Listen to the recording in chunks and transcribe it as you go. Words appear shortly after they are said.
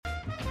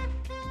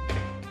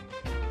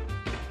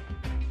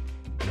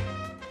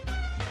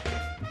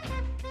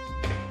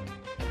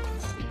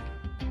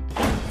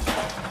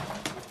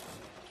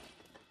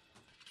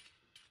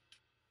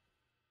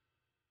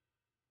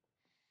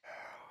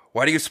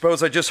Why do you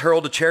suppose I just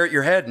hurled a chair at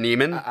your head,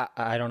 Neiman?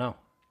 I don't know.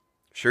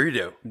 Sure you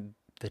do.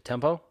 The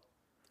tempo?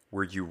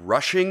 Were you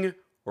rushing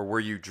or were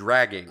you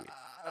dragging?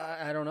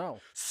 I don't know.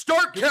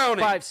 Start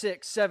counting! 5,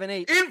 6, 7,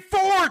 8. In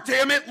 4,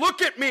 damn it!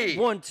 Look at me!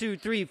 1, 2,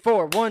 3,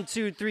 4. 1,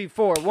 2, 3,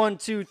 4. 1,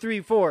 2,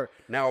 3, 4.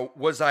 Now,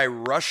 was I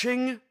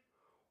rushing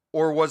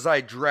or was I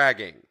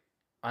dragging?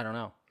 I don't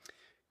know.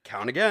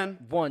 Count again.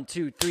 1,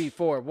 2, 3,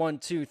 4. 1,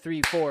 2,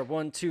 3, 4.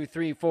 1, 2,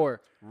 3,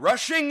 4.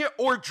 Rushing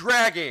or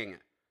dragging?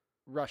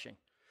 Rushing.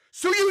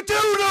 So you do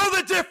know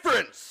the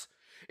difference!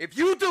 If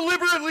you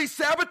deliberately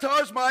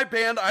sabotage my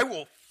band, I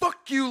will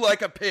fuck you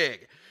like a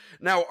pig.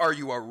 Now, are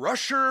you a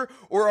rusher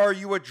or are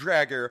you a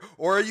dragger?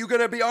 Or are you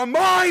going to be on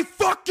my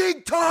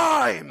fucking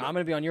time? I'm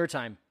going to be on your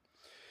time.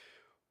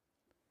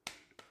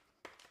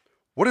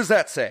 What does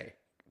that say?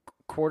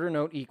 Quarter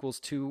note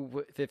equals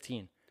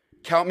 2:15.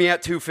 Count me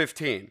at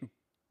 2:15.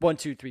 1,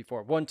 2, 3,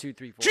 4. 1, 2,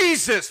 3, 4.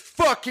 Jesus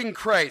fucking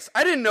Christ.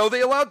 I didn't know they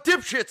allowed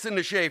dipshits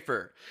into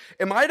Schaefer.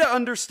 Am I to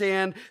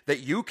understand that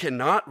you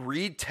cannot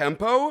read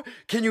tempo?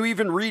 Can you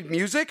even read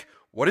music?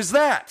 What is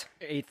that?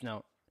 8th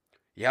note.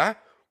 Yeah?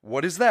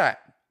 What is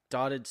that?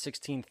 Dotted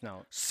 16th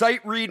note.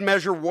 Sight read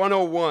measure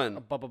 101.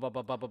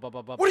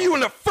 What are you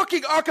in a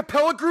fucking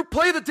acapella group?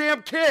 Play the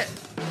damn kit.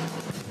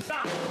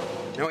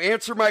 Now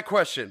answer my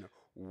question.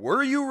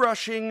 Were you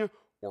rushing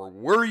or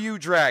were you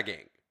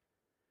dragging?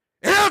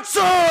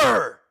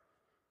 Answer!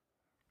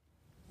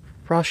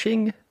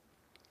 Rushing?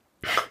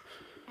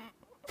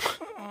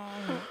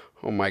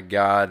 Oh my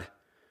God.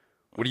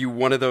 What are you,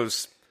 one of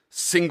those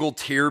single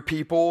tear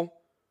people?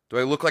 Do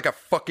I look like a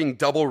fucking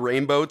double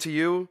rainbow to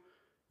you?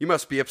 You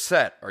must be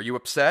upset. Are you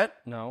upset?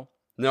 No.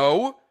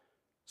 No?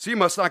 So you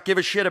must not give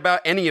a shit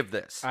about any of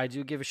this. I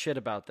do give a shit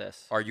about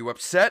this. Are you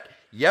upset?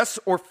 Yes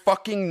or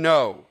fucking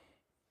no?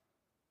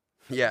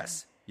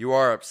 Yes, you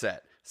are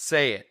upset.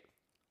 Say it.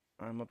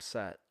 I'm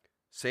upset.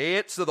 Say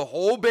it so the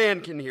whole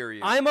band can hear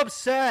you. I'm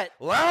upset.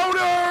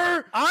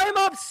 Louder! I'm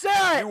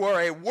upset. You are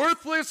a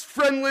worthless,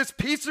 friendless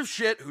piece of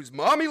shit whose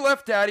mommy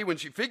left daddy when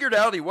she figured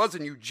out he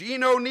wasn't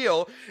Eugene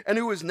O'Neill and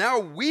who is now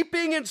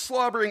weeping and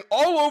slobbering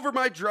all over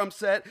my drum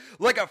set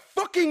like a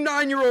fucking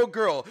 9-year-old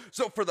girl.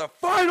 So for the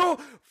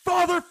final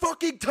father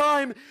fucking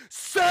time,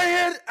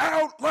 say it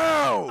out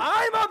loud!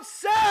 I'm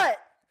upset.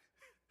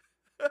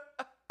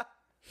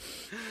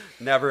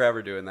 Never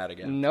ever doing that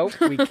again. Nope,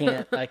 we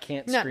can't. I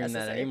can't Not scream that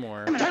necessary.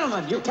 anymore.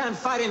 Gentlemen, you can't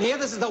fight in here.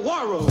 This is the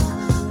war room.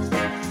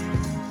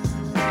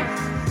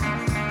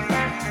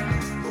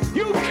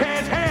 You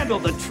can't handle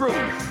the truth.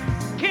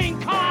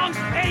 King Kong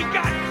ain't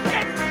got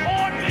shit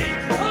on me.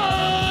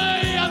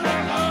 I am the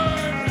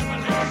third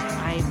revolution.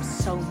 I am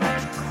so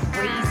much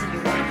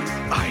crazier than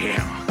you. I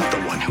am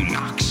the one who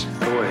knocks.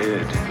 Go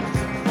ahead.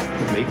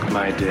 Make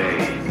my day.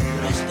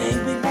 Best thing,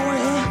 big boy,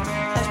 huh?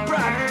 That's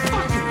Brad.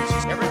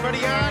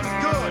 Everybody on?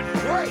 Good.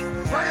 Great.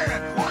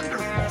 Grand.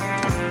 Wonderful.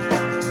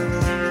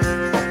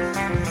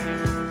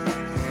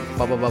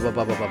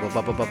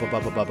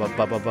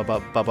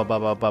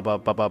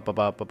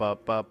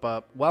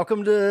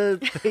 Welcome to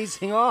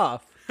Facing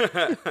Off. What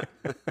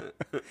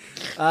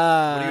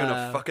are you in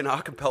a fucking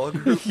acapella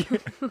group?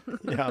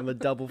 Yeah, I'm a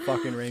double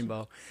fucking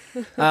rainbow.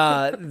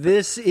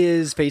 This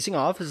is Facing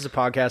Off. This is a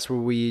podcast where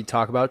we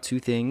talk about two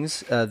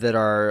things that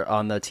are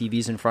on the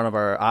TVs in front of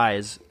our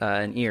eyes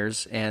and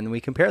ears, and we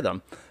compare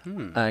them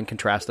and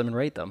contrast them and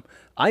rate them.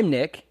 I'm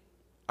Nick.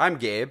 I'm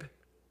Gabe.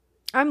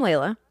 I'm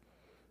Layla.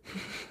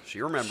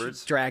 She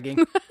remembers. Dragging.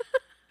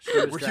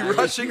 Were you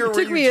rushing or were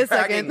Took you me a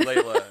dragging,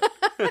 second.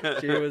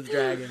 Layla? She was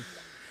dragging.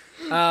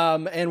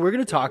 And we're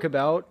going to talk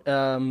about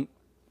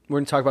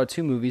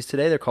two movies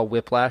today. They're called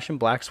Whiplash and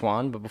Black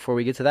Swan. But before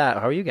we get to that,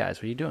 how are you guys?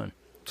 What are you doing?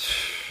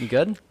 You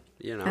good?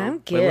 You know. I'm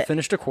Layla good.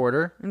 finished a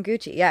quarter. I'm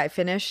Gucci. Yeah, I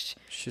finished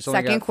She's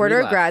only got second 3 quarter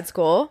of left. grad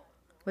school,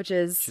 which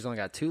is She's only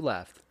got 2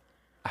 left.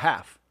 A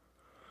half.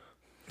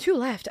 2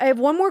 left. I have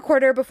 1 more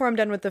quarter before I'm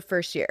done with the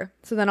first year.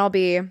 So then I'll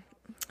be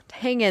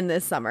hang in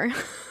this summer,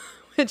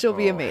 which will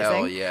be amazing.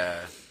 Hell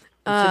yeah. You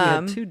said you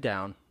had 2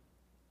 down.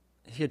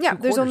 If you had Yeah,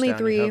 2 there's quarters only down,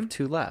 3. You have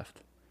 2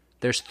 left.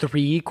 There's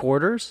 3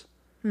 quarters?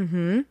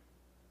 Mm-hmm.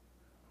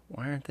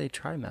 Why aren't they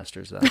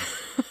trimesters then?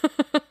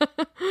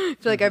 I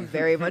feel like I'm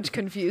very much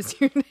confused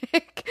you,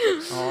 Nick.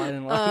 Oh, I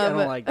don't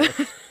like this.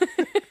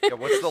 Yeah,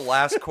 what's the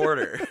last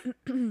quarter?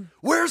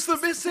 Where's the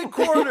missing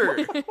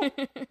quarter?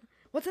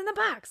 What's in the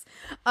box?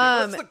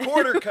 What's the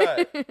quarter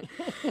cut?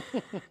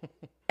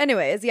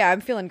 Anyways, yeah,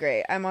 I'm feeling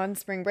great. I'm on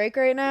spring break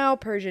right now.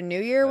 Persian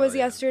New Year was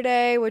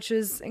yesterday, which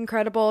is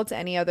incredible to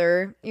any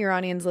other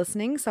Iranians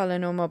listening.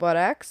 Salano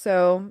Mubarak.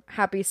 So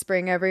happy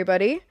spring,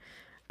 everybody.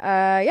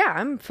 Yeah,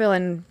 I'm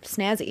feeling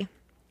snazzy.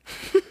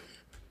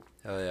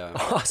 Hell yeah.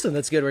 Awesome.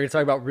 That's good. We're going to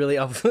talk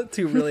about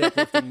two really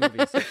uplifting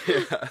movies.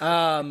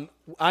 I'm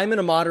going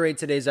to moderate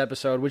today's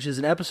episode, which is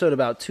an episode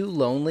about 2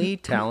 lonely,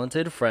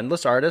 talented,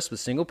 friendless artists with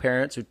single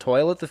parents who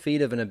toil at the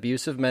feet of an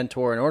abusive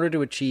mentor in order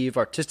to achieve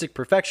artistic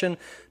perfection,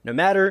 no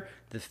matter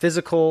the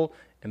physical,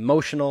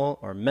 emotional,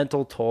 or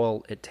mental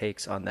toll it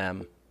takes on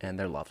them and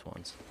their loved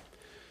ones.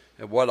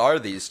 And what are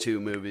these 2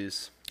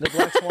 movies? The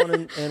Black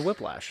Swan and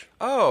Whiplash.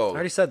 I Oh,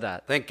 already said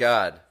that. thank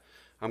God.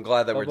 I'm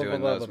glad that we're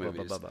doing those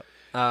movies.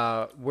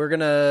 We're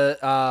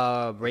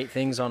gonna rate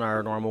things on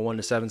our normal 1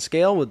 to 7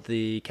 scale with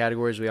the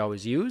categories we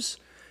always use.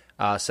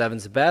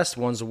 7's the best,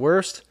 1's the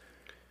worst,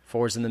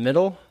 4's in the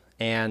middle,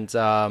 and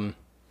I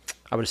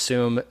would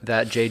assume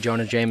that J.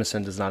 Jonah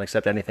Jameson does not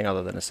accept anything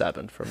other than a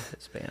 7 from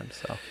his band.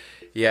 So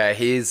yeah,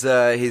 he's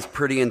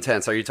pretty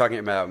intense. Are you talking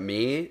about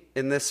me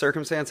in this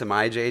circumstance? Am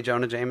I J.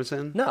 Jonah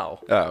Jameson? no,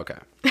 Oh, okay.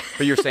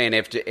 But you're saying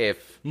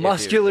if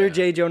muscular yeah.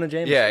 J. Jonah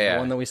Jameson, Yeah. the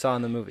one that we saw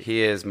in the movie.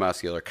 He is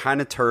muscular,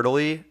 kind of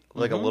turtly,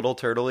 like a little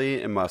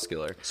turtly and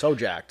muscular. So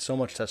jacked, so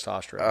much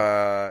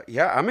testosterone.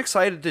 Yeah, I'm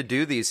excited to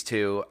do these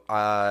two.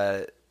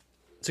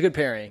 It's a good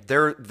pairing.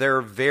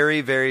 They're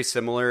very, very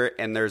similar,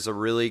 and there's a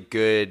really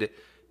good,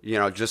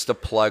 just a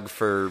plug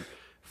for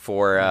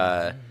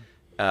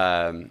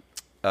Beyond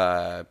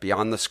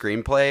the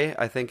Screenplay,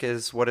 I think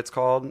is what it's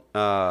called.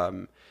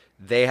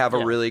 They have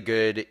a really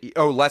good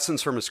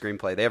Lessons from a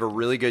Screenplay. They have a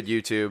really good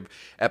YouTube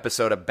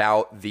episode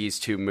about these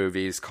two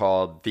movies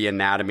called The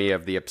Anatomy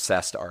of the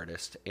Obsessed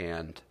Artist,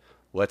 and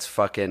let's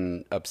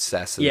fucking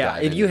obsess and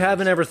dive if you into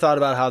haven't ever thought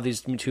about how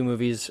these two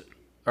movies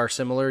are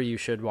similar, you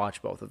should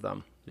watch both of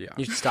them. Yeah.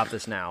 You should stop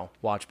this now,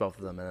 watch both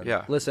of them, and then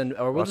Yeah. listen,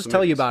 or we'll Watch just the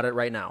tell you movies. about it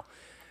right now.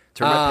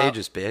 Turn my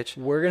pages, bitch.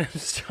 We're gonna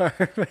start.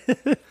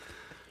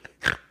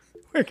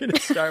 We're gonna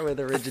start with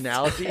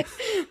originality.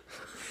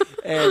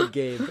 And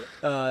Gabe,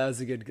 that's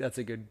a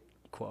good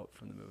quote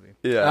from the movie.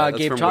 Yeah, that's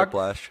Gabe, from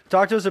Whiplash.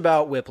 Talk to us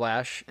about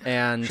Whiplash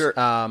and Sure.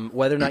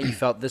 Whether or not you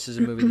felt this is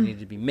a movie that needed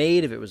to be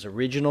made, if it was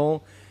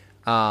original.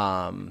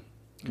 Tell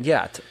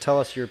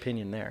us your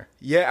opinion there.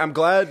 Yeah, I'm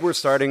glad we're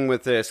starting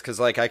with this because,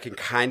 I can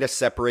kind of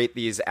separate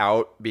these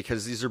out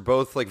because these are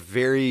both,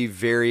 very,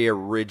 very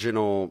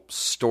original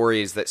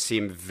stories that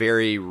seem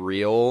very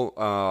real.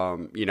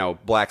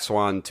 Black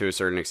Swan, to a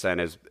certain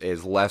extent,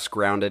 is less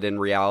grounded in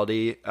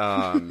reality.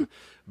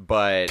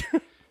 But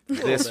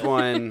this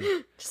one...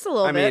 Just a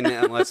little I bit. mean,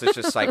 unless it's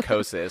just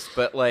psychosis.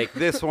 But,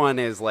 this one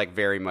is,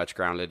 very much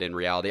grounded in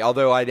reality.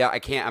 Although I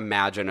can't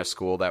imagine a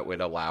school that would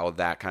allow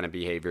that kind of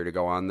behavior to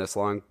go on this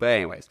long. But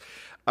anyways...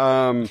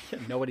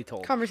 Nobody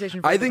told.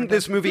 Conversation. For I a think different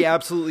this time. movie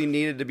absolutely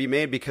needed to be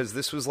made because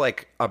this was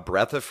a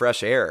breath of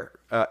fresh air.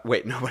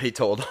 Wait, nobody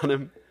told on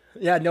him?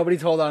 Yeah, nobody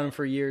told on him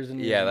for years and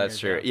years. Yeah, and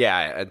that's years. true.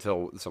 Yeah,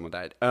 until someone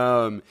died.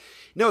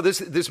 No,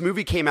 this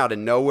movie came out of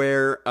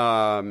nowhere.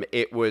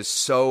 It was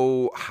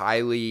so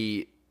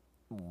highly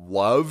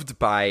loved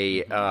by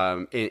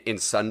in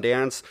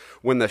Sundance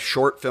when the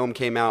short film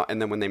came out,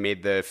 and then when they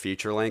made the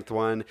feature length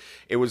one.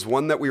 It was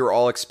one that we were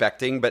all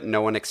expecting, but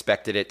no one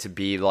expected it to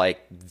be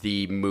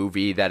the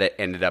movie that it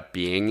ended up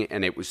being,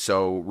 and it was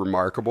so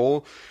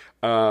remarkable.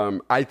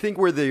 I think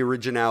where the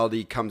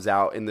originality comes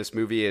out in this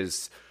movie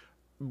is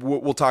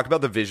we'll talk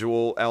about the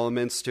visual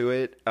elements to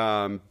it,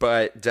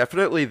 but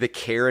definitely the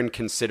care and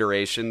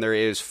consideration there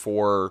is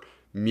for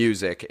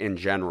music in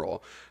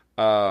general.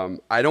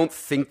 I don't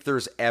think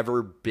there's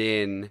ever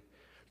been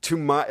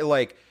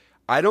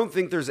I don't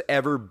think there's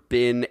ever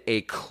been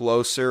a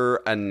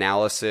closer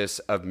analysis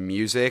of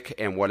music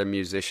and what a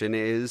musician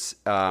is,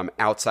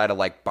 outside of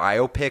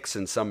biopics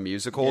and some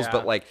musicals,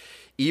 Yeah. but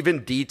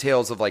even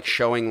details of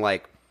showing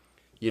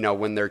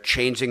when they're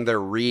changing their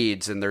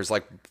reeds and there's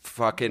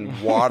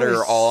fucking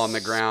water all on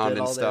the ground Spit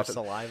and all their stuff.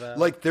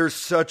 saliva. There's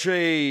such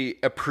a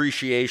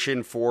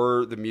appreciation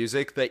for the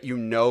music that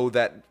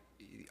that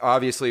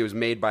obviously it was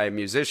made by a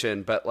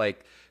musician, but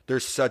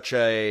there's such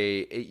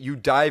you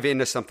dive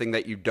into something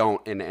that you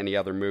don't in any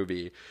other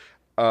movie.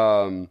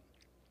 I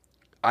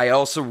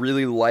also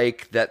really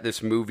like that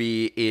this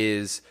movie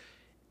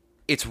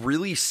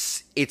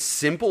it's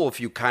simple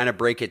if you kind of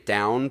break it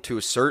down to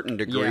a certain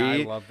degree. Yeah, I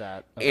love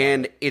that about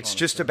And it, it's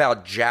just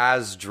about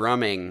jazz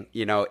drumming,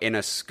 in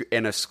a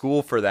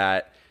school for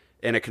that,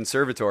 in a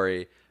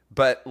conservatory.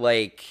 But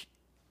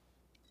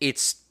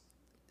it's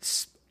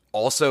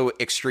also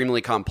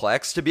extremely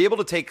complex to be able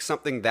to take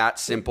something that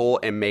simple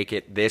and make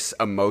it this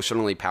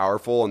emotionally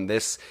powerful and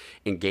this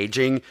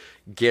engaging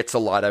gets a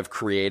lot of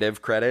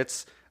creative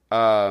credits.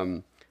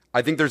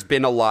 I think there's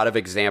been a lot of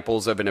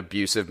examples of an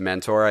abusive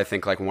mentor. I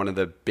think one of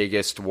the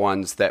biggest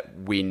ones that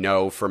we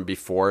know from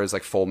before is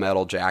Full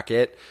Metal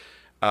Jacket,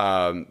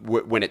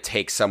 when it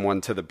takes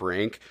someone to the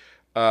brink.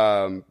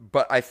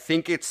 But I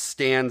think it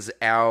stands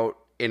out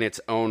in its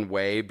own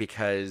way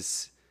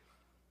because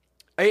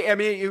I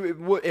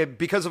mean,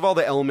 because of all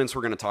the elements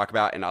we're going to talk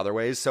about in other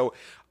ways. So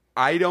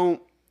I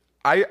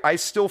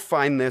still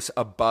find this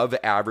above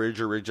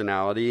average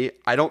originality.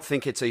 I don't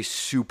think it's a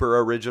super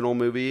original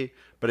movie,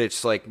 but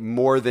it's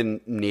more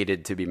than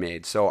needed to be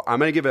made. So I'm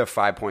going to give it a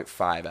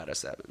 5.5 out of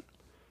 7.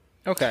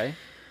 Okay.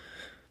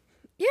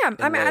 Yeah,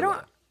 I mean, I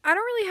Lola. don't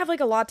really have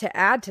a lot to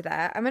add to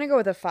that. I'm gonna go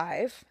with a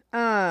 5.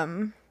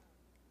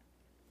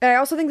 I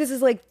also think this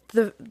is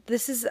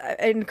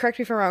and correct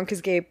me if I'm wrong,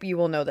 because Gabe, you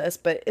will know this,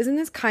 but isn't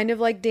this kind of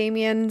like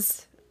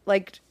Damien's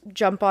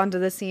jump onto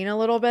the scene a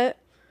little bit?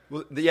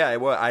 Well, yeah,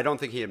 well, I don't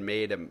think he had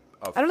made I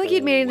I don't think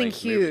he'd made anything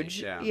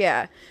huge.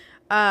 Yeah.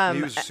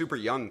 He was super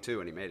young too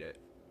when he made it.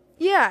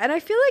 Yeah, and I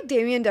feel like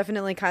Damien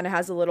definitely kind of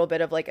has a little bit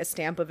of like a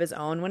stamp of his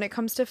own when it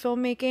comes to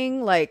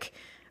filmmaking. Like,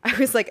 I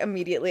was like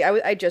immediately,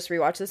 I just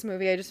rewatched this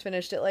movie. I just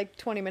finished it like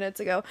 20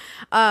 minutes ago.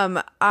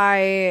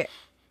 I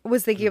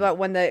was thinking about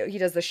when he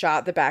does the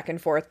shot, the back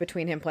and forth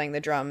between him playing the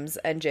drums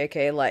and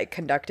JK like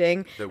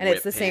conducting, and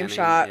it's the same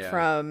shot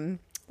from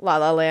La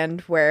La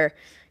Land where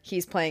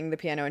he's playing the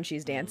piano and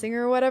she's dancing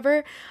or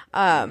whatever.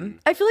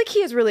 I feel like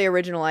he has really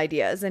original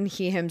ideas, and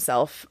he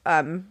himself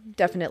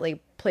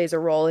definitely plays a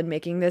role in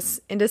making this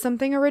into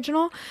something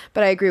original.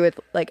 But I agree with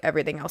like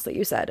everything else that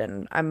you said,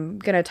 and I'm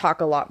gonna talk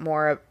a lot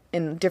more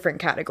in different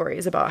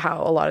categories about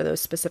how a lot of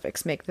those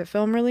specifics make the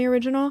film really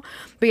original.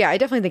 But yeah, I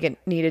definitely think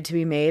it needed to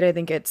be made. I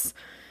think it's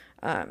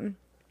I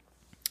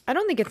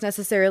don't think it's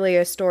necessarily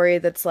a story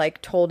that's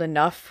like told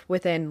enough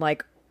within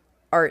like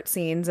art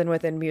scenes and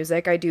within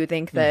music. I do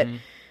think that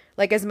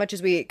like, as much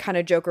as we kind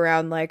of joke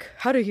around like,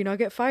 how did he not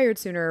get fired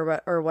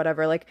sooner or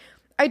whatever, like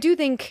I do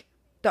think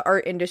the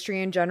art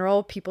industry in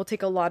general, people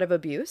take a lot of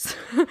abuse.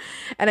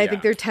 And I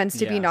think there tends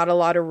to be not a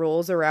lot of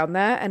rules around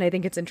that. And I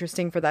think it's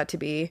interesting for that to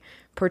be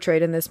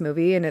portrayed in this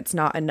movie, and it's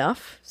not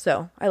enough.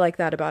 So I like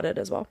that about it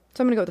as well.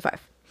 So I'm going to go with a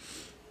 5.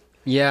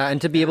 Yeah, and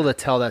to be able to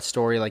tell that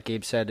story, like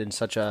Gabe said, it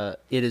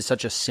is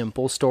such a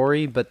simple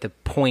story, but the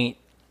point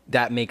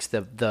that makes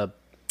that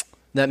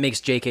makes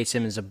J.K.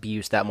 Simmons'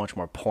 abuse that much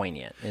more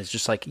poignant. It's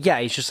just like,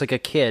 yeah, he's just like a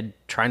kid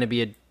trying to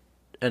be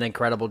an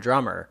incredible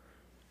drummer.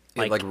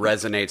 It like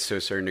resonates to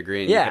a certain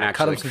degree, and yeah, you can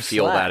actually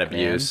feel that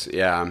abuse.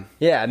 Man.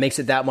 Yeah, it makes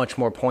it that much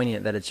more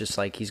poignant that it's just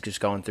like he's just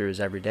going through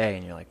his everyday,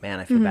 and you're like, man,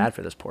 I feel bad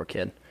for this poor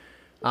kid.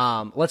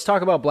 Let's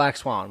talk about Black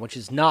Swan, which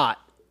is not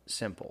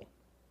simple.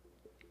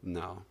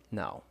 No.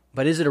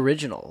 But is it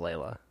original,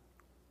 Layla?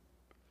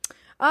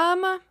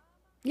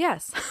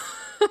 Yes.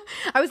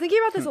 I was thinking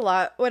about this a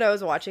lot when I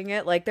was watching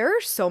it. Like, there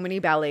are so many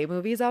ballet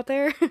movies out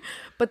there,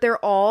 but they're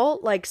all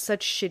like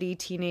such shitty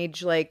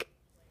teenage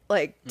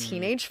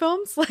teenage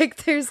films.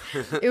 Like,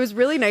 it was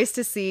really nice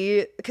to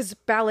see, because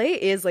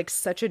ballet is like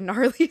such a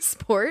gnarly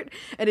sport,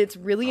 and it's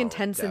really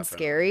intense and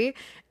scary,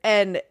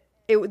 and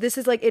it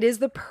is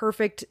the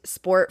perfect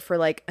sport for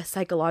like a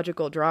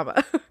psychological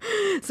drama.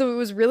 So it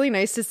was really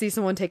nice to see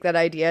someone take that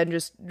idea and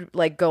just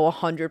like go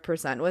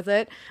 100% with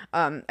it.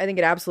 I think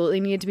it absolutely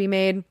needed to be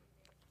made.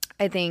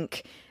 I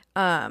think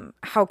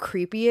how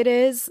creepy it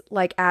is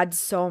like adds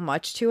so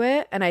much to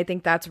it, and I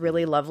think that's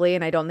really lovely,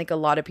 and I don't think a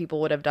lot of people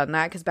would have done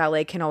that, because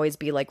ballet can always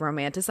be like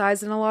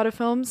romanticized in a lot of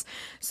films,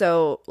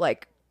 so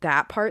like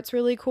that part's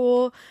really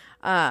cool.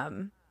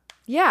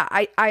 Yeah,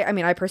 I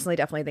mean, I personally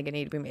definitely think it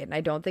needed to be made, and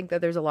I don't think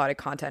that there's a lot of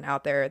content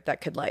out there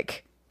that could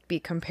like be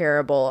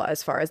comparable,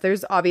 as far as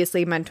there's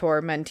obviously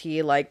mentor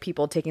mentee, like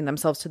people taking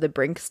themselves to the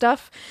brink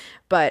stuff,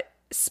 but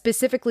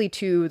specifically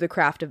to the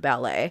craft of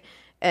ballet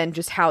and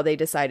just how they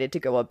decided to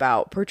go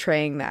about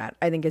portraying that,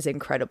 I think is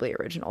incredibly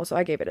original. So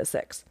I gave it a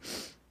 6.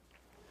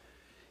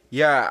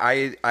 Yeah,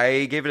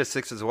 I gave it a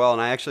 6 as well,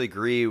 and I actually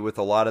agree with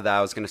a lot of that.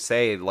 I was going to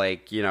say,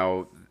 like, you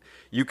know,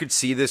 you could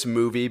see this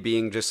movie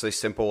being just a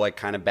simple, like,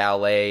 kind of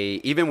ballet,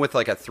 even with,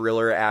 like, a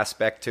thriller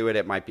aspect to it.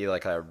 It might be,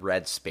 like, a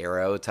Red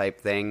Sparrow type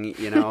thing,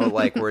 you know,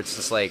 like, where it's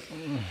just, like...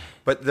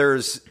 But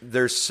there's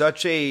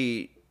such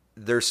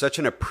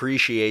an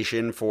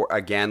appreciation for,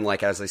 again,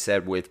 like, as I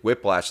said, with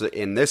Whiplash,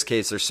 in this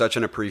case, there's such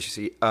an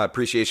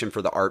appreciation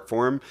for the art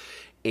form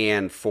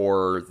and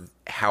for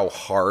how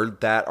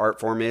hard that art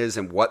form is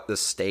and what the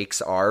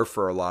stakes are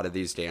for a lot of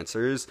these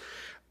dancers.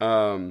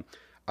 I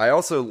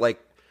also, like...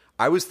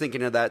 I was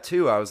thinking of that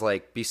too. I was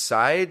like,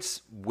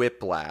 besides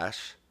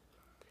Whiplash,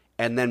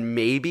 and then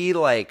maybe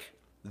like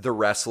The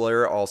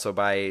Wrestler, also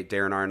by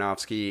Darren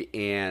Aronofsky,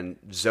 and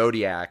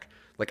Zodiac,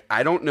 like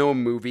I don't know a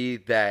movie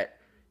that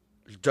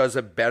does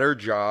a better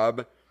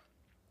job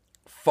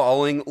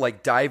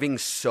diving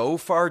so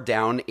far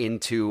down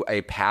into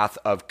a path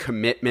of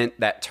commitment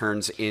that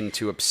turns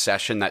into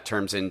obsession, that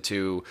turns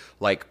into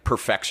like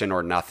perfection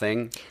or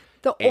nothing.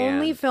 The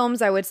only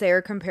films I would say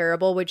are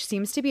comparable, which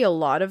seems to be a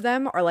lot of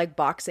them, are like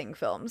boxing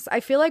films. I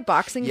feel like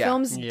boxing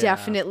films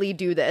definitely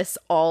do this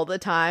all the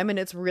time, and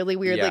it's really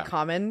weirdly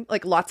common.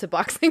 Like, lots of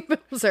boxing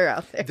films are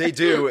out there. They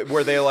do,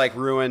 where they like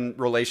ruin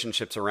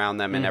relationships around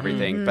them and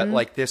everything. But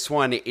like this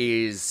one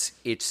is,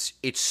 it's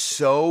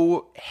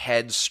so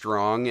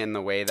headstrong in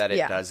the way that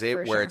it does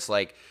it, where it's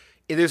like,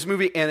 in this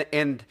movie, and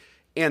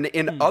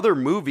in other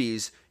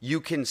movies, you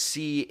can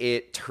see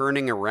it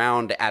turning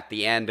around at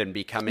the end and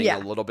becoming a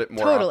little bit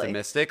more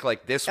optimistic.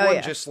 Like this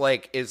one just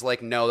like is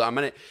like, no, I'm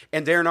going to,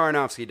 and Darren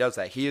Aronofsky does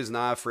that. He is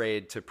not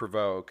afraid to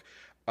provoke.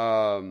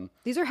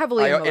 These are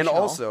heavily emotional. And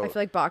also, I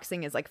feel like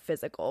boxing is like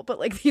physical, but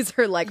like these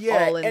are like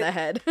all in the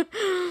head.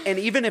 And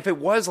even if it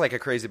was like a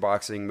crazy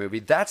boxing movie,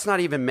 that's not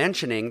even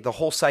mentioning the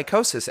whole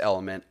psychosis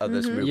element of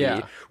this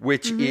movie,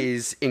 which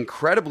is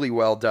incredibly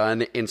well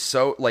done. And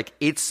so like,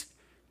 it's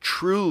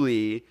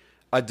truly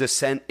a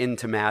descent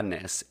into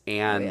madness,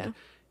 and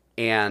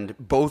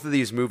both of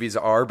these movies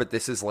are, but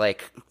this is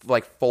like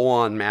full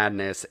on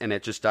madness, and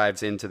it just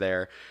dives into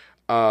there.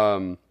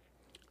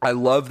 I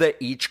love that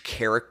each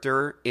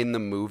character in the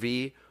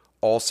movie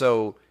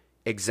also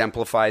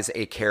exemplifies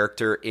a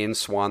character in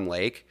Swan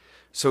Lake.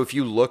 So if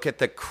you look at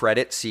the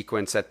credit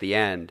sequence at the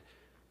end,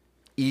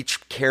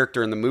 each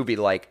character in the movie,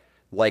 like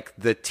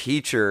the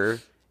teacher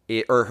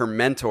or her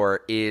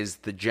mentor is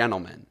the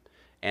gentleman,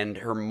 and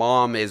her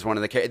mom is one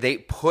of the they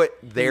put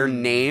their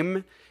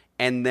name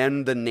and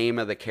then the name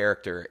of the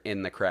character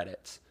in the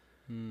credits.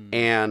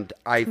 And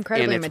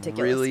Incredibly it's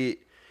meticulous. really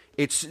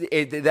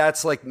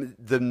that's like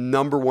the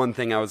number one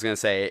thing I was going to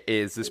say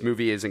is this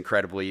movie is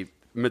incredibly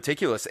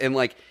meticulous and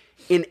like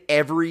in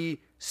every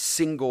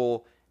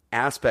single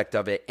aspect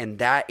of it, and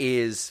that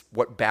is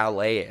what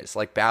ballet is.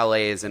 Like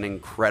ballet is an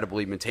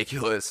incredibly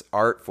meticulous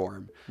art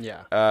form.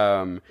 Yeah.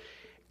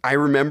 I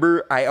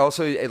remember I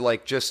also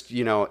like just,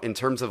 you know, in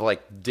terms of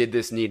like did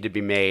this need to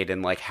be made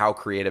and like how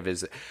creative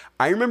is it?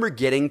 I remember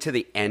getting to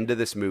the end of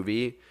this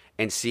movie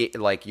and see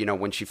like, you know,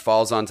 when she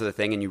falls onto the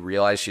thing and you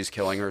realize she's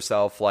killing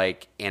herself,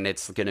 like, and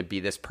it's going to be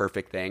this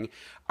perfect thing.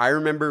 I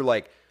remember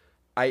like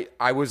I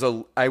was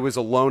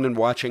alone and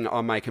watching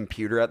on my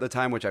computer at the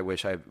time, which I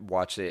wish I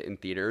watched it in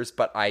theaters,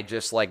 but I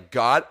just like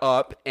got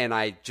up and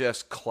I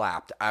just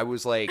clapped. I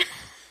was like,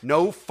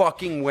 no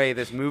fucking way.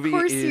 This movie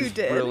is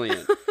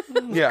brilliant.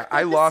 Yeah,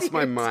 I lost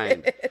my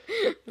mind.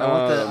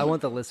 I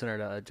want the listener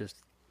to just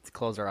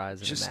close our eyes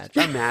and Just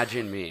imagine.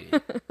 imagine me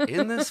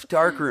in this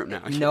dark room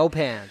now. No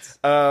pants.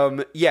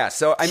 Yeah,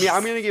 so I mean,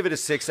 I'm going to give it a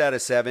 6 out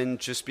of 7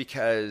 just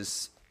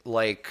because,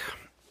 like,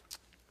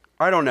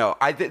 I don't know.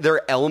 There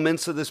are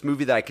elements of this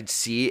movie that I could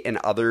see in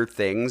other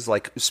things,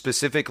 like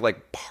specific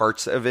like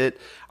parts of it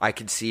I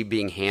could see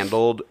being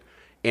handled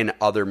in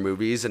other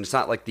movies, and it's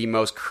not like the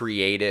most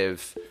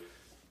creative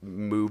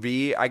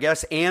movie, I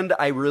guess. And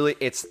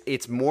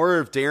it's more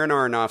of Darren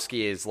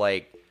Aronofsky is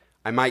like,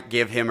 I might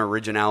give him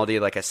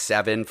originality like a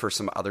 7 for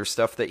some other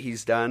stuff that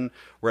he's done,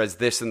 whereas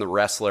this and The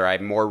Wrestler I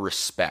have more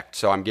respect,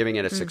 so I'm giving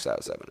it a 6 out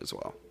of 7 as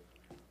well.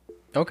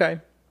 Okay.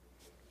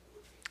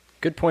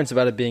 Good points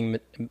about it being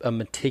a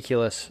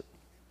meticulous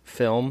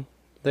film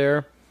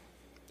there.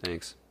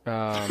 Thanks.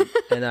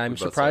 And I'm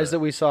surprised that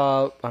we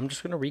saw. I'm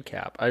just going to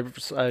recap. I'm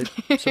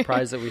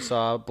surprised that we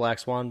saw Black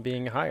Swan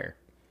being higher.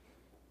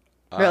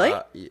 Really?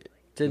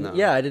 Didn't?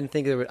 Yeah, I didn't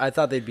think they would. I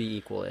thought they'd be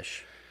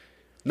equal-ish.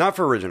 Not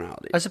for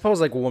originality. I suppose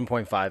like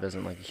 1.5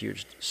 isn't like a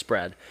huge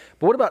spread.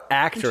 But what about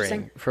acting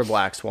Interesting. for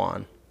Black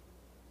Swan?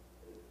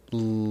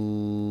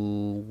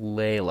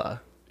 Layla.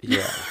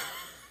 Yeah.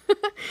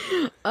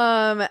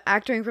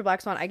 Acting for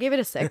Black Swan, I gave it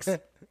a 6.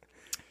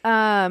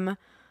 I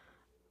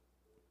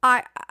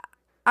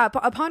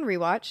upon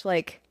rewatch,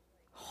 like,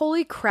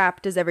 holy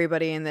crap, does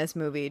everybody in this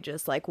movie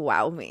just like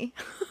wow me?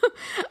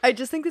 I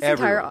just think this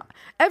Everyone.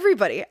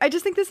 everybody. I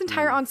just think this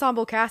entire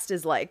ensemble cast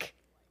is like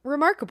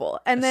remarkable,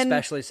 and then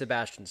Especially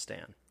Sebastian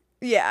Stan.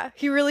 yeah,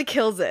 he really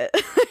kills it.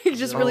 He's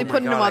just really Oh my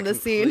putting God, him on I the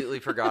scene. completely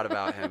forgot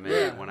about him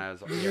when I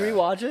was. Did you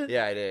rewatch it?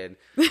 Yeah, I did.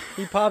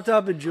 He popped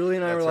up, and Julie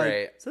and I That's were like,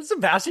 right. "Is that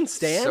Sebastian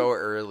Stan?" So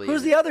early.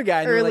 Who's the other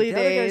guy? And we're Early like,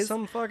 the other guy's days.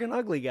 some fucking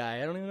ugly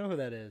guy. I don't even know who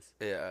that is.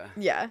 Yeah.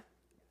 Yeah.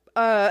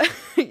 The other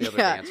Yeah.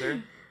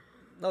 dancer.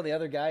 No, the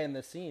other guy in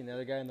the scene. The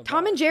other guy in the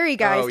Tom bar. and Jerry,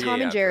 guys. Oh, yeah,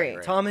 Tom and yeah, Jerry.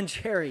 right. Tom and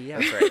Jerry.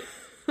 Yeah.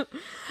 That's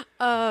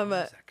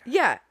right.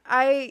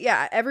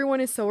 Yeah,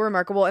 everyone is so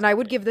remarkable, and I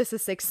would give this a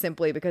 6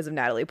 simply because of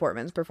Natalie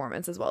Portman's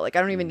performance as well. Like,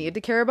 I don't even need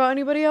to care about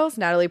anybody else.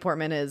 Natalie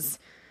Portman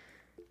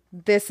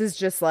this is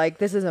just like,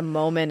 this is a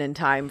moment in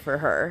time for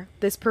her.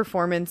 This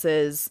performance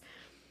is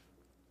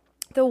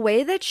the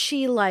way that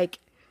she like,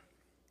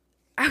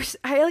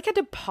 I like had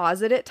to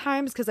pause it at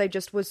times because I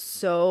just was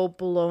so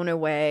blown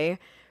away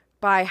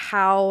by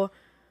how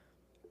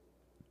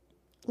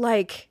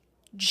like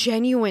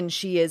genuine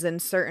she is in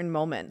certain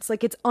moments.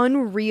 Like, it's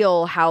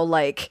unreal how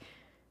like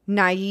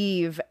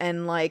naive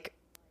and like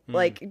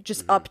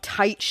just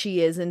uptight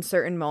she is in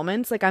certain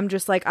moments. Like, I'm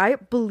just like, I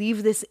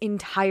believe this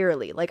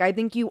entirely. Like, I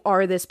think you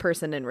are this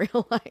person in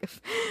real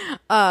life.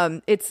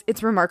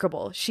 It's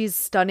remarkable. She's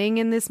stunning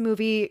in this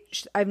movie.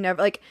 I've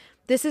never like,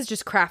 this is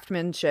just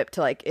craftsmanship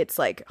to like, it's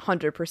like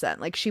 100%.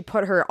 Like, she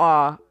put her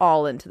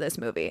all into this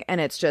movie, and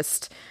it's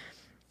just,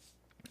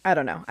 I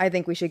don't know. I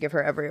think we should give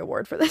her every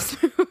award for this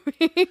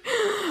movie.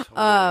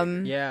 Yeah. I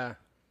mean, Yeah,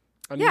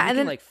 you and can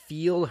then- like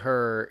feel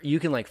her. You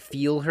can like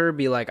feel her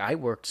be like, I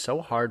worked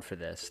so hard for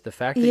this. The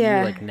fact that Yeah.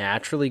 you're like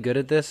naturally good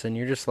at this and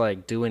you're just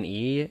like doing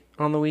E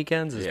on the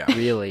weekends is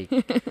really,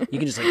 you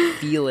can just like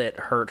feel it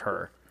hurt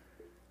her.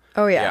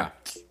 Oh yeah. Yeah.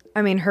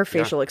 I mean, her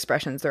facial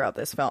expressions throughout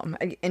this film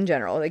in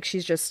general, like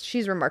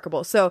she's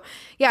remarkable. So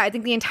yeah, I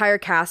think the entire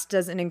cast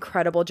does an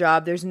incredible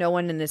job. There's no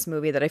one in this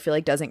movie that I feel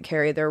like doesn't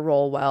carry their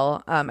role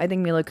well. I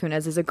think Mila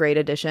Kunis is a great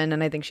addition,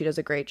 and I think she does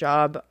a great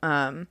job.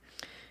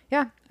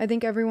 Yeah, I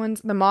think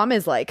the mom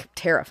is like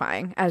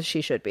terrifying, as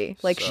she should be.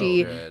 Like,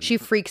 she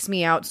freaks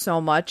me out so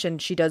much, and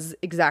she does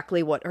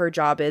exactly what her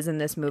job is in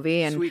this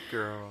movie. And Sweet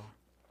girl.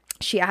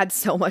 she adds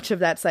so much of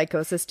that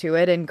psychosis to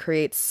it and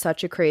creates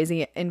such a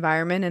crazy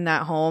environment in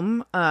that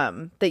home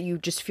that you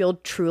just feel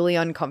truly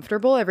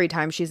uncomfortable every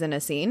time she's in a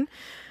scene.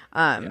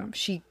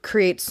 She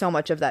creates so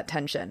much of that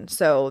tension.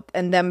 So,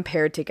 and them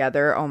paired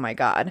together, oh my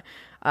God.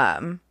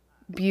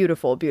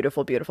 Beautiful,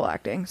 beautiful, beautiful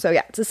acting. So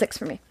yeah, it's a 6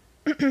 for me.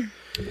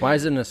 Why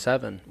is it a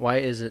 7? Why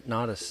is it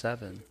not a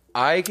 7?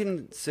 I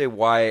can say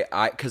why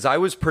because I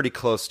was pretty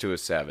close to a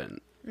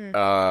 7.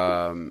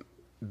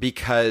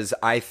 Because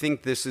I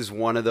think this is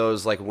one of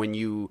those, like, when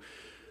you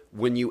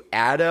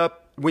add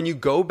up, when you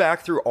go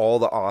back through all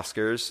the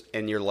Oscars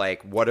and you're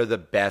like, what are the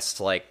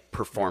best, like,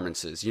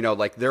 performances? You know,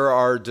 like, there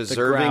are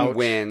deserving Grouch,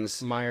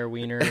 wins. Meyer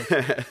Wiener.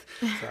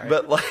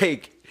 But,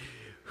 like,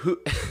 who...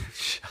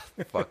 Shut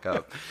the fuck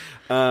up.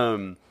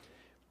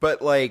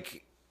 But,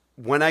 like,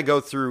 when I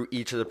go through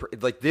each of the...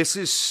 Like, this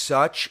is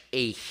such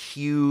a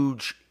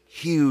huge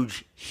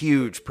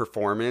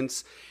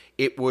performance.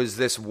 It was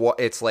this...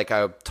 It's like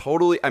a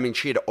totally... I mean,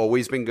 she had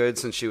always been good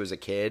since she was a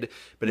kid,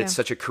 but it's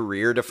such a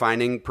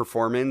career-defining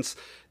performance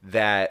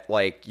that,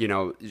 like, you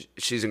know,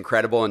 she's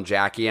incredible in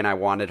Jackie, and I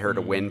wanted her to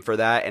win for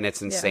that, and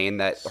it's insane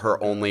that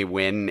her only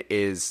win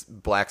is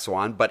Black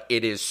Swan, but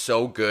it is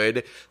so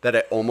good that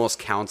it almost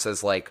counts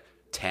as, like,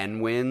 10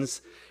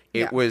 wins.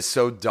 It was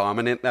so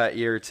dominant that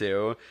year,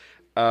 too.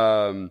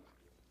 I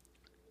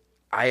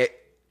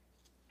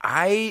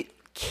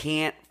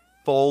can't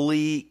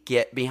fully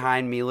get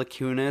behind Mila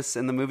Kunis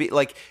in the movie.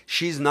 Like,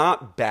 she's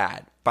not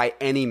bad by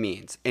any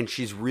means, and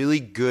she's really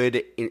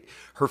good in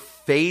her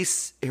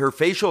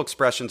facial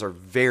expressions are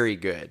very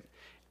good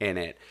in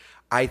it.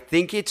 I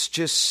think it's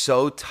just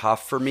so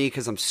tough for me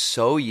because I'm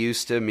so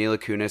used to Mila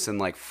Kunis in,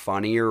 like,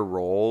 funnier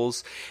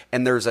roles,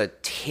 and there's a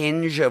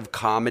tinge of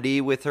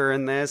comedy with her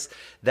in this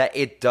that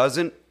it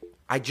doesn't.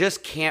 I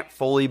just can't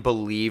fully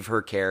believe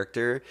her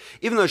character,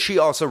 even though she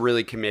also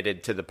really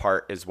committed to the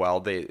part as well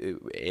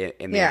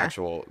in the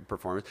actual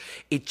performance.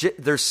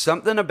 There's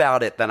something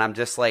about it that I'm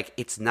just like,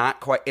 it's not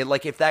quite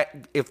like if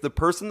the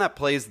person that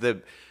plays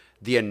the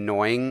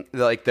annoying,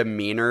 like the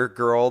meaner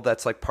girl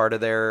that's like part of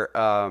their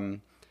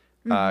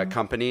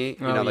company,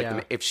 you know,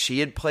 like if she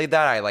had played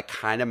that, I like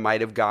kind of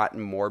might have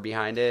gotten more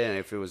behind it, and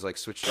if it was like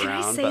switched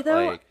around. I say, but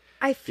though, like,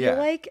 I feel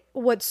like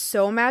what's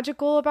so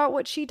magical about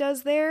what she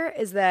does there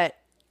is that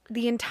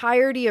the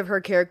entirety of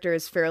her character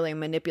is fairly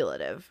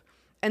manipulative,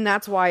 and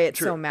that's why it's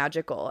so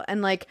magical.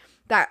 And like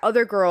that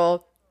other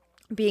girl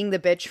being the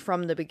bitch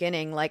from the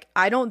beginning, like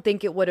I don't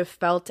think it would have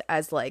felt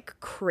as like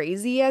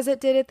crazy as it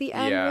did at the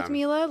end with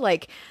Mila.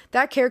 Like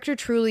that character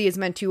truly is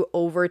meant to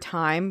over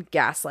time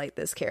gaslight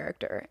this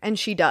character, and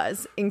she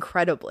does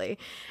incredibly.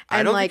 And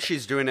I don't like, think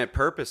she's doing it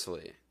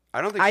purposely.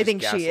 I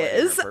think she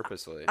is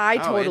purposely. I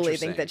totally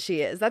think that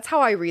she is. That's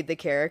how I read the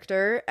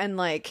character, and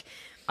like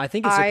I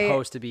think it's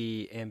supposed to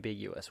be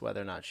ambiguous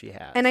whether or not she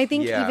has. And I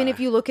think even if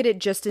you look at it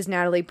just as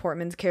Natalie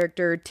Portman's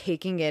character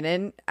taking it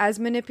in as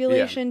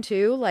manipulation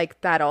too,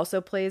 like that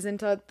also plays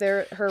into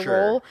her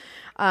role.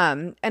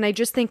 And I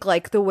just think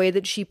like the way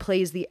that she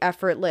plays the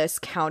effortless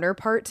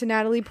counterpart to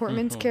Natalie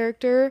Portman's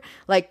character,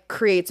 like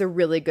creates a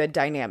really good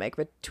dynamic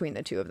between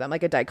the two of them,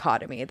 like a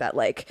dichotomy that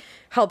like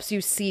helps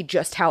you see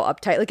just how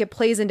uptight, like it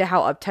plays into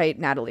how uptight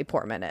Natalie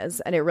Portman is.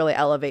 And it really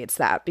elevates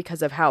that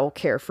because of how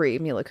carefree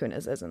Mila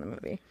Kunis is in the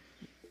movie.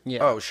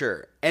 Yeah. Oh,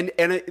 sure. And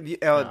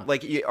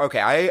like,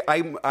 okay,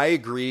 I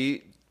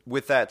agree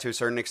with that to a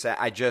certain extent.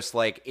 I just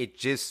like it.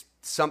 Just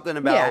something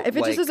about if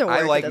it just doesn't work,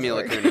 I like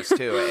Mila Kunis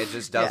too. It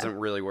just doesn't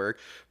really work.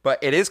 But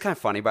it is kind of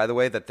funny, by the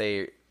way, that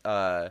they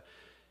are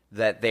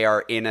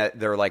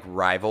they're like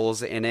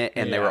rivals in it,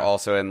 and they were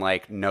also in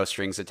like No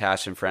Strings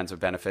Attached and Friends with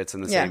Benefits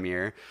in the same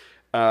year.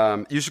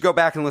 You should go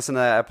back and listen to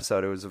that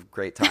episode. It was a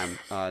great time.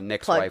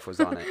 Nick's wife was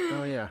on it.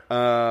 Oh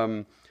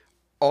yeah.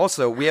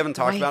 Also, we haven't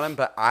talked about him,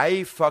 but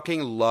I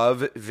fucking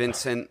love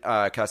Vincent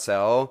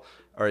Cassel,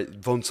 or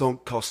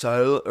Vincent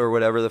Cassel, or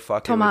whatever the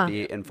fuck Thomas. It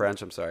would be in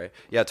French. I'm sorry.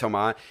 Yeah,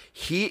 Thomas.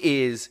 He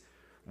is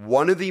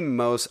one of the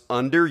most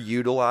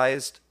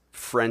underutilized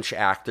French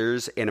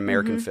actors in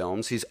American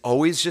films. He's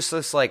always just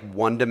this like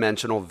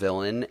one-dimensional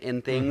villain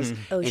in things,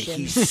 and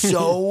he's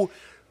so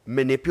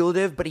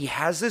manipulative, but he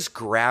has this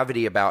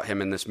gravity about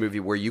him in this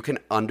movie where you can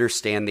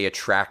understand the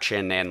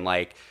attraction, and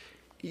like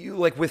you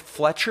like with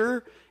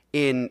Fletcher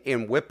in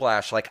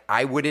Whiplash, like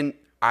I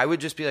would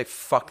just be like,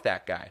 fuck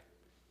that guy.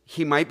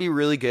 He might be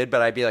really good,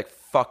 but I'd be like,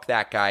 fuck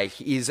that guy.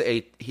 He's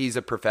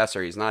a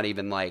professor. He's not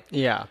even like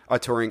a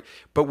touring.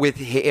 But with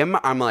him,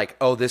 I'm like,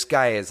 oh, this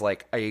guy is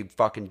like a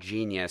fucking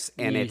genius,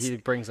 and he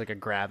brings like a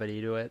gravity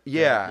to it.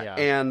 Yeah.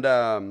 And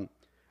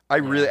I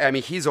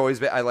mean, he's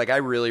always been. I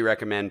really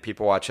recommend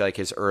people watch like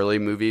his early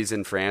movies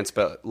in France.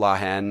 But La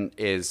Haine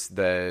is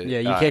the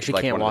you actually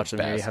like can't one of watch the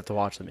them here. You best. have to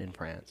watch them in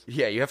France.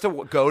 Yeah, you have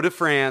to go to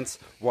France,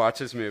 watch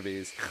his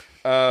movies.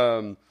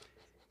 And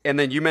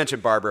then you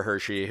mentioned Barbara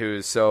Hershey,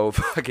 who's so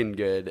fucking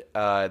good.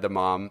 The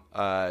mom,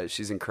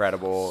 she's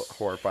incredible,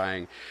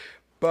 horrifying.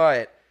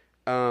 But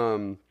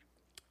and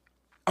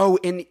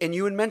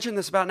you had mentioned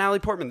this about Natalie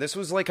Portman. This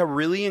was like a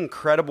really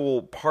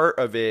incredible part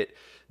of it.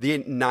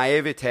 The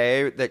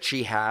naivete that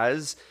she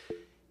has.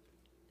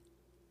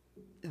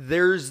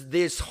 There's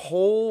this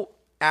whole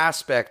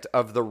aspect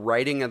of the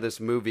writing of this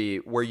movie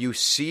where you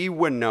see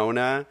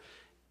Winona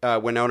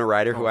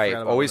Ryder, who I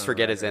always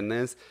forget is in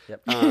this.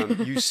 Yep.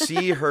 You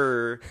see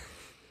her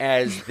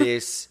as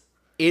this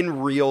in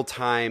real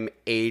time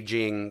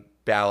aging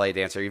ballet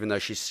dancer, even though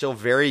she's still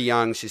very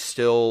young. She's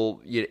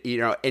still, you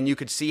know, and you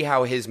could see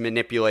how his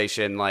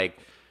manipulation like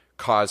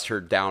caused her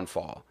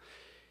downfall.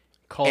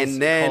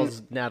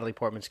 Calls Natalie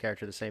Portman's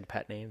character the same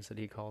pet names that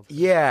he called.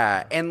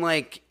 Yeah, and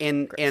like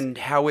and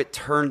how it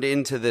turned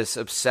into this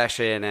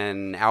obsession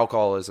and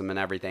alcoholism and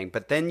everything.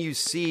 But then you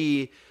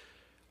see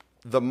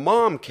the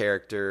mom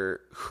character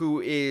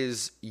who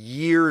is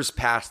years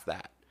past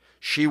that.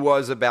 She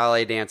was a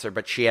ballet dancer,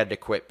 but she had to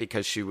quit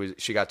because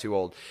she got too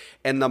old.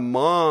 And the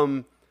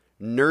mom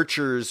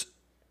nurtures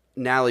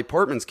Natalie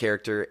Portman's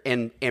character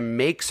and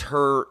makes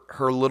her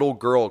little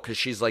girl, because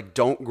she's like,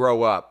 don't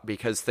grow up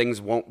because things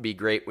won't be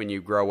great when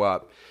you grow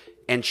up.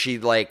 And she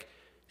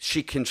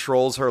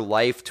controls her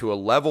life to a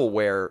level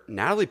where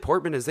Natalie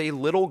Portman is a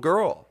little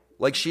girl.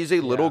 Like, she's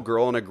a little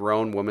girl in a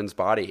grown woman's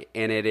body,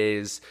 and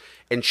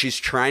she's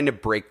trying to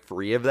break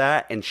free of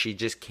that, and she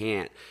just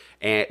can't.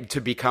 And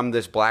to become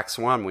this black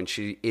swan when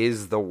she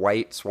is the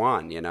white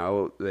swan, you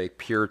know, like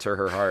pure to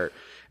her heart.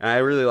 And I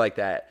really like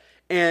that.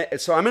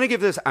 And so I'm giving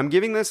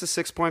this a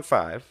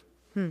 6.5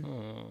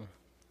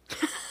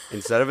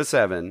 instead of a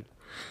 7.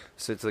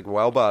 So it's like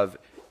well above.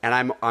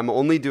 And I'm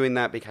only doing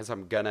that because I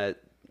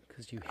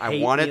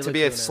want it to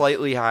be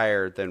slightly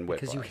higher than Whiplash.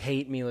 Because you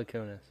hate Mila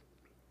Kunis.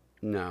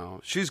 No,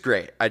 she's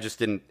great. I just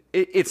didn't.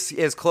 It's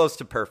as close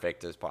to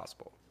perfect as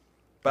possible.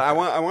 But I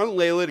want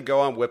Layla to go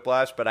on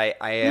Whiplash. But I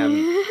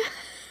am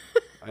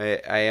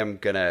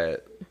gonna.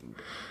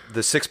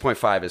 The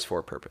 6.5 is for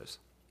a purpose.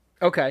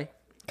 Okay.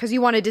 Because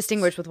you want to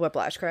distinguish with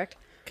Whiplash, correct?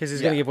 Because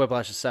he's going to give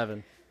Whiplash a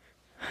 7.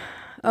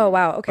 Oh,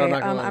 wow. Okay.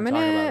 I'm going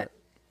to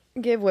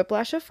give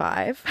Whiplash a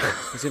 5.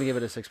 He's going to give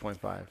it a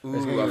 6.5.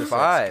 Ooh, a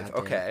 5.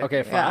 Okay.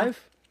 Okay,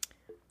 5?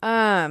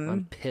 Yeah.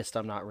 I'm pissed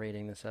I'm not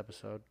rating this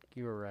episode.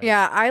 You were right.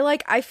 Yeah,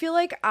 I feel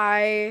like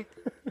I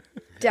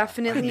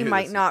definitely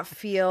might not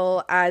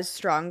feel as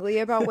strongly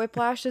about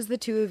Whiplash as the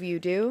two of you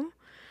do.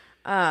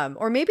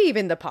 Or maybe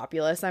even the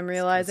populace, I'm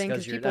realizing,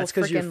 because people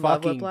freaking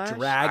love Whiplash.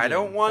 I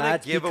don't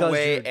want to give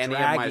away any of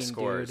my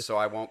scores, so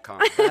I won't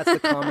comment. That's the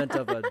comment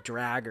of a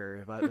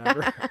dragger, if I've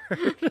ever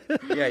heard.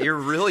 Yeah, you're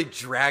really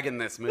dragging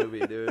this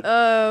movie, dude.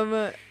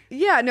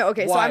 Yeah, no,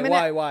 okay.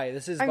 Why?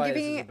 This is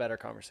a better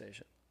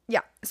conversation.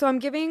 Yeah, so I'm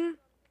giving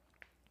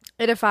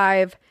it a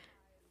 5.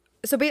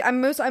 So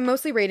I'm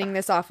mostly rating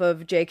this off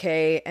of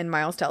J.K. and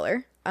Miles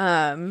Teller.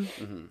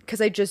 Because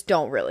I just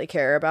don't really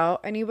care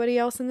about anybody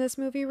else in this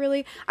movie,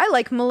 really. I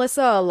like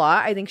Melissa a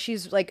lot. I think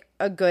she's like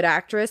a good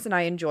actress and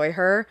I enjoy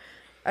her.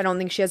 I don't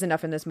think she has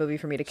enough in this movie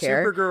for me to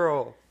care.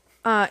 Supergirl.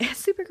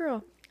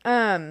 Supergirl.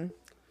 And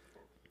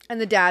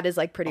the dad is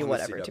like pretty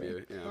whatever CW, to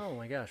me. Yeah. Oh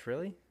my gosh,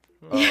 really?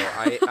 Oh,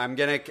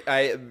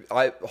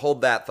 I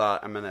hold that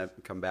thought. I'm gonna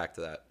come back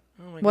to that.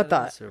 Oh my What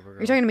God, thought? Are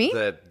you talking to me?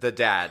 The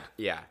dad,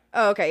 yeah.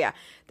 Oh, okay, yeah.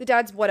 The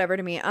dad's whatever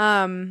to me.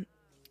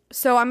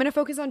 So I'm gonna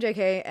focus on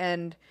JK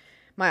and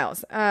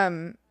Miles.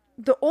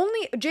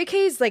 JK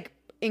is like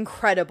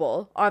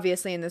incredible,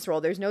 obviously, in this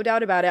role. There's no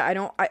doubt about it.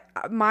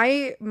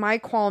 My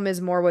qualm is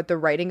more with the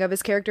writing of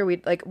his character.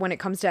 We like when it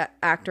comes to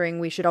acting,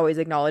 we should always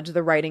acknowledge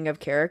the writing of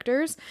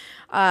characters.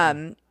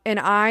 The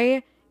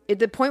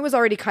point was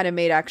already kind of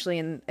made actually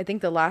in I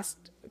think the last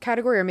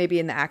category or maybe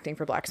in the acting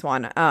for Black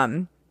Swan.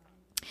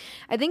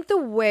 I think the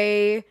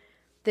way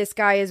this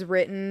guy is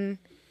written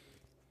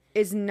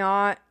is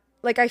not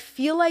like, I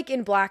feel like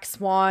in Black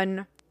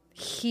Swan,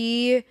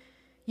 you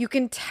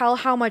can tell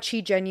how much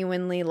he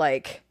genuinely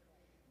like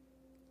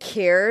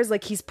cares.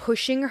 Like he's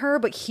pushing her,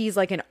 but he's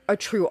like a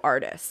true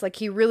artist. Like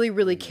he really,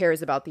 really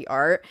cares about the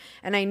art.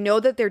 And I know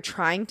that they're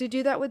trying to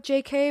do that with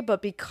JK,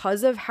 but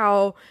because of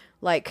how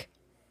like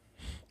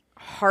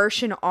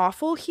harsh and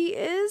awful he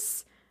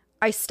is,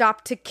 I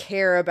stopped to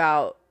care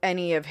about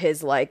any of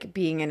his like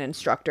being an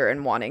instructor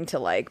and wanting to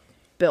like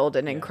build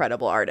an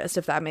incredible artist,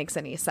 if that makes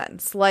any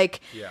sense. Like,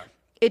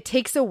 it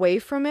takes away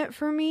from it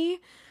for me.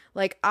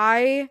 Like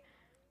I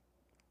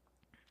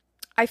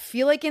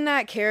feel like in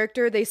that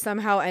character they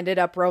somehow ended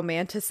up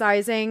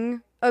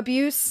romanticizing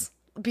abuse,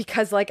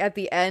 because like at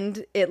the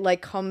end it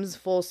like comes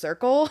full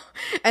circle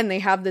and they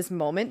have this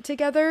moment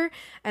together,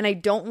 and I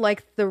don't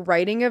like the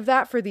writing of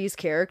that for these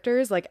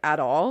characters like at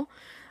all.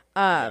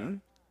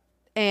 And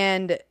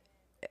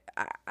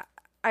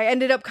I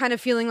ended up kind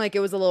of feeling like it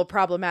was a little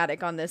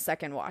problematic on this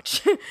second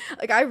watch.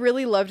 Like, I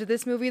really loved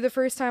this movie the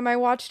first time I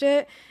watched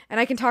it, and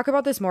I can talk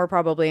about this more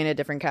probably in a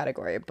different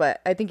category, but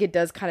I think it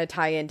does kind of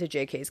tie into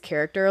JK's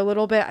character a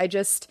little bit.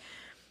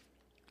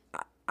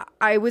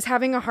 I was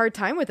having a hard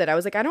time with it. I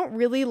was like, I don't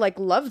really like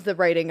love the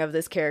writing of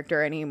this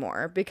character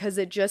anymore, because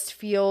it just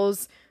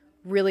feels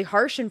really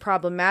harsh and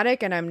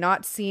problematic, and I'm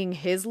not seeing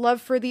his love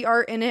for the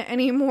art in it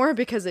anymore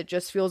because it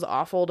just feels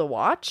awful to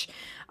watch.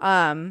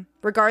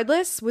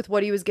 Regardless, with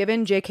what he was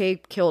given,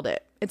 JK killed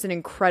it. It's an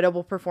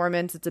incredible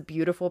performance. It's a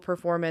beautiful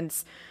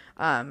performance.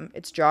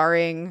 It's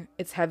jarring.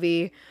 It's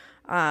heavy.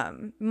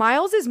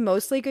 Miles is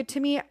mostly good to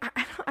me.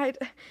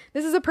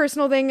 This is a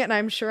personal thing, and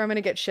I'm sure I'm going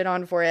to get shit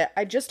on for it.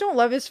 I just don't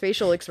love his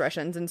facial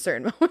expressions in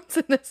certain moments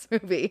in this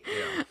movie.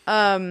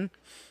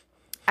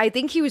 I I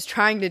think he was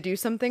trying to do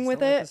something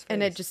with like it, his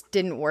and it face. just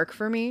didn't work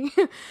for me.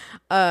 He's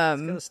got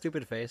a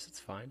stupid face. It's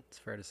fine. It's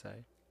fair to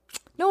say.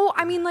 No,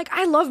 I mean, like,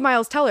 I love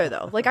Miles Teller,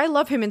 though. Like, I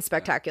love him in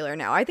Spectacular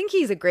now. I think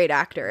he's a great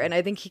actor, and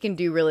I think he can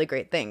do really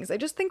great things. I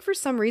just think for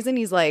some reason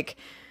he's, like,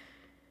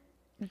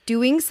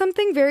 doing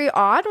something very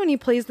odd when he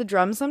plays the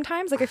drums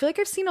sometimes. Like, I feel like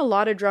I've seen a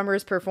lot of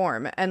drummers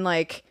perform, and,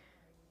 like,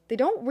 they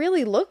don't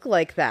really look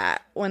like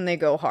that when they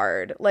go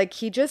hard. Like,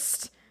 he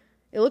just...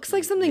 It looks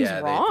like something's yeah,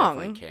 wrong.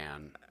 They definitely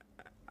can.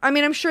 I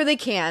mean, I'm sure they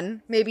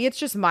can. Maybe it's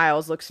just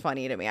Miles looks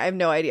funny to me. I have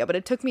no idea, but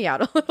it took me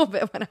out a little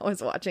bit when I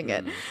was watching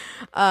it.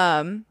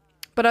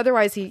 But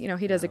otherwise,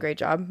 he does a great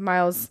job.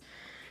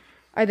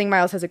 I think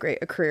Miles has a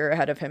career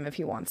ahead of him if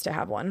he wants to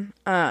have one.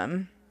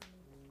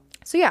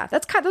 So yeah,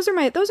 those are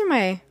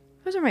my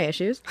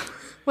issues.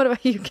 What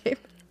about you, Gabe?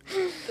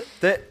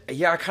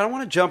 I kind of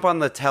want to jump on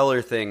the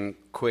Teller thing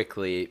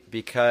quickly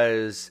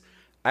because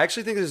I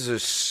actually think this is a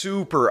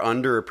super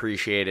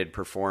underappreciated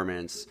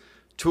performance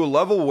to a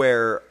level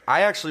where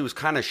I actually was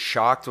kind of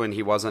shocked when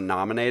he wasn't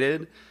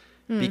nominated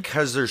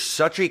because there's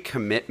such a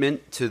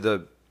commitment to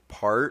the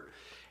part.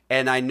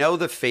 And I know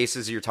the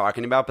faces you're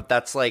talking about, but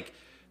that's like,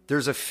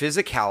 there's a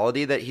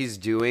physicality that he's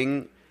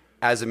doing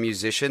as a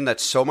musician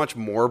that's so much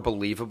more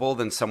believable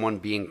than someone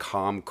being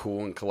calm,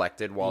 cool, and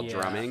collected while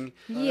drumming.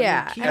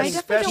 Yeah, and I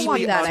definitely don't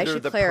want that. I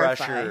should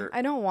clarify.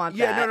 I don't want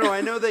that. Yeah, no,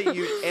 I know that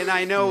you, and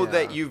I know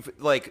that you've,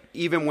 like,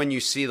 even when you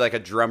see, like, a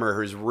drummer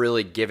who's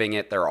really giving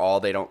it their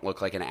all, they don't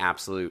look like an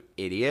absolute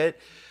idiot.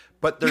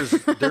 But there's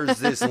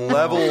this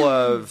level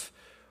of,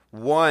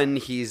 one,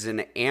 he's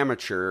an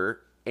amateur,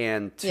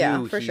 and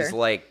two, he's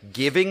like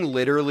giving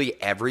literally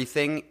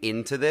everything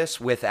into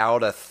this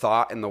without a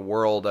thought in the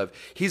world of,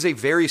 he's a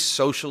very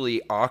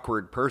socially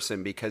awkward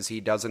person because he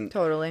doesn't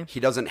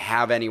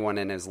have anyone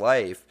in his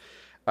life,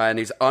 and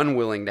he's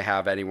unwilling to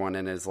have anyone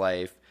in his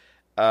life.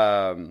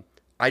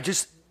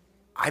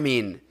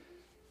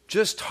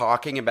 Just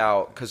talking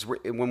about, because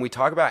when we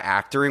talk about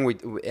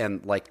acting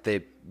and like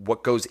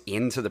what goes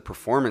into the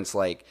performance,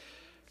 like,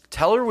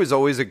 Teller was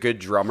always a good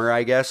drummer,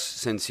 I guess,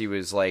 since he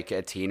was like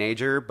a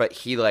teenager, but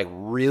he like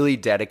really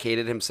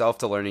dedicated himself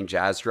to learning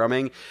jazz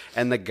drumming.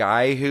 And the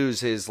guy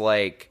who's his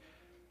like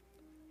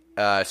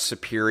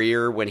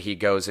superior when he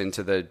goes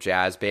into the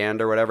jazz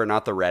band or whatever,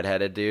 not the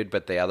redheaded dude,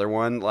 but the other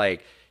one,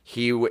 like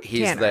he's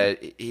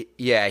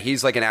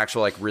like an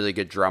actual like really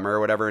good drummer or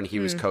whatever, and he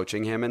was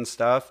coaching him and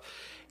stuff.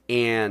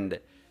 And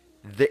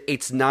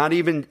it's not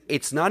even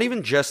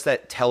just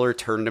that Teller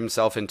turned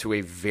himself into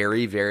a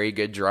very, very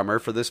good drummer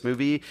for this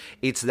movie.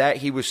 It's that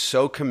he was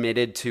so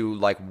committed to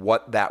like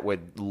what that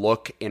would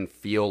look and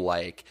feel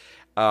like.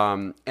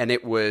 And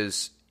it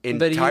was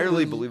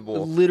entirely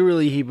believable.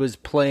 Literally, he was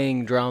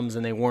playing drums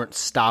and they weren't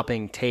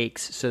stopping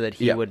takes so that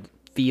he would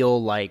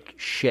feel like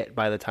shit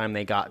by the time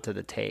they got to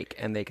the take,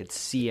 and they could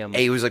see him.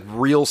 It was like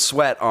real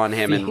sweat on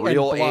him and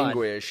real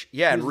anguish.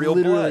 Yeah, and real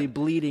literally blood.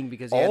 Bleeding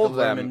because he had to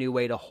learn a new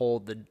way to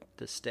hold the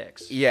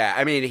sticks. Yeah,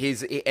 I mean,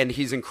 he's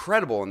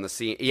incredible in the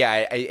scene.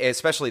 Yeah,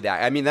 especially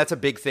that. I mean, that's a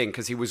big thing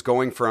because he was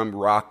going from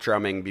rock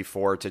drumming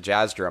before to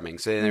jazz drumming.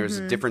 So there's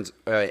a difference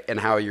in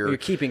how you're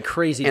keeping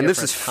crazy. And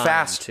this is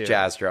fast too.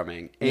 Jazz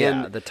drumming.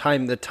 And the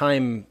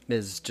time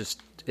is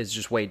just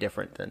way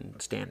different than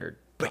standard.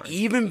 But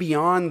even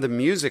beyond the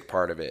music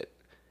part of it,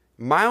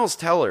 Miles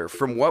Teller,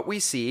 from what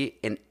we see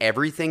in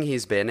everything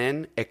he's been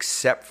in,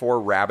 except for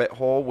Rabbit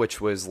Hole,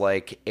 which was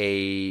like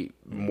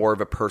more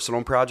of a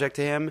personal project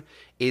to him,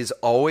 is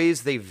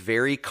always the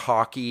very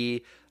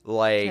cocky,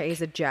 like,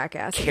 he's a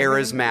jackass,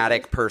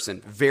 charismatic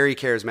person, very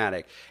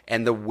charismatic.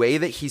 And the way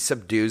that he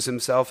subdues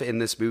himself in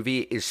this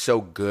movie is so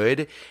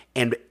good.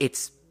 And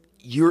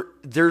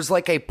there's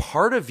like a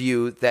part of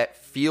you that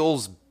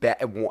feels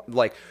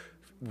like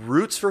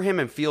roots for him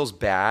and feels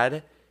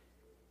bad,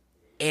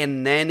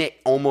 and then it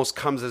almost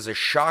comes as a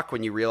shock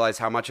when you realize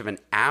how much of an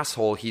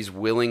asshole he's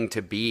willing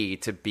to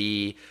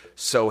be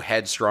so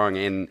headstrong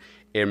in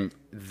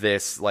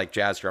this like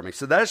jazz drumming.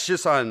 So that's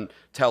just on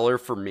Teller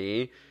for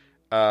me.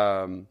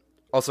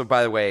 Also,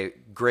 by the way,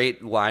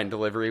 great line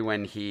delivery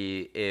when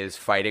he is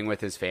fighting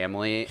with his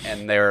family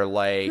and they're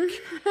like,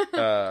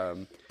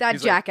 that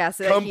jackass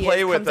like, come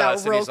play with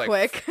us, out real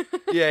quick.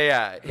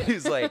 Yeah.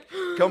 He's like,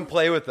 come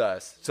play with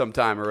us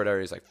sometime or whatever.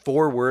 He's like,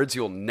 4 words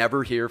you'll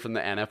never hear from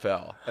the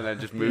NFL, and then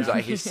just moves on.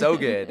 He's so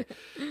good.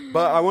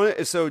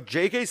 But so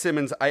J.K.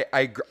 Simmons,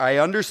 I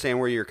understand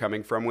where you're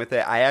coming from with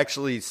it. I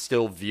actually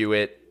still view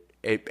it,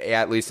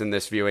 at least in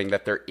this viewing,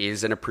 that there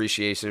is an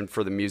appreciation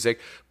for the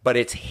music, but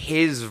it's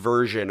his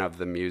version of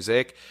the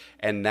music.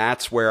 And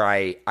that's where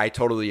I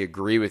totally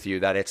agree with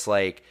you that it's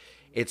like,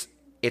 it's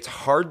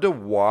hard to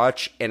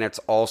watch, and it's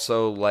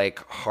also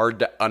like hard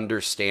to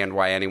understand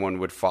why anyone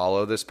would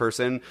follow this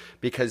person,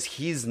 because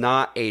he's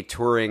not a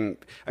touring.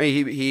 I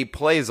mean, he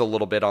plays a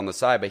little bit on the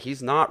side, but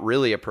he's not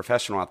really a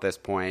professional at this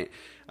point.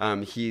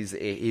 He's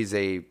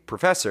a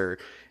professor,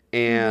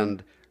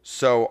 and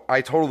so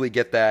I totally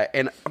get that.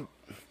 And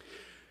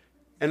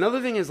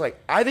another thing is,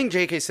 like, I think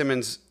J.K.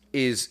 Simmons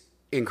is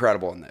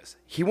incredible in this.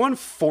 He won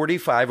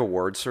 45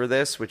 awards for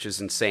this, which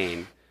is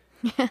insane.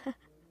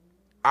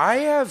 I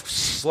have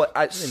some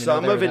there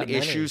of were an that many.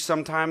 issue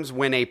sometimes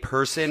when a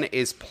person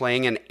is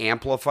playing an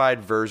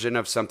amplified version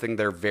of something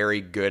they're very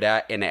good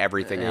at in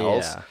everything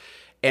else. Yeah.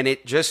 And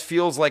it just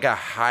feels like a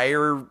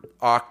higher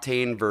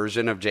octane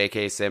version of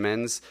J.K.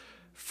 Simmons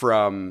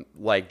from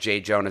like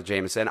J. Jonah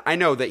Jameson. I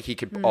know that he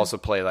could also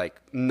play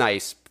like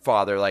nice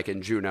father like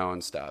in Juno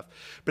and stuff.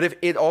 But if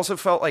it also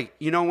felt like,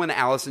 you know, when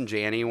Allison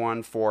Janney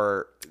won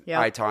for Yeah.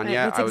 I, Tonya,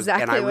 That's I was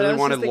exactly and I what I really was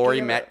wanted just Laurie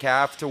thinking about.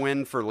 Metcalf to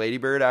win for Lady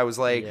Bird. I was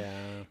like,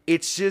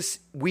 it's just,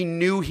 we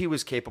knew he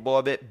was capable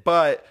of it,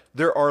 but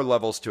there are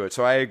levels to it.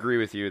 So I agree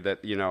with you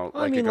that, you know,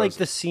 I mean, like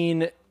the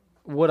scene.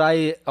 What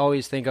I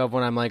always think of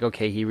when I'm like,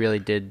 okay, he really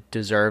did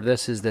deserve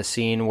this, is the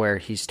scene where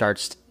he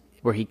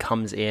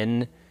comes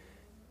in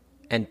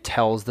and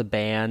tells the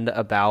band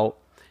about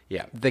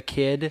the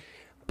kid,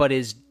 but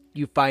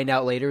you find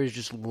out later is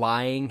just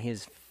lying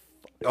his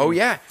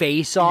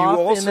face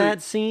off in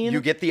that scene. You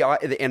get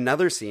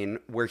another scene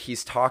where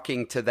he's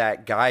talking to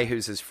that guy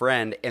who's his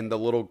friend and the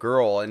little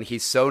girl, and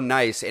he's so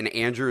nice, and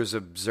Andrew is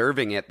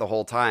observing it the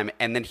whole time,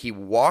 and then he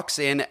walks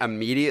in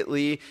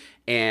immediately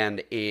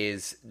and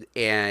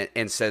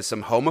says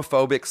some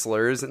homophobic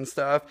slurs and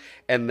stuff,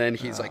 and then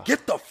he's like,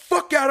 "Get the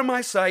fuck out of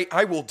my sight!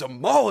 I will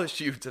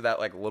demolish you!" to that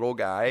like little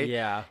guy.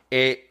 Yeah,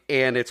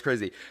 and it's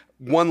crazy.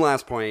 One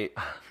last point,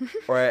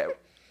 right?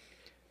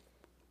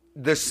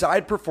 The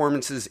side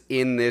performances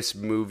in this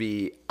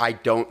movie, I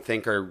don't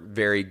think are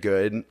very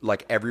good.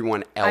 Like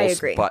everyone else,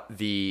 agree. but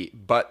the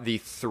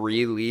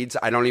three leads,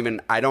 I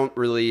don't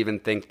really even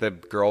think the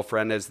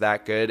girlfriend is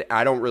that good.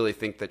 I don't really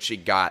think that she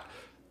got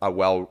a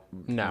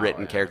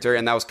written character,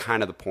 and that was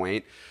kind of the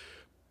point.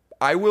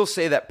 I will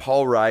say that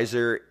Paul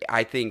Reiser,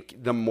 I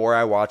think the more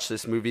I watch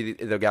this movie,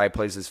 the guy who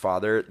plays his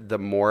father, the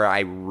more I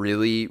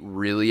really,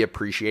 really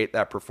appreciate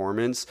that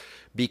performance,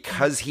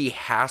 because he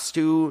has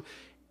to.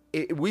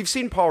 We've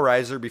seen Paul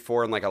Reiser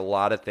before in like a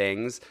lot of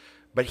things,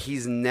 but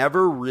he's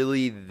never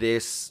really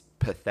this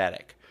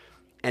pathetic.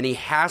 And he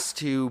has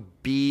to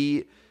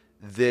be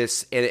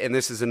this, and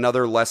this is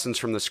another lessons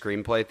from the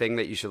screenplay thing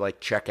that you should like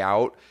check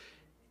out.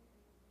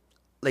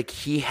 Like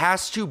he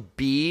has to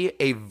be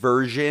a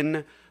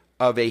version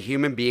of a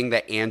human being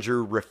that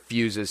Andrew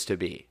refuses to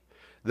be.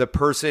 The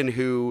person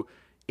who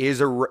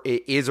is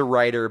a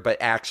writer, but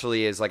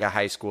actually is like a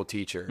high school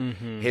teacher.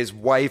 Mm-hmm. His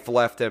wife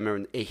left him,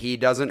 and he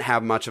doesn't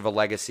have much of a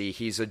legacy.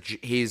 He's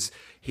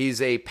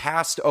a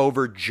passed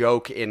over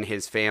joke in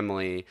his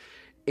family,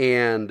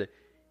 and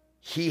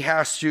he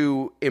has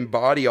to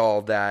embody all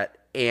of that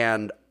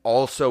and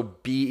also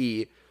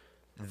be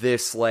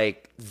this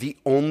like the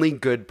only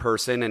good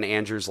person in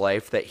Andrew's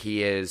life that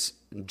he is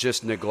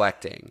just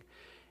neglecting,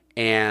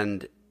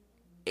 and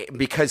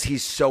because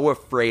he's so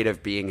afraid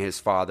of being his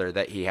father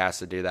that he has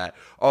to do that.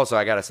 Also,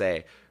 I gotta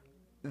say,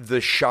 the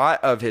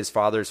shot of his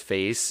father's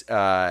face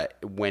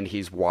when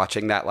he's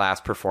watching that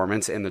last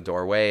performance in the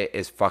doorway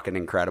is fucking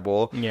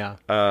incredible. Yeah.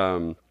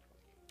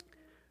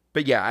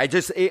 But yeah,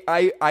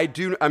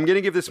 I'm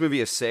gonna give this movie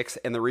a 6,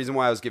 and the reason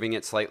why I was giving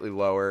it slightly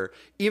lower,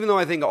 even though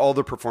I think all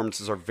the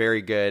performances are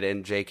very good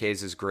and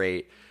JK's is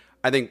great,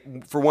 I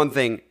think for one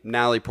thing,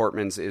 Natalie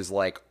Portman's is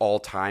like all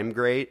time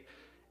great,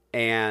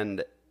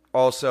 and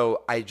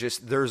also,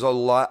 there's a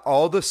lot,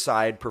 all the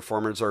side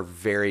performers are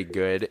very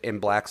good in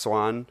Black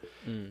Swan.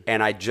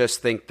 And I just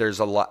think there's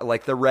a lot,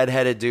 like the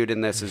redheaded dude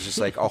in this is just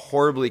like a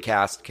horribly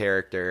cast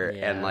character,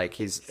 and like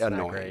he's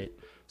annoying.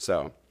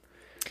 So,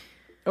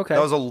 okay.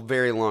 That was a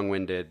very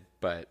long-winded,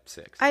 but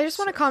 6. I just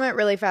want to comment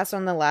really fast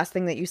on the last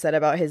thing that you said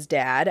about his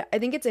dad. I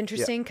think it's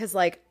interesting because,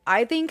 like,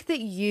 I think that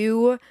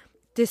you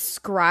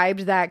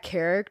described that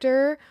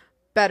character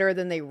better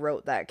than they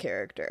wrote that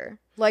character.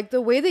 Like, the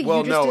way that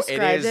you just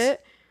described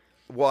it.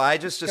 Well, I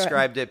just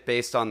described it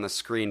based on the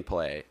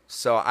screenplay,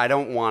 so I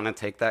don't want to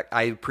take that.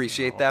 I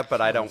appreciate that,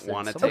 but I don't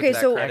want to take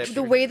that credit. So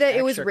the way that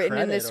it was Extra written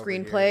in the credit over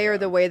screenplay, here, or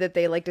the way that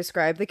they like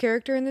described the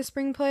character in the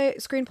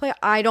screenplay,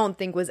 I don't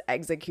think was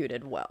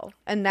executed well,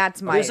 and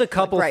that's my. There's a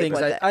couple gripe things.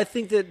 with it. I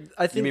think that.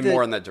 You mean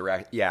more on the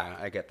direct? Yeah,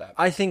 I get that.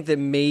 I think that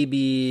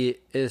maybe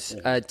is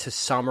to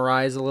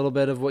summarize a little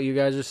bit of what you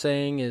guys are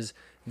saying is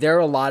there are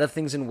a lot of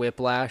things in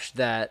Whiplash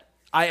that.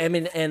 I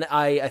mean, and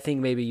I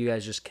think maybe you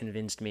guys just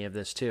convinced me of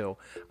this too.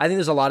 I think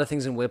there's a lot of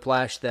things in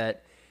Whiplash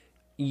that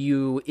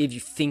if you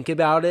think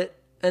about it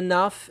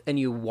enough and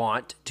you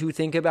want to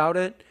think about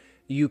it,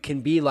 you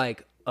can be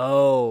like,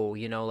 oh,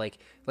 you know, like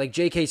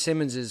J.K.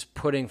 Simmons is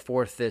putting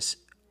forth this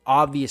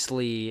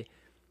obviously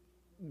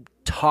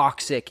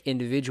toxic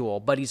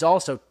individual, but he's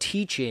also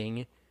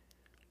teaching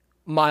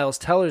Miles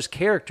Teller's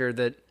character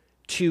that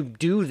to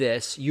do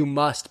this, you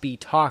must be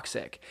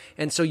toxic.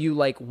 And so you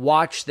like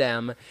watch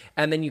them,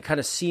 and then you kind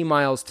of see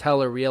Miles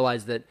Teller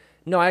realize that,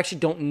 no, I actually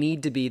don't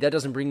need to be. That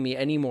doesn't bring me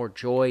any more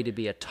joy to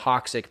be a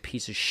toxic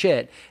piece of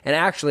shit. And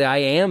actually, I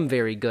am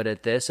very good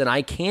at this, and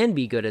I can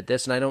be good at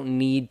this, and I don't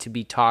need to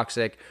be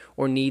toxic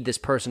or need this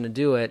person to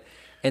do it.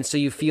 And so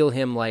you feel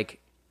him like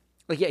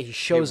yeah, he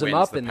shows him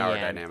up in the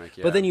end. Dynamic,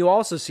 yeah. But then you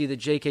also see that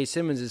J.K.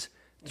 Simmons is,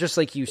 just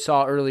like you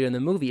saw earlier in the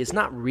movie, is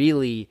not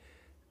really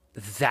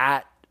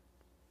that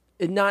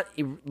not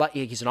like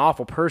he's an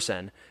awful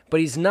person, but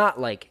he's not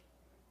like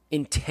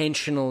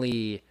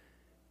intentionally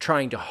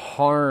trying to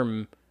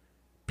harm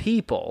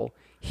people.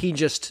 He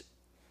just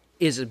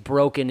is a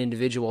broken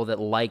individual that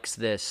likes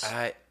this.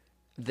 I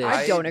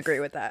don't agree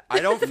with that. I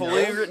don't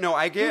fully agree. No,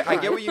 I get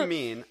what you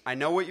mean. I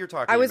know what you're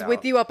talking about. I was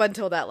with you up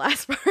until that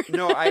last part.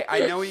 No,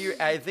 I know you.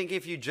 I think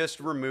if you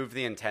just remove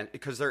the intent,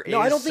 because there is No,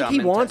 I don't think some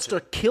he wants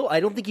intention. to kill. I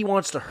don't think he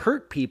wants to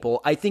hurt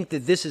people. I think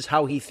that this is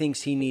how he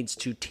thinks he needs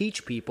to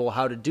teach people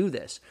how to do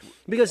this.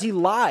 Because he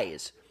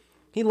lies.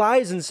 He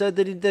lies and said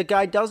that the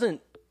guy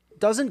doesn't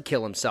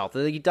kill himself,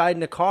 that he died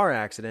in a car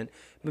accident.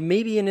 But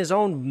maybe in his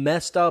own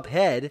messed up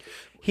head,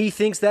 he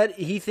thinks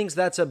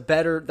that's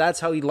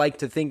how he'd like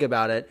to think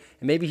about it.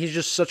 And maybe he's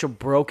just such a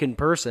broken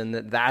person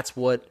that that's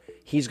what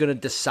he's going to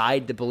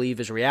decide to believe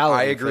is reality.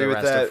 I agree for the with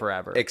rest that. of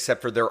forever.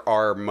 Except for there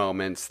are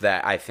moments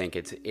that I think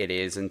it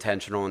is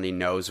intentional and he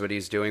knows what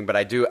he's doing. But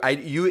I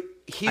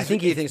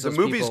think he thinks the the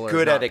movie's people are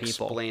good not at people.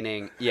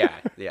 explaining. Yeah.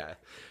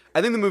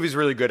 I think the movie's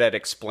really good at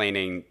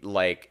explaining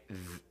like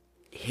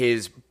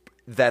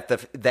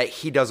that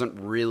he doesn't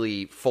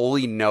really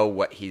fully know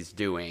what he's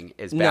doing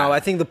is bad. No, I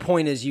think the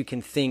point is you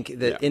can think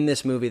that in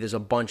this movie there's a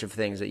bunch of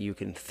things that you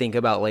can think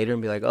about later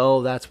and be like,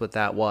 oh, that's what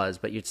that was.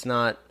 But it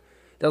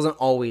doesn't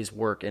always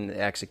work in the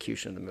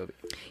execution of the movie.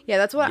 Yeah,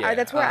 that's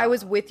where I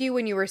was with you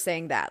when you were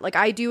saying that. Like,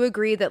 I do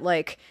agree that,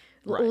 like,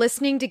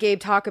 listening to Gabe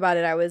talk about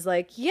it, I was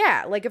like,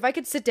 yeah, like, if I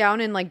could sit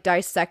down and, like,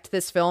 dissect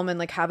this film and,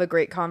 like, have a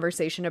great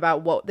conversation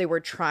about what they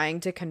were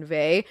trying to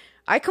convey,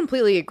 I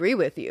completely agree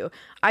with you.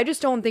 I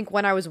just don't think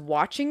when I was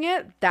watching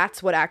it,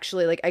 that's what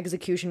actually, like,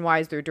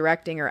 execution-wise through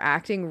directing or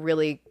acting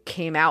really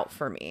came out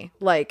for me.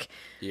 Like,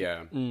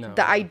 the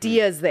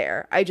idea's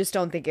there. I just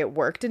don't think it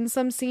worked in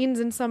some scenes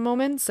in some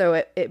moments, so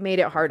it made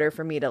it harder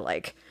for me to,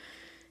 like,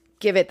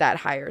 give it that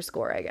higher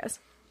score, I guess.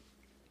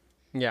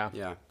 Yeah.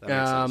 Yeah, that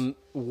makes sense.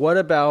 What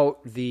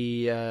about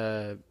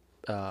the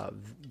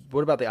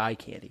eye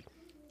candy?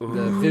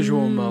 The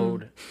visual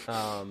mode.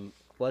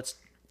 Let's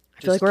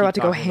I feel like we're about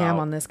to go ham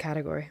on this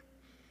category.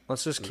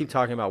 Let's just keep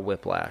talking about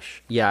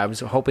Whiplash. Yeah, I was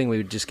hoping we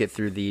would just get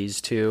through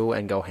these two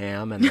and go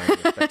ham, and then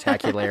the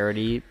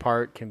spectacularity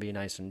part can be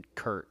nice and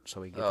curt, so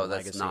we get the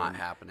that's legacy not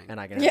happening. And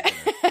I can have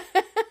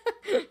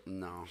dinner.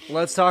 No.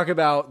 Let's talk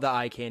about the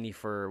eye candy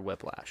for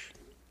Whiplash.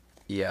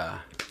 Yeah.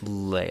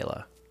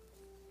 Layla.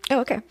 Oh,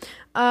 okay.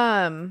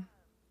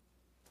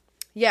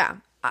 Yeah.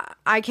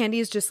 Eye candy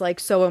is just like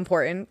so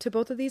important to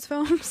both of these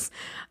films.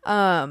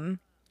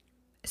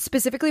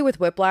 Specifically with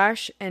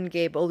Whiplash, and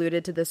Gabe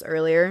alluded to this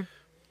earlier,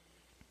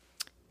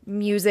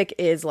 music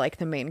is like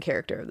the main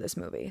character of this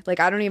movie. Like,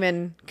 I don't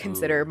even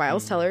consider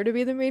Miles Teller to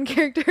be the main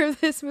character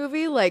of this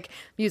movie. Like,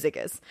 music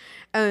is.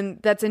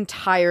 And that's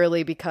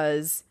entirely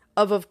because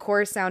of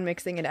course, sound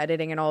mixing and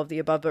editing and all of the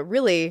above, but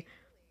really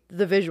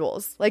the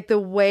visuals, like the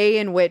way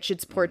in which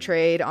it's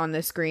portrayed on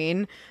the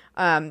screen.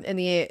 And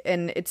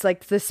it's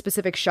like the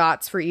specific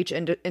shots for each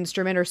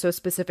instrument are so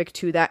specific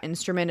to that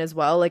instrument as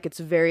well. Like, it's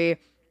very,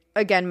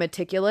 again,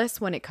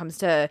 meticulous when it comes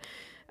to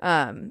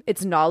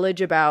its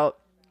knowledge about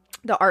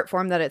the art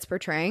form that it's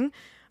portraying.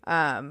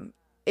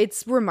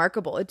 It's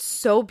remarkable. It's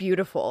so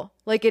beautiful.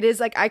 Like, it is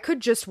like I could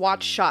just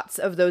watch shots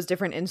of those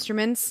different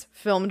instruments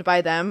filmed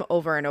by them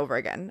over and over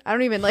again. I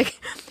don't even like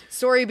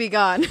Story Be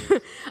Gone.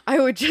 I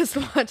would just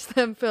watch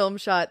them film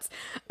shots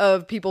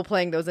of people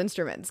playing those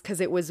instruments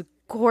because it was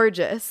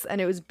gorgeous and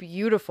it was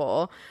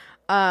beautiful.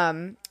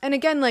 And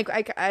again, like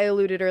I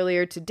alluded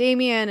earlier to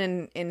Damien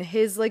and in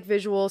his like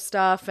visual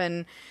stuff,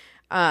 and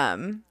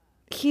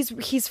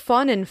he's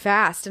fun and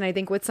fast, and I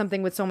think with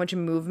something with so much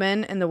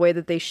movement and the way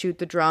that they shoot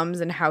the drums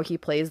and how he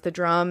plays the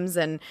drums,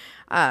 and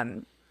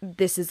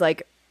this is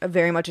like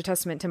very much a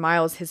testament to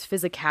Miles, his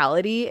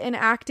physicality in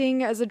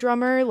acting as a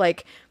drummer,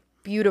 like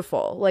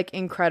beautiful, like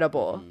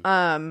incredible.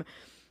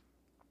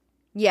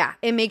 Yeah,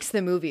 it makes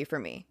the movie for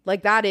me.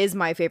 Like, that is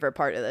my favorite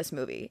part of this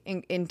movie.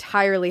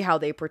 Entirely how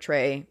they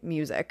portray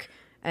music.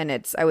 And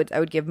I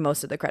would give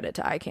most of the credit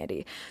to Eye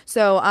Candy.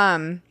 So,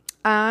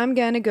 I'm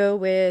going to go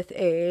with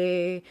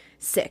a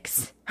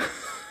 6.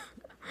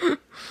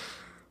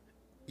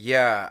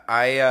 Yeah,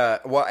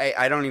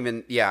 I don't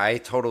even, I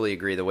totally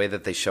agree. The way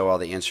that they show all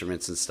the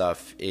instruments and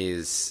stuff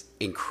is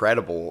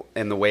incredible.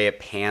 And the way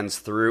it pans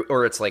through,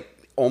 or it's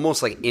like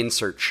almost like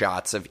insert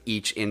shots of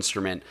each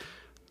instrument,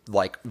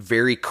 like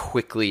very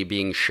quickly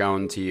being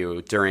shown to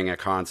you during a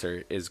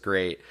concert is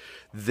great.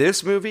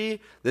 This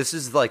movie, this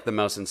is like the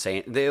most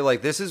insane.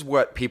 This is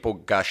what people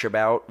gush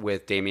about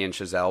with Damien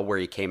Chazelle, where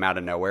he came out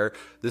of nowhere.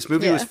 This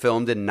movie was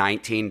filmed in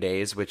 19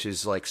 days, which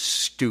is like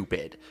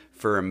stupid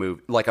for a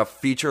movie, like a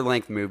feature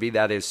length movie.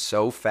 That is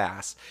so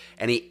fast.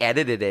 And he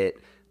edited it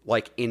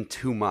like in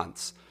 2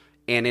 months,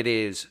 and it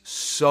is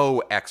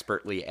so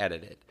expertly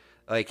edited.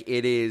 Like,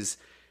 it is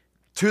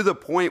to the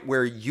point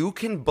where you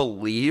can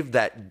believe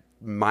that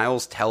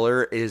Miles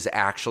Teller is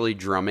actually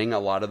drumming a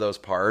lot of those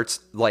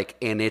parts, like,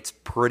 and it's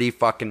pretty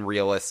fucking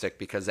realistic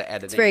because the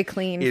editing very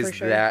clean, is for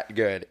sure. that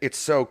good. It's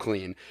so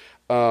clean.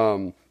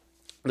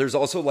 There's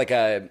also like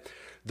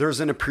there's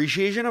an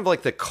appreciation of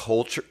like the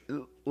culture,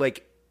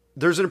 like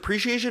there's an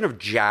appreciation of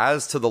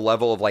jazz to the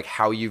level of like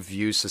how you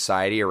view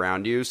society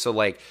around you. So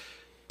like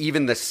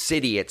even the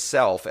city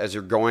itself, as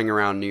you're going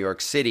around New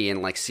York City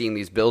and like seeing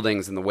these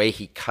buildings and the way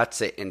he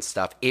cuts it and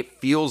stuff, it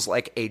feels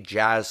like a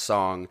jazz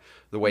song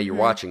the way you're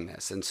watching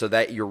this. And so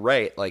that you're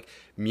right, like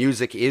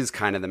music is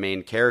kind of the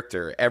main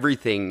character.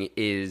 Everything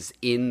is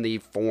in the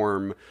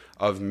form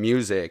of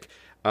music,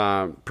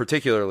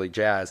 particularly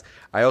jazz.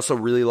 I also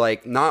really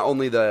like not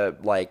only the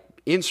like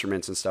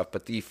instruments and stuff,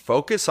 but the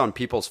focus on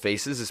people's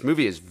faces. This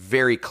movie is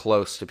very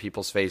close to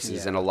people's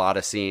faces in a lot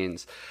of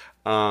scenes.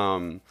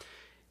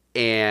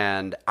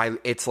 And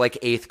it's like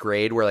 8th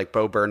grade where like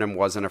Bo Burnham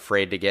wasn't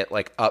afraid to get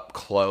like up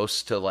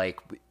close to like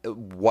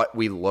what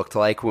we looked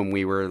like when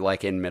we were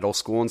like in middle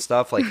school and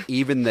stuff. Like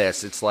even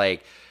this, it's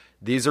like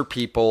these are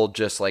people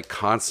just like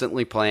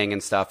constantly playing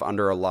and stuff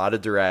under a lot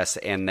of duress,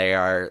 and they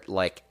are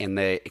like, and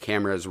the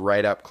camera is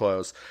right up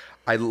close.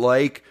 I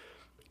like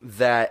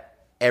that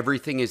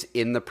everything is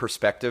in the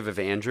perspective of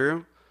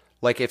Andrew.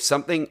 Like if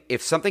something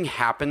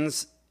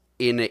happens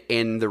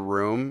in the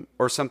room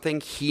or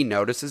something, he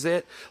notices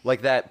it.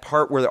 Like that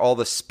part where all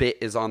the spit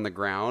is on the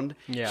ground.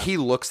 Yeah. He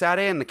looks at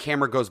it and the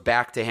camera goes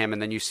back to him,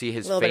 and then you see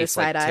his face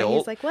like tilt.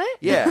 He's like, "What?"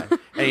 Yeah,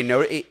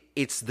 and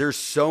it's there's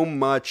so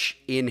much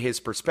in his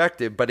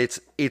perspective, but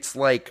it's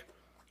like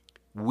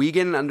we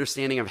get an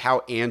understanding of how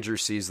Andrew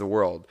sees the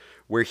world,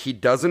 where he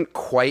doesn't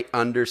quite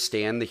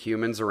understand the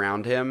humans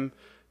around him,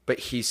 but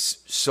he's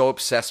so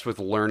obsessed with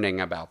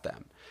learning about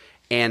them,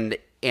 and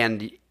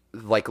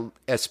like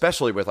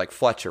especially with like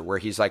Fletcher, where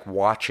he's like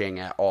watching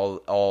at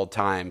all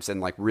times and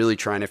like really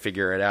trying to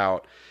figure it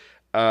out.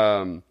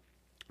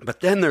 But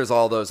then there's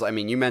all those, I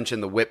mean, you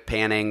mentioned the whip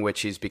panning,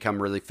 which he's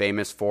become really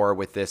famous for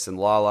with this in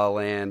La La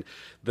Land.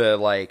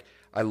 I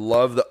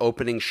love the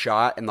opening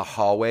shot in the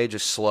hallway,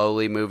 just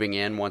slowly moving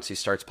in once he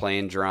starts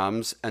playing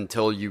drums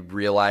until you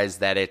realize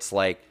that it's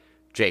like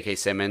J.K.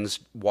 Simmons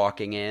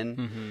walking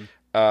in.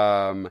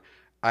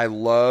 I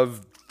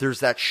love, there's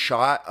that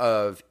shot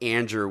of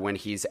Andrew when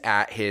he's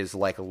at his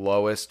like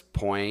lowest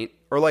point,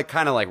 or like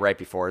kind of like right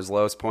before his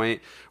lowest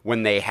point,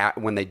 when they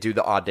do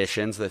the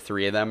auditions. The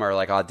three of them are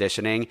like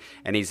auditioning,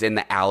 and he's in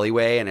the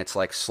alleyway, and it's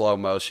like slow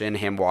motion,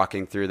 him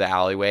walking through the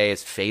alleyway.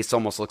 His face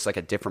almost looks like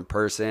a different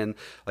person.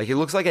 Like he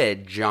looks like a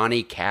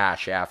Johnny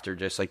Cash after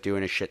just like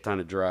doing a shit ton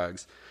of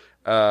drugs.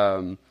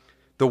 The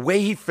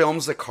way he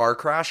films the car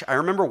crash, I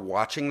remember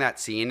watching that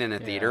scene in a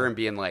theater and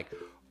being like,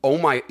 oh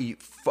my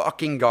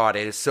fucking God,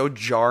 it is so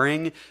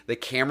jarring. The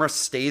camera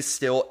stays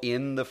still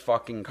in the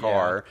fucking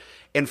car. Yeah.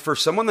 And for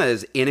someone that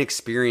is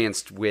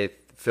inexperienced with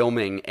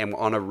filming and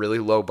on a really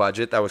low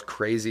budget, that was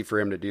crazy for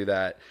him to do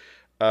that.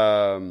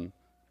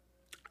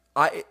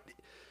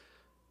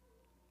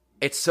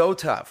 It's so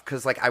tough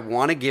because like I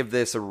want to give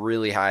this a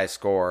really high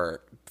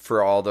score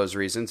for all those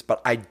reasons,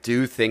 but I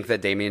do think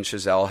that Damien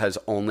Chazelle has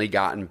only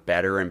gotten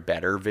better and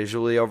better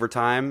visually over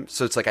time.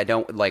 So it's like I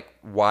don't like,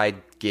 why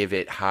give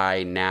it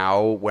high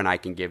now when I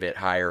can give it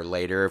higher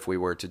later if we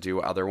were to do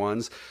other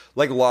ones.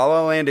 Like La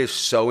La Land is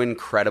so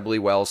incredibly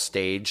well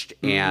staged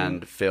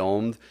and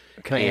filmed.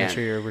 Can I answer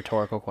your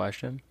rhetorical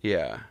question?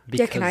 Yeah.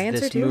 Because can I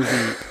answer too?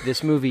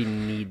 This movie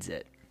needs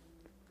it.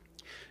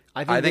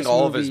 I think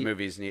all of his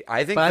movies need.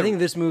 I think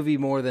this movie,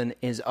 more than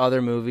his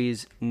other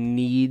movies,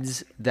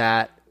 needs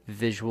that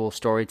visual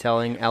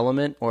storytelling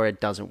element, or it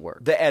doesn't work.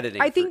 The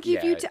editing. I think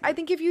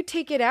if you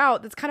take it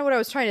out, that's kind of what I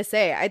was trying to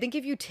say. I think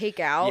if you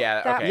take out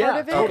that part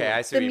of it,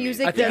 I see the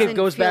music I think doesn't it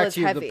goes feel back as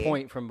to heavy. the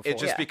point from before. It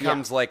just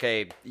becomes like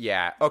a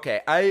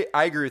okay. I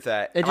agree with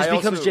that. It just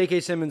becomes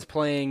J.K. Simmons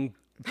playing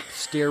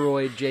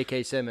steroid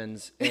J.K.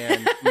 Simmons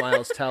and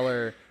Miles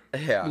Teller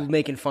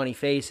making funny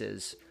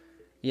faces.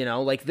 You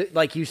know,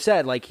 like you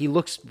said, like he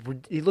looks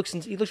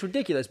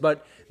ridiculous.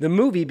 But the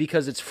movie,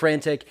 because it's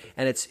frantic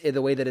and it's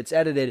the way that it's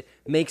edited,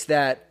 makes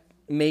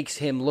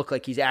him look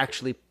like he's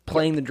actually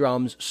playing the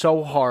drums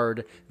so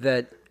hard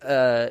that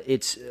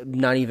it's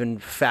not even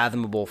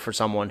fathomable for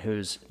someone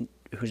who's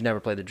never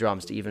played the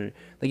drums to even,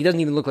 like, he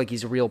doesn't even look like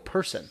he's a real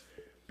person.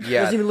 Yeah, he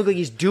doesn't even look like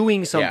he's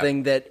doing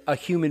something that a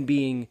human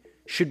being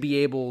should be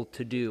able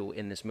to do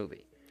in this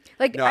movie.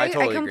 Like, no, I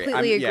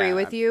completely agree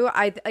with you.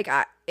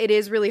 It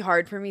is really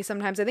hard for me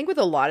sometimes. I think with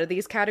a lot of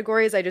these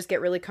categories, I just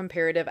get really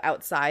comparative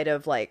outside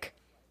of like.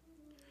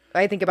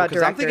 I think about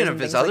directors. I'm thinking of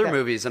his other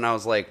movies, and I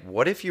was like,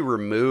 what if you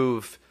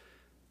remove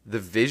the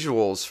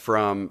visuals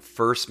from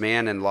First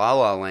Man and La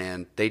La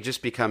Land? They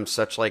just become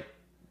such like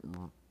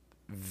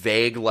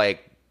vague,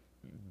 like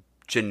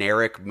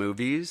generic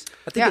movies.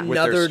 I think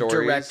another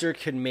director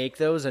could make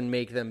those and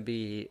make them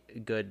be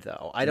good,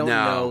 though. I don't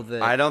know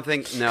that. I don't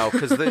think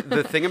because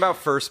the thing about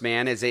First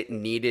Man is it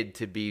needed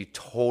to be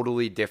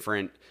totally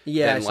different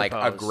than like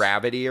a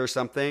Gravity or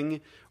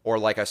something, or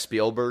like a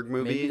Spielberg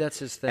movie. Maybe that's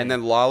his thing. And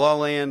then La La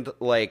Land,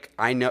 like,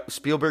 I know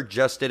Spielberg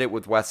just did it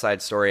with West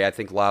Side Story. I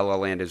think La La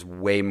Land is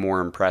way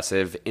more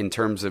impressive in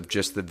terms of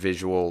just the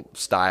visual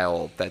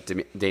style.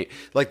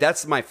 Like,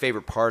 that's my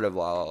favorite part of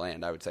La La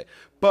Land, I would say.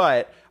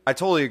 But I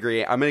totally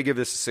agree. I'm going to give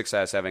this a 6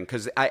 out of 7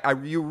 because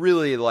you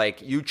really,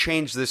 like, you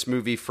changed this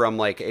movie from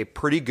like a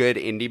pretty good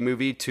indie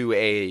movie to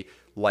a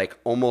like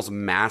almost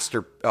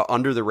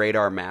under the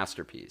radar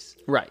masterpiece.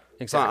 Right.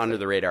 Exactly. It's not under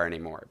the radar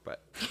anymore,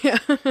 but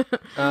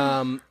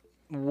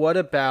what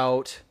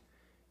about?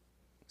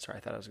 Sorry,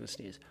 I thought I was going to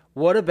sneeze.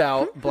 What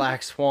about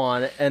Black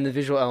Swan and the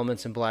visual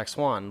elements in Black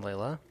Swan,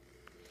 Layla?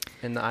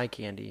 And the eye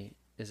candy,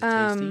 is it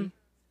tasty?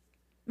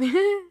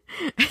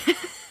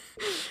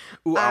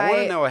 Ooh, I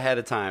want to know ahead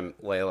of time,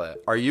 Layla.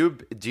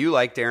 Do you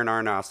like Darren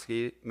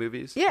Aronofsky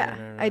movies?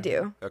 Yeah, I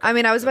do. Okay. I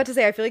mean, I was about to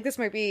say, I feel like this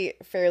might be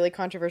fairly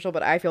controversial,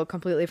 but I feel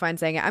completely fine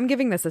saying it. I'm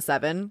giving this a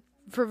 7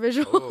 for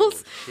visuals. Oh,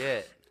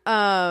 shit.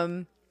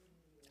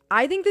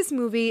 I think this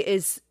movie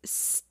is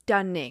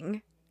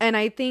stunning. And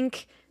I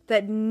think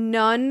that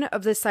none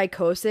of the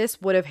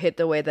psychosis would have hit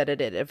the way that it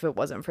did if it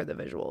wasn't for the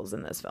visuals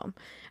in this film.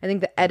 I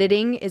think the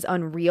editing is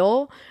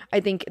unreal. I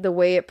think the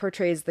way it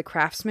portrays the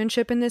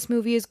craftsmanship in this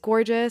movie is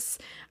gorgeous.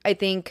 I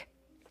think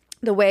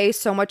the way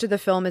so much of the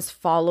film is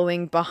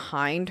following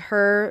behind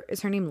her. Is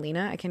her name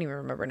Lena? I can't even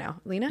remember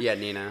now. Lena? Yeah,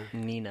 Nina.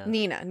 Nina.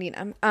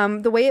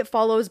 The way it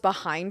follows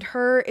behind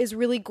her is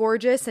really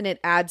gorgeous, and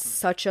it adds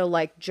such a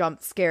like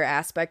jump scare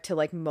aspect to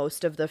like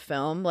most of the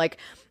film. Like,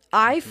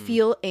 I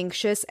feel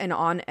anxious and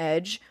on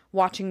edge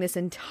watching this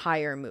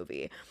entire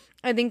movie.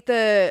 I think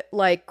the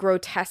like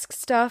grotesque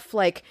stuff,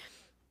 like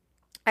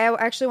I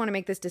actually want to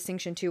make this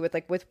distinction too with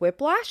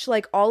Whiplash,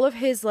 like all of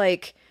his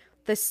like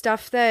the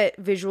stuff that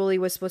visually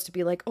was supposed to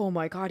be like, oh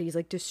my God, he's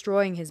like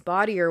destroying his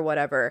body or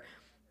whatever.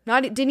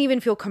 It didn't even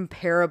feel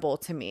comparable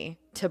to me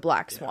to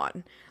Black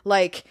Swan.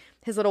 Like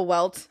his little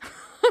welt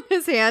on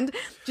his hand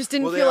just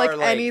didn't feel like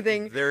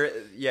anything.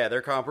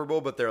 They're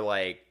comparable, but they're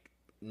like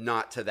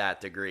not to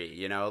that degree,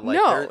 you know? Like,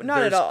 no,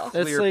 not at all.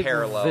 It's like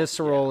parallel.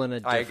 Visceral in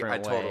a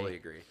different I way. totally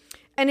agree.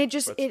 And it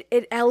just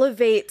it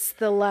elevates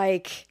the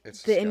like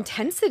the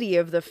intensity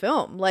of the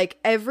film. Like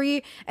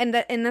and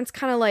that's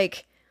kind of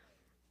like,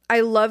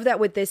 I love that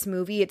with this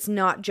movie it's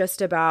not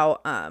just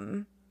about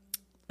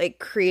like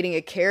creating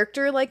a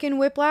character like in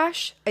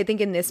Whiplash. I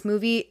think in this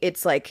movie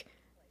it's like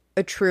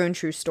a true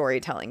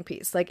storytelling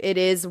piece. Like it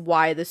is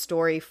why the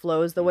story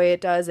flows the way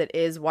it does. It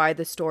is why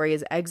the story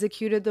is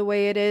executed the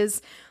way it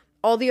is.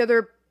 All the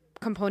other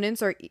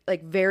components are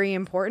like very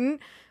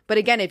important. But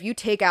again, if you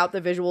take out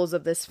the visuals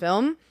of this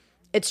film,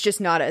 it's just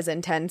not as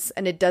intense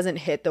and it doesn't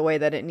hit the way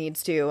that it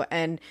needs to.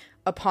 And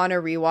upon a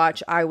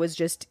rewatch, I was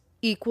just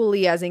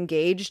equally as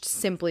engaged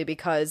simply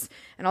because,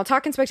 and I'll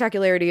talk in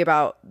spectacularity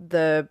about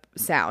the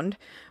sound,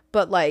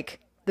 but like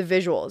the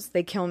visuals,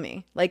 they kill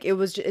me. Like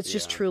it's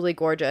just truly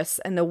gorgeous.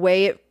 And the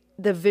way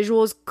the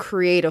visuals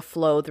create a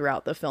flow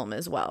throughout the film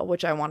as well,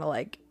 which I want to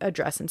like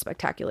address in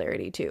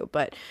spectacularity too.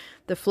 But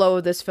the flow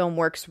of this film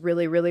works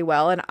really, really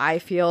well. And I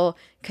feel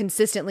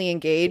consistently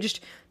engaged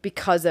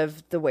because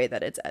of the way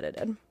that it's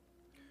edited.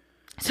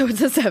 So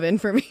it's a 7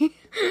 for me.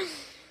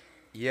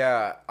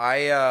 Yeah.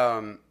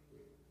 I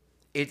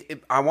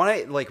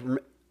want to like,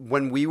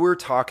 when we were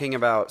talking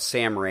about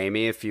Sam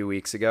Raimi a few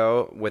weeks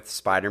ago with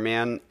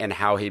Spider-Man and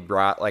how he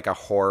brought like a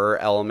horror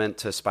element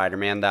to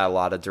Spider-Man that a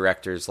lot of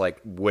directors like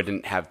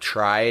wouldn't have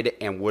tried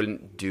and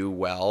wouldn't do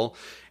well.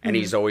 And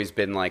he's always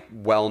been like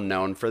well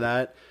known for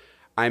that.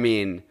 I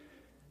mean,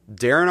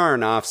 Darren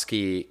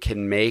Aronofsky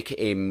can make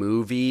a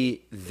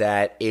movie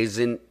that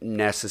isn't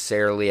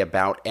necessarily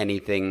about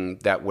anything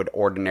that would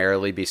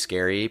ordinarily be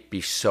scary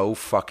be so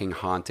fucking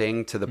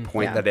haunting to the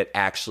point that it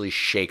actually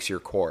shakes your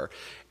core.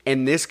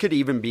 And this could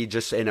even be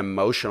just an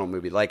emotional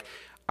movie. Like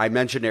I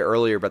mentioned it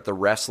earlier, but The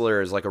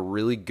Wrestler is like a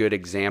really good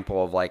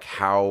example of like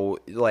how,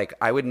 like,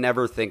 I would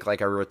never think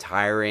like a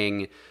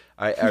retiring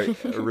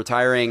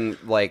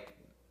like,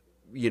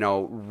 you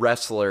know,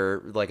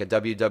 wrestler, like a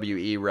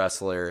WWE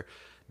wrestler,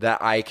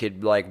 that I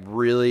could like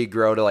really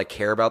grow to like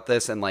care about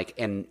this and like,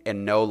 and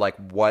know like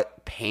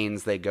what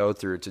pains they go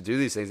through to do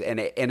these things.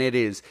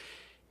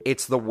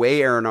 It's the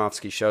way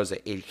Aronofsky shows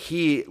it.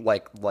 He,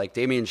 like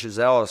Damien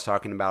Chazelle is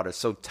talking about, is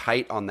so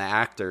tight on the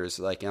actors,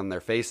 like on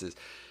their faces.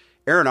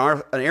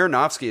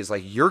 Aronofsky is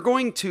like, you're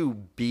going to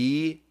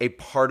be a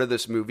part of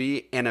this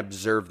movie and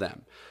observe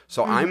them.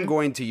 So I'm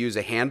going to use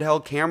a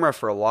handheld camera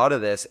for a lot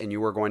of this, and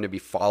you are going to be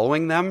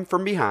following them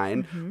from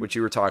behind, which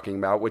you were talking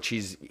about, which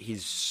he's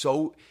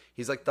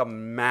like the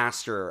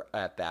master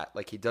at that.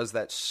 Like he does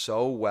that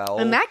so well.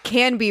 And that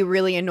can be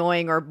really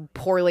annoying or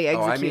poorly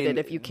executed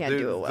if you can't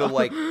do it well.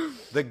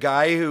 The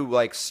guy who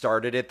like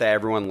started it that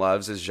everyone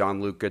loves is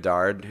Jean-Luc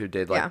Godard, who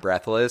did like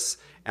Breathless.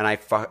 And I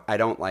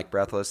don't like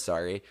Breathless.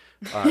 Sorry,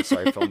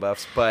 film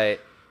buffs, but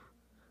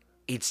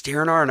it's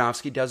Darren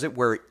Aronofsky does it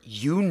where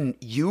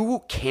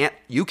you can't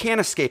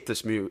escape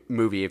this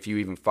movie if you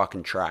even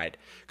fucking tried,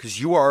 because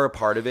you are a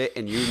part of it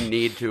and you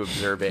need to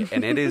observe it,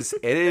 and it is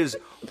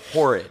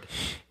horrid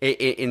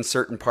in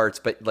certain parts,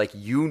 but like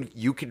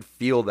you can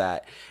feel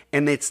that,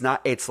 and it's from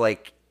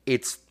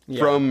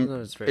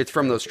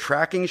those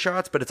tracking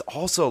shots, but it's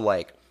also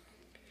like.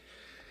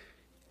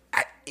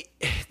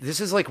 This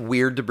is like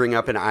weird to bring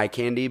up in Eye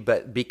Candy,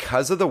 but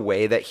because of the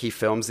way that he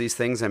films these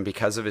things and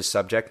because of his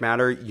subject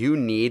matter, you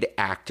need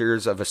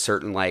actors of a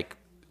certain like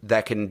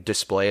that can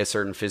display a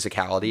certain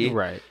physicality,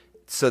 right,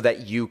 so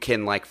that you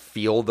can like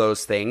feel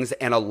those things.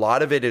 And a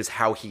lot of it is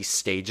how he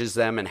stages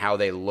them and how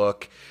they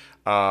look.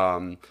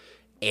 And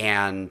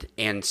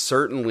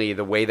certainly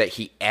the way that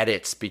he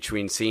edits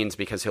between scenes,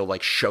 because he'll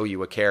like show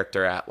you a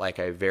character at like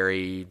a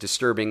very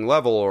disturbing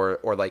level, or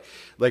like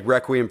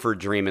Requiem for a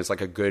Dream is like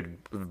a good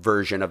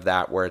version of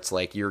that, where it's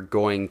like I'm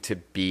going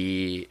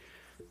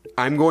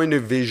to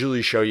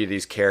visually show you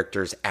these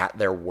characters at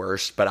their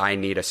worst, but I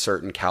need a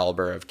certain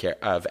caliber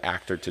of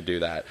actor to do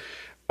that.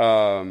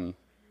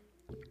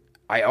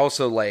 I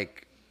also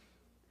like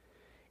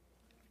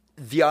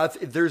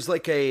there's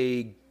like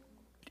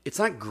it's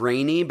not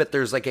grainy, but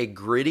there's like a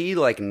gritty,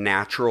 like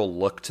natural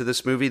look to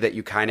this movie that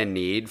you kind of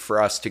need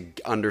for us to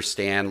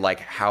understand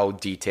like how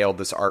detailed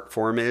this art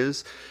form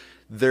is.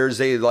 There's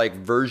a like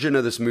version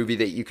of this movie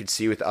that you could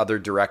see with other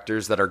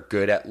directors that are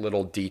good at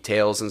little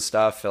details and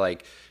stuff.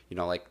 Like, you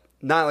know, like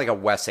not like a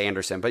Wes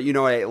Anderson, but you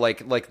know,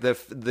 like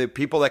the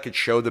people that could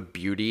show the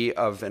beauty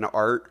of an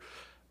art,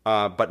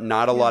 but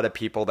not a lot of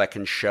people that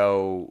can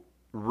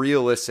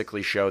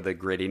realistically show the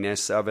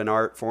grittiness of an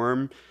art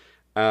form.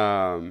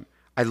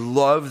 I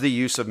love the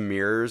use of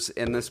mirrors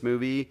in this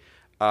movie.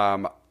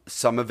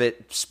 Some of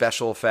it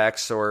special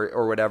effects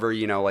or whatever,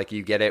 you know, like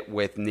you get it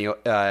with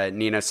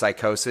Nina's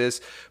psychosis,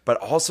 but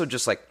also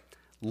just like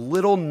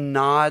little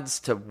nods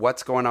to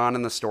what's going on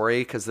in the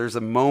story. Because there's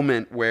a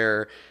moment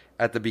where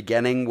at the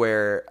beginning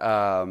where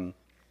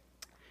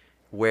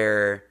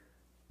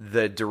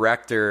the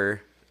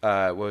director,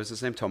 what was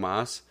his name?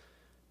 Tomas.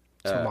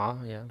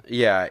 Thomas, yeah.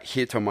 Yeah,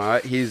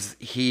 Thomas.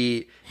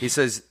 He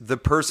says the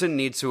person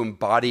needs to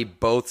embody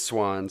both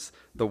swans,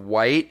 the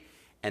white,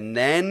 and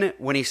then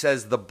when he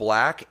says the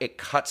black, it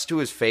cuts to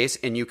his face,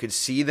 and you could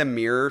see the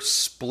mirror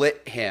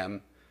split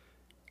him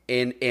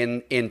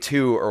in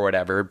two or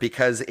whatever,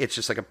 because it's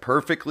just like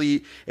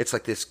it's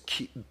like this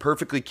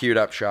perfectly queued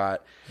up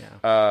shot.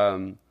 Yeah.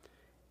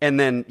 And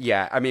then,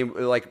 yeah, I mean,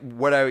 like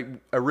what I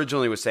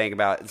originally was saying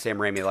about Sam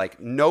Raimi, like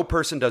no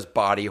person does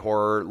body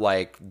horror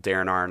like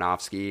Darren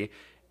Aronofsky,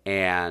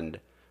 and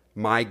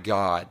my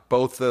God,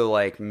 both the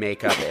like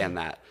makeup and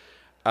that.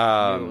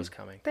 I knew it was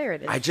coming. There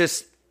it is.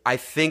 I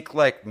think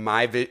like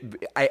I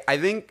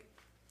think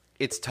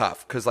it's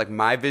tough because like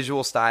my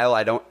visual style,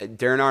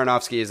 Darren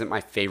Aronofsky isn't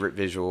my favorite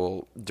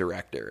visual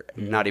director,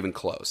 not even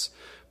close,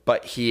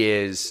 but he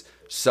is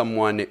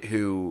someone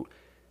who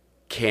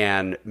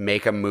can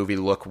make a movie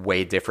look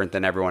way different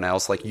than everyone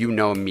else. Like, you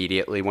know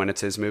immediately when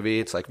it's his movie.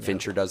 It's like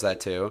Fincher does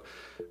that too.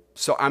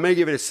 So I'm going to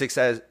give it a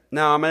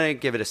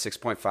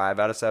 6.5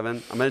 out of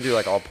 7. I'm going to do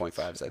like all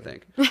 0.5s, I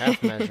think.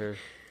 Half measure.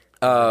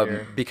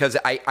 Because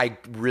I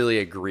really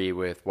agree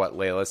with what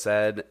Layla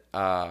said.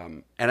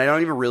 And I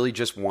don't even really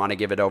just want to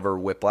give it over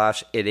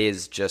Whiplash. It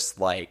is just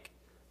like,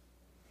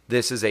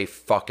 this is a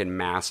fucking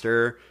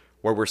master,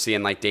 where we're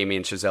seeing like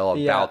Damien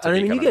Chazelle about to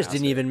become a you guys master.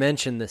 didn't even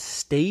mention the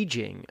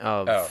staging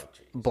of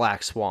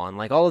Black Swan.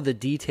 Like all of the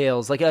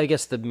details, like I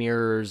guess the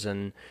mirrors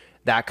and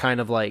that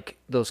kind of like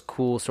those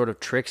cool sort of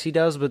tricks he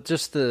does, but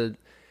just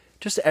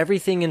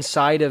everything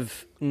inside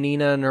of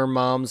Nina and her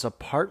mom's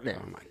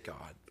apartment. Oh my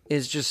God.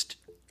 Is just,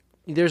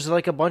 there's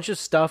like a bunch of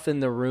stuff in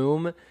the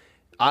room,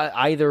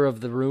 either of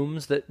the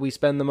rooms that we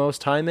spend the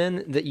most time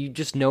in, that you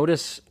just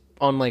notice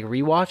on like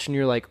rewatch and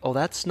you're like, oh,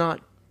 that's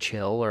not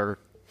chill or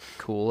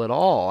cool at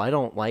all. I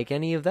don't like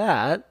any of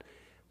that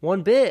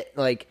one bit.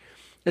 Like,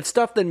 it's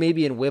stuff that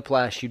maybe in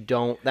Whiplash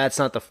that's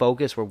not the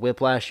focus, where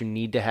Whiplash you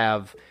need to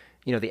have,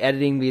 you know, the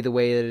editing be the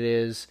way that it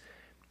is.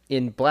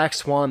 In Black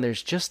Swan,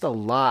 there's just a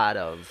lot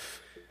of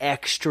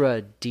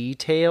extra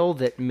detail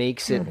that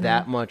makes it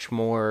that much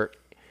more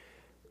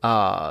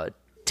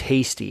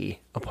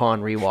tasty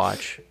upon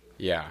rewatch.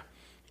 Yeah.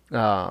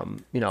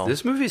 You know,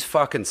 This movie's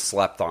fucking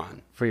slept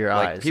on. for your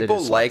Like, eyes. it people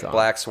is like slept on.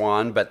 Black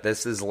Swan, but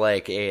this is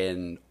like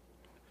I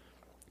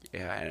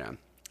know.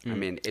 I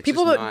mean, it's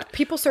People just don't- not,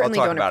 people certainly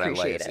I'll talk don't about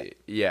appreciate Legacy. it.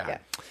 Yeah.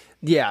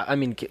 Yeah, I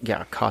mean,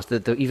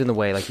 even the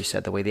way, like you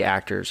said, the way the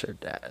actors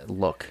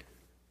look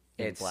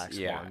in It's- Black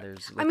Swan. yeah.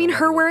 There's I like mean, a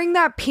her level of- wearing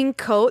that pink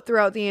coat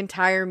throughout the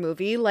entire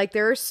movie, like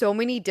there are so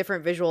many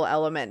different visual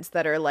elements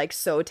that are like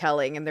so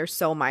telling, and they're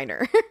so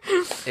minor.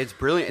 It's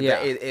brilliant.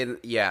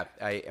 Yeah.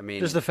 I mean,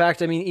 There's the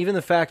fact. I mean, even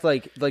the fact,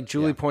 like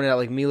Julie pointed out,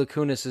 like Mila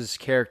Kunis's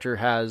character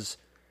has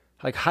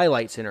like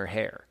highlights in her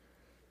hair.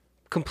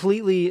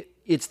 Completely,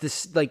 it's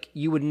this like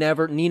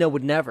Nina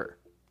would never.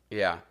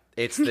 yeah.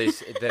 It's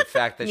this the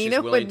fact that she's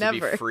Nina willing would to be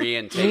never. free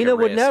and take Nina a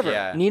would risk. never.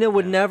 Yeah. Nina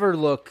would never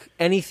look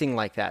anything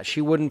like that. She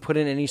wouldn't put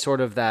in any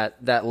sort of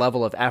that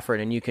level of effort,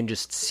 and you can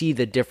just see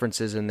the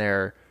differences in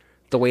the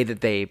way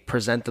that they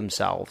present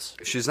themselves,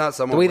 She's not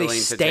someone the way they willing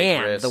to take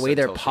stand, risks the way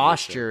their until she needs to.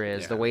 posture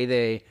is, Yeah. the way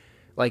they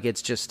like.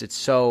 It's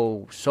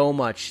so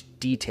much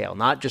detail,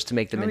 not just to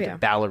make them into yeah.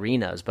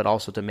 ballerinas, but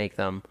also to make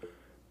them,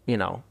 you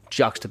know,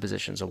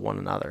 juxtapositions of one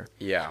another.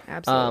 Yeah.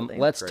 Absolutely.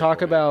 Let's Great talk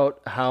point.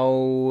 about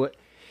how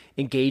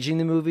engaging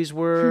the movies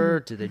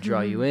were. Did they draw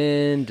you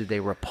in? Did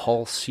they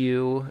repulse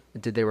you?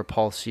 Did they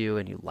repulse you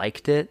and you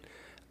liked it?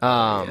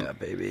 Yeah,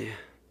 baby.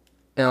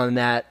 And on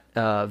that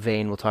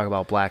vein, we'll talk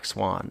about Black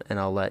Swan, and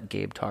I'll let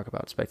Gabe talk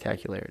about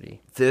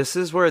Spectacularity. This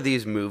is where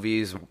these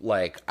movies,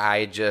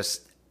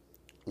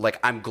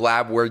 I'm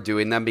glad we're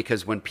doing them,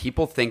 because when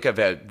people think of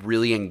a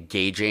really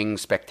engaging,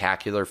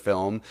 spectacular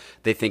film,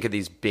 they think of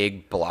these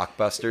big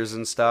blockbusters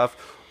and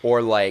stuff,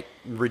 or like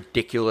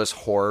ridiculous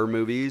horror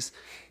movies.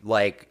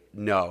 Like,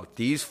 no,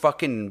 these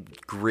fucking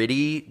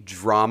gritty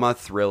drama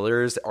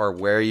thrillers are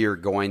where you're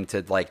going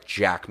to like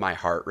jack my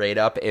heart rate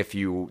up if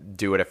you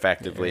do it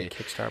effectively.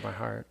 Kickstart my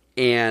heart.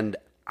 And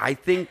I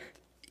think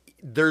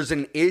there's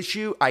an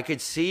issue. I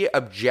could see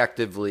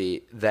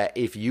objectively that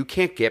if you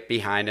can't get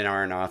behind an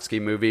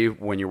Aronofsky movie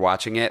when you're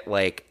watching it,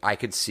 like, I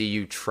could see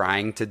you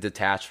trying to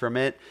detach from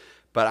it.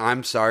 But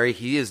I'm sorry,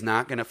 he is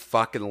not going to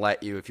fucking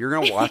let you. If you're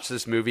going to watch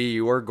this movie,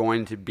 you are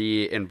going to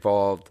be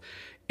involved.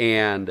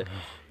 And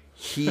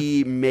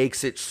he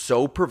makes it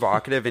so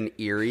provocative and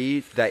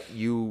eerie that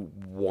you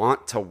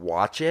want to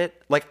watch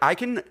it. Like,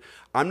 I'm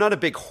not a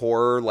big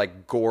horror,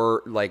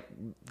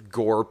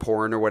 gore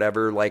porn or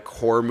whatever, like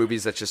horror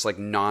movies that's just like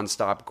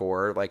nonstop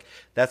gore. Like,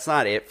 that's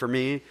not it for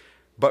me.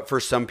 But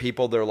for some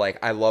people, they're like,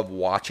 I love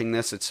watching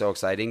this. It's so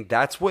exciting.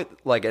 That's what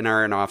like an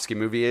Aronofsky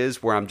movie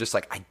is, where I'm just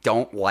like, I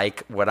don't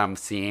like what I'm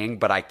seeing,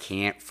 but I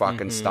can't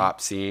fucking stop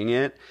seeing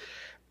it.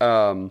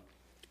 But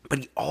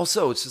he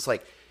also, it's just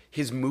like,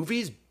 his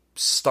movies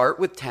start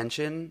with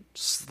tension,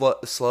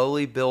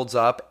 slowly builds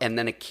up, and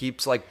then it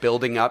keeps like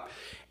building up.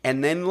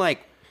 And then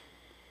like,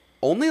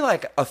 only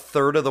like a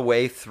third of the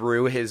way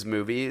through his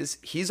movies,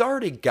 he's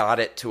already got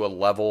it to a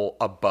level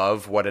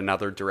above what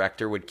another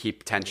director would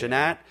keep tension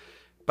at.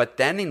 But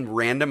then in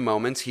random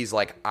moments, he's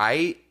like,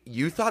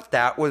 you thought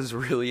that was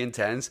really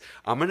intense?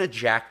 I'm going to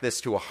jack this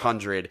to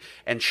 100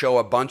 and show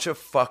a bunch of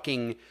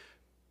fucking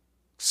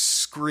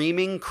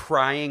screaming,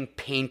 crying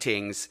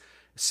paintings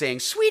saying,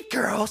 sweet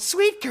girl,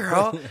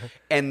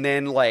 and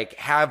then like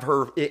have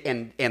her,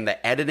 and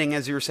the editing,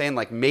 as you were saying,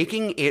 like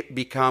making it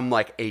become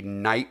like a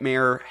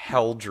nightmare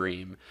hell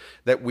dream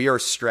that we are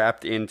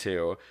strapped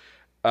into.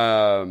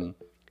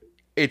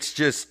 It's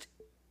just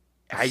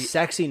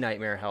sexy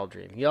nightmare hell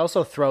dream. He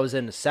also throws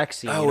in a sex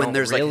scene. Oh, and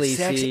there's really like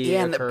sexy,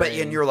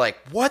 and you're like,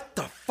 what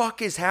the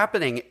fuck is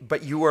happening?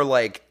 But you are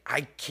like,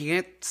 I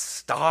can't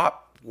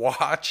stop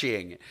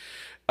watching.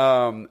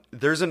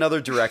 There's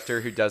another director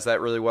who does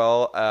that really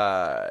well,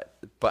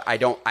 but I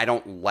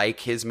don't like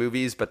his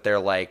movies, but they're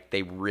like,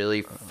 they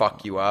really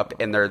fuck you up,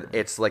 and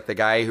it's like the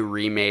guy who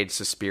remade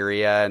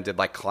Suspiria and did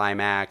like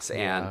Climax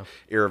and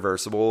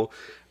Irreversible,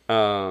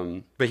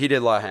 but he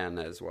did La Haine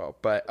as well.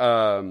 But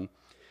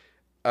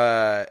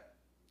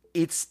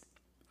it's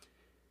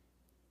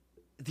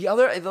the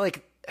other,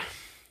 like,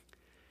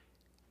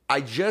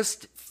 I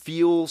just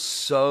feel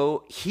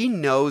so, he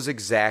knows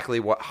exactly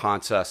what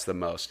haunts us the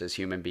most as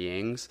human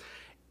beings,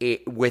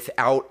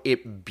 without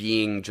it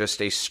being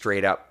just a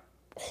straight up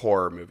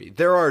horror movie.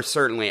 There are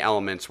certainly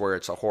elements where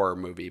it's a horror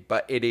movie,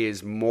 but it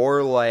is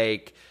more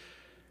like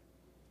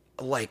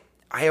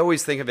I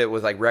always think of it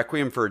with like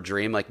Requiem for a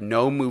Dream. Like,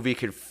 no movie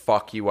could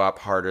fuck you up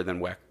harder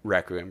than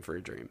Requiem for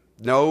a Dream.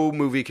 No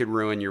movie could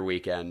ruin your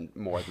weekend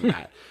more than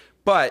that.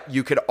 But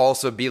you could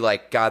also be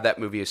like, God, that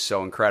movie is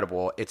so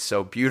incredible. It's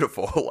so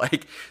beautiful.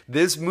 Like,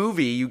 this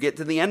movie, you get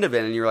to the end of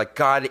it and you're like,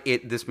 God,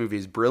 this movie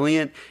is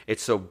brilliant.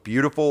 It's so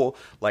beautiful.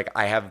 Like,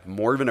 I have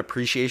more of an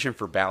appreciation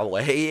for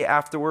ballet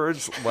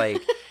afterwards.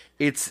 Like,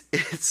 it's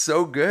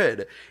so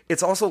good.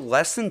 It's also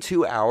less than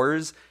 2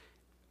 hours,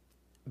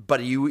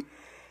 but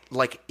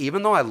like,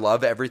 even though I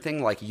love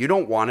everything, like, you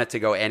don't want it to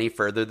go any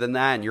further than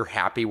that, and you're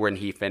happy when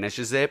he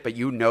finishes it, but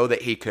you know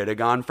that he could have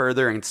gone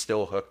further and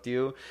still hooked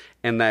you,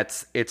 and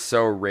it's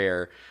so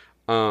rare.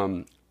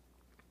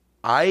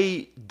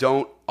 I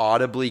don't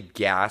audibly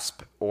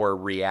gasp or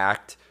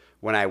react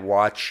when I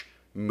watch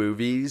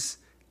movies,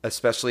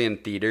 especially in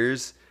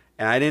theaters,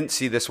 and I didn't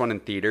see this one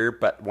in theater,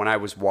 but when I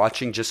was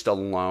watching just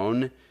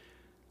alone,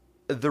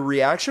 the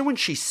reaction when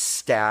she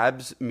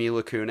stabs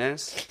Mila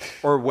Kunis,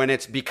 or when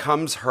it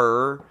becomes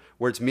her,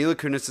 where it's Mila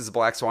Kunis is the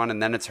Black Swan,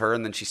 and then it's her,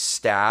 and then she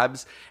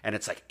stabs, and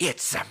it's like,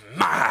 it's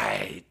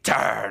my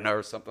turn,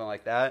 or something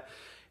like that,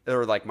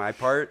 or like my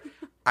part.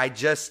 I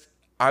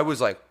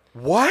was like,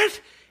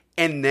 what?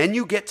 And then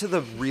you get to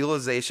the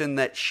realization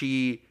that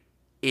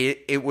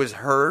it was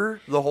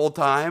her the whole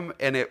time,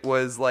 and it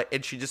was like,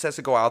 and she just has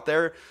to go out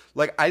there.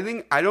 Like,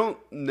 I don't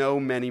know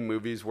many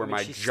movies where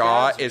my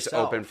jaw is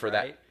open for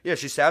that. Yeah,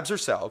 she stabs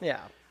herself. Yeah.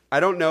 I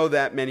don't know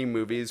that many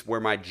movies where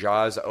my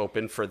jaw is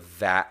open for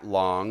that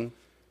long,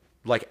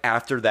 like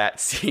after that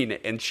scene,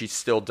 and she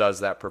still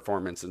does that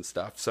performance and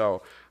stuff.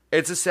 So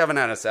it's a 7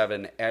 out of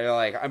 7. And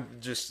like, I'm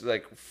just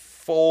like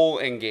full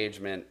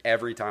engagement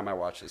every time I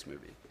watch this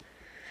movie.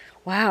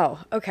 Wow.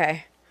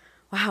 Okay.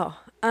 Wow.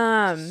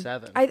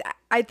 7.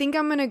 I think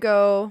I'm gonna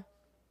go.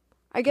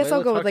 I guess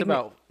I'll go with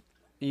like.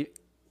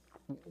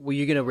 Were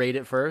you gonna rate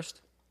it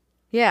first?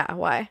 Yeah.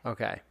 Why?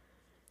 Okay.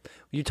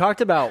 You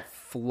talked about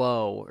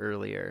flow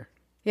earlier.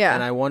 Yeah.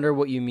 And I wonder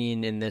what you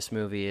mean in this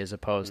movie as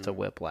opposed to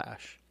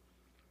Whiplash.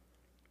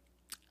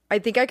 I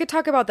think I could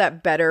talk about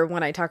that better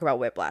when I talk about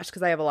Whiplash,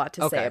 because I have a lot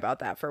to say Okay. about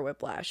that for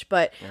Whiplash.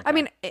 But I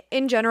mean,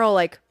 in general,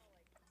 like,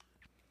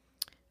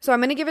 so I'm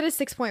going to give it a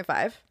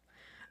 6.5.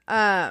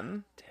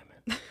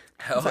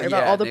 Hell Sorry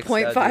about all the Nick's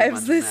point gotta do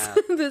fives much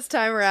math. this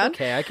time around.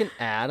 Okay, I can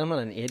add. I'm not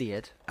an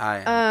idiot.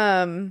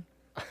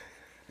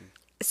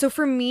 So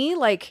for me,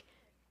 like,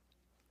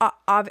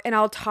 and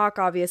I'll talk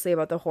obviously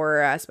about the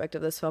horror aspect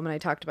of this film, and I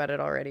talked about it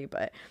already,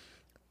 but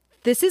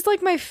this is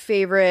like my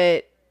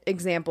favorite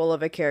example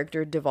of a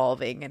character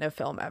devolving in a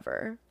film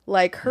ever.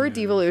 Like, her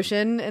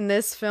devolution in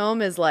this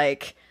film is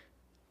like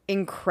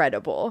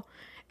incredible.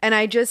 And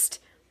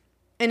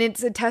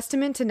it's a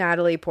testament to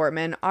Natalie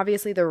Portman,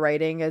 obviously the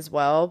writing as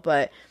well,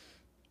 but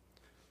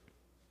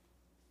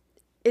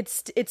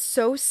it's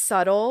so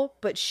subtle,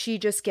 but she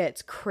just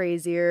gets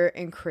crazier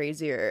and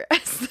crazier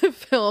as the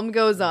film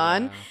goes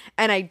on.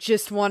 And I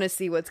just want to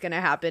see what's going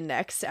to happen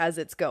next as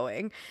it's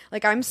going.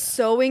 Like, I'm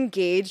so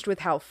engaged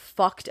with how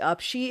fucked up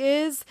she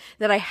is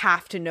that I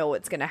have to know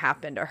what's going to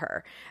happen to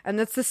her. And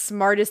that's the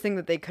smartest thing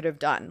that they could have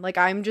done. Like,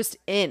 I'm just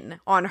in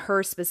on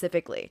her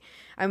specifically.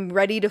 I'm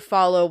ready to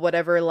follow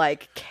whatever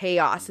like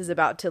chaos is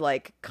about to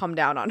like come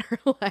down on her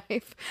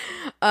life.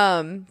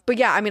 But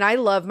yeah, I mean,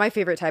 my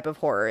favorite type of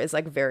horror is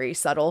like very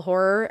subtle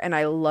horror, and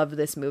I love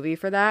this movie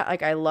for that.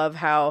 Like, I love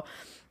how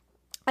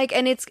like,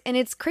 and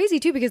it's crazy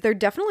too, because there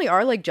definitely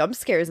are like jump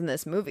scares in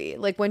this movie.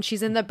 Like, when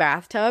she's in the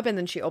bathtub and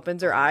then she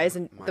opens her eyes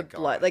and the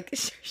blood, like,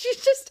 she's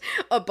just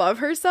above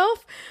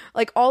herself.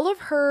 Like, all of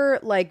her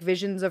like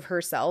visions of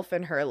herself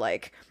and her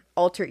like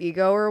alter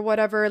ego or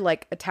whatever,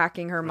 like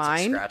attacking her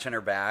mind, Scratching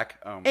her back.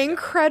 Oh my God.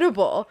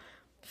 incredible,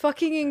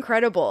 fucking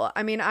incredible.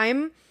 I mean,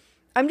 I'm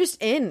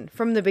just in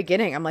from the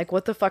beginning. I'm like,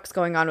 what the fuck's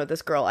going on with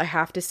this girl? I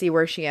have to see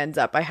where she ends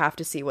up. I have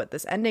to see what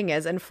this ending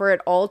is. And for it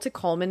all to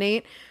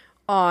culminate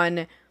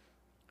on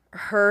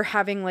her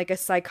having like a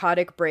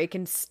psychotic break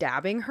and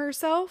stabbing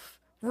herself,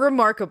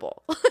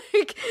 remarkable.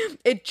 Like,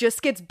 it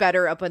just gets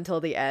better up until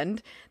the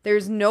end.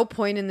 There's no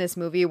point in this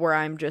movie where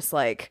I'm just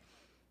like,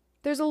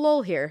 there's a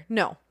lull here.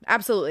 No,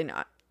 absolutely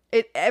not.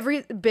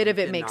 Every bit of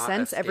it makes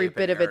sense. Every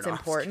bit of it's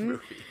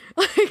important.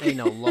 Ain't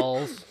no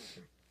lulls.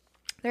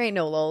 There ain't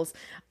no lulls.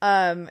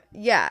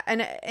 Yeah,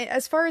 and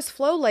as far as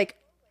flow, like,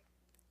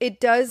 it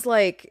does,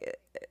 like,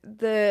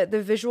 the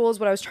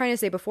visuals, what I was trying to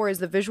say before is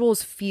the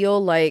visuals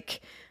feel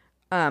like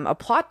a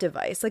plot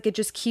device. Like, it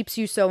just keeps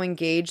you so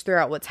engaged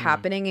throughout what's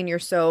happening, and you're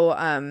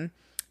so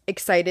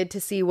excited to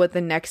see what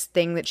the next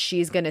thing that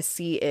she's gonna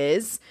see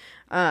is.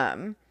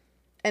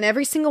 And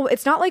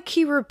it's not like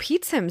he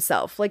repeats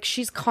himself. Like,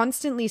 she's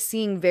constantly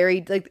seeing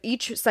like,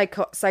 each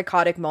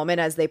psychotic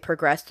moment as they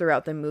progress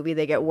throughout the movie,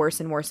 they get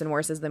worse and worse and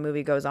worse as the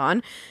movie goes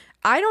on.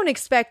 I don't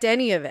expect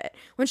any of it.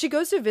 When she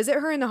goes to visit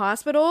her in the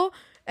hospital,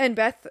 and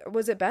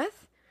was it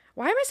Beth?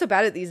 Why am I so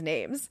bad at these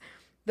names?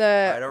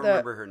 I don't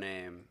remember her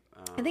name.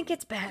 I think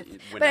it's Beth.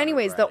 Winona But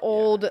anyways, the Ryder,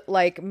 old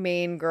like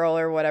main girl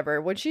or whatever,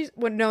 when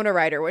Winona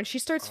Ryder, when she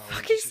starts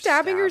fucking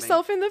stabbing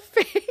herself in the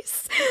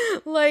face,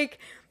 like,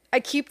 I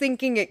keep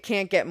thinking it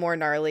can't get more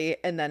gnarly,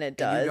 and then it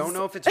does. You don't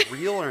know if it's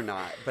real or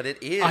not, but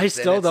it is. I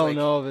still don't like,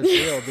 know if it's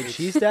real. Did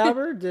she stab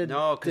her? Did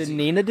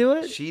Nina do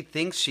it? She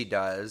thinks she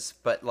does,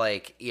 but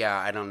like, yeah,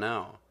 I don't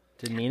know.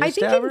 Did Nina I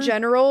think stab her? in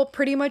general,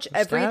 pretty much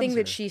everything stabs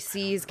that her? she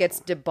sees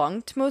gets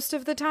debunked most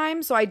of the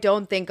time. So I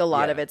don't think a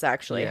lot of it's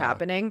actually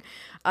happening,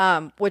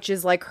 which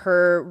is like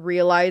her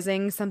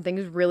realizing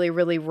something's really,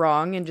 really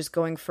wrong and just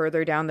going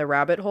further down the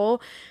rabbit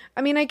hole.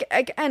 I mean,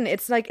 again,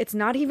 it's like, it's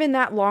not even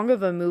that long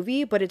of a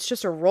movie, but it's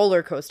just a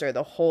roller coaster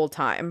the whole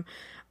time.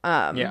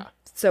 Yeah.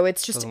 So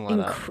it's just Doesn't let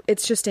up.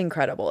 it's just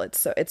incredible.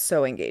 It's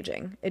so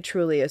engaging. It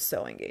truly is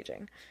so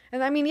engaging.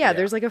 And I mean, yeah,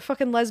 there's like a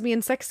fucking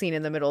lesbian sex scene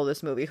in the middle of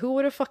this movie. Who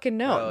would have fucking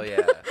known? Oh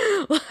yeah.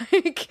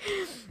 Like,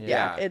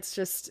 yeah,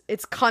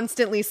 it's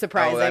constantly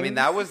surprising. Oh, I mean,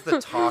 that was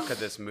the talk of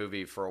this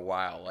movie for a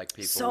while. Like,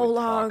 people So would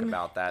long. talk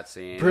about that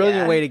scene.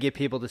 Brilliant way to get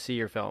people to see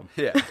your film.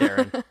 Yeah.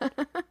 Darren.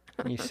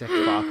 You sick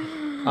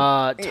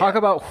fuck. Talk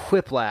about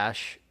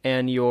Whiplash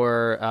and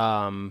your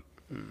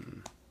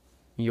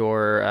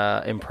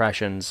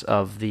impressions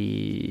of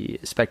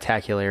the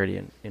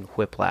spectacularity in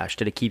Whiplash.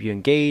 Did it keep you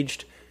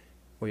engaged?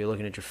 Were you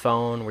looking at your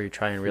phone? Were you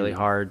trying really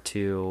hard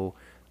to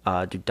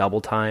do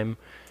double time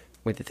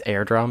with its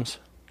air drums?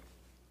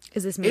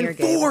 Is this me or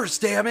Gabe? Enforce,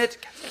 damn it!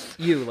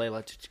 You,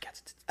 Layla.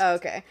 Oh,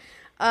 okay.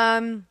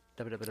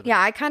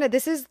 Yeah, I kind of,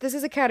 this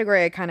is a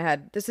category I kind of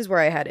had, this is where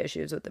I had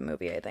issues with the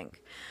movie, I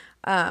think.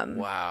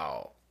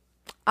 Wow.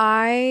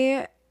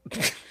 I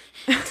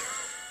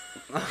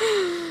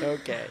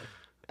Okay.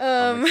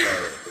 I'm excited.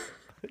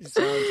 You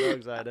sound so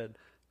excited.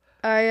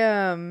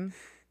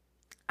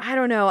 I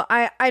don't know.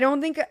 I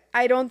don't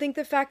think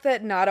the fact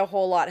that not a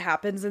whole lot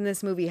happens in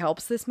this movie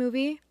helps this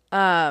movie.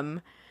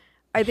 I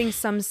think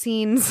some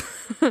scenes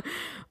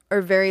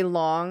are very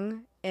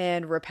long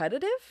and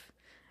repetitive.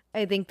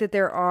 I think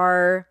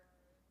that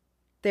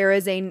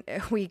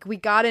we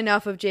got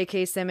enough of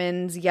J.K.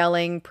 Simmons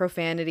yelling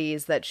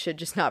profanities that should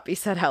just not be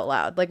said out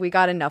loud. Like, we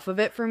got enough of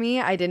it for me.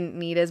 I didn't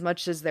need as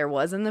much as there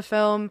was in the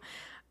film.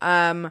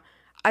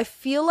 I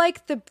feel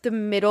like the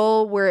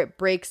middle where it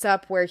breaks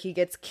up, where he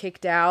gets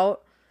kicked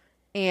out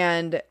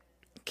and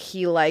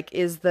he like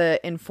is the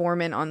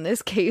informant on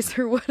this case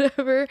or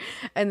whatever,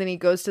 and then he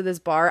goes to this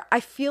bar. I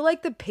feel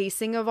like the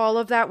pacing of all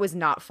of that was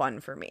not fun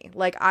for me.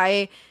 Like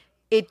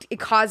it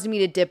caused me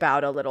to dip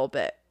out a little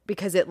bit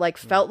because it like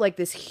felt like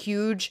this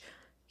huge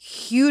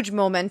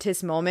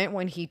momentous moment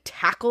when he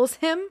tackles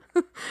him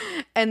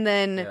and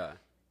then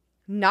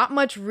not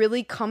much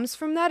really comes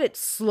from that. It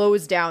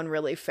slows down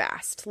really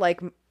fast.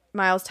 Like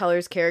Miles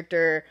Teller's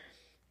character,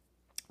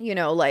 you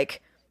know,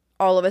 like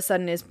all of a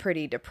sudden is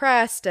pretty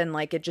depressed, and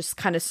like it just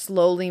kind of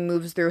slowly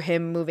moves through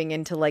him moving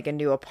into like a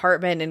new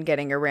apartment and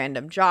getting a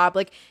random job.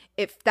 Like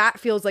if that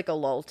feels like a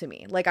lull to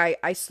me. Like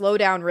I slow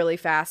down really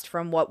fast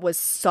from what was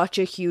such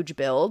a huge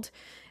build,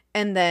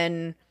 and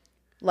then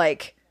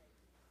like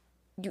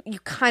you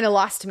kind of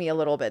lost me a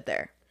little bit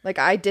there. Like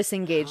I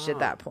disengaged at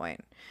that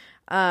point.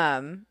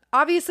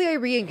 Obviously I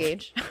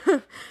re-engage.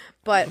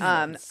 But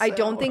I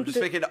don't think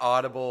just making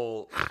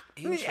audible,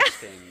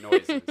 interesting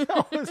noises.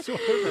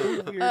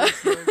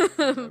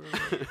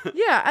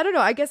 Yeah, I don't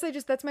know. I guess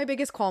that's my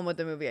biggest qualm with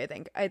the movie. I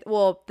think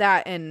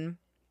that, and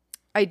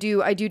I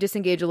do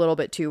disengage a little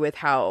bit too with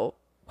how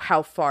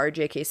far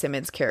J.K.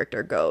 Simmons'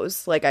 character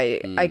goes. Like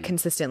I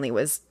consistently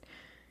was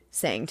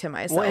saying to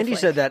myself. Well, Andy like,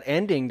 said that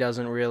ending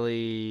doesn't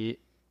really.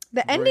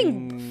 The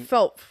ending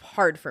felt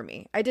hard for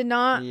me. I did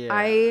not. Yeah.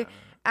 I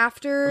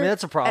mean,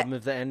 that's a problem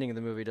if the ending of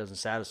the movie doesn't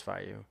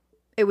satisfy you.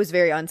 It was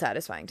very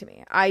unsatisfying to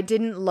me. I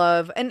didn't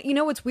love, and you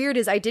know what's weird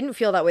is I didn't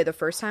feel that way the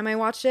first time I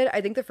watched it.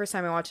 I think the first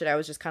time I watched it, I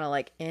was just kind of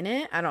like in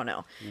it. I don't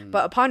know,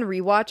 but upon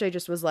rewatch, I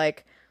just was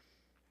like,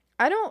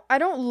 I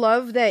don't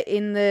love that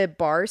in the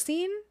bar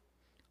scene.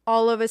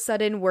 All of a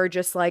sudden, we're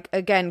just like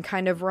again,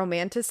 kind of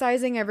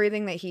romanticizing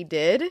everything that he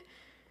did,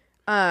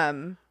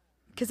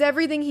 because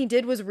everything he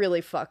did was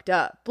really fucked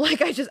up.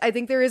 Like I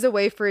think there is a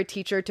way for a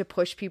teacher to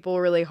push people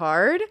really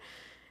hard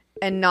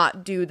and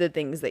not do the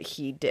things that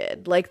he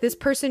did. Like this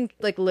person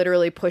like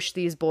literally pushed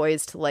these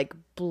boys to like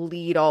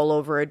bleed all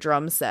over a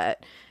drum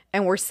set,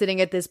 and we're sitting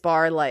at this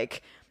bar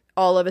like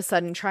all of a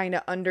sudden trying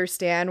to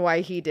understand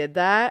why he did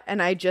that,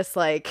 and I just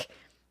like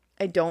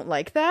I don't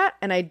like that,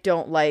 and I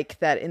don't like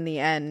that in the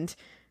end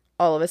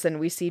all of a sudden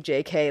we see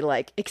JK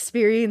like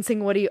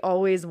experiencing what he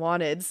always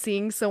wanted,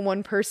 seeing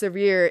someone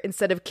persevere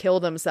instead of kill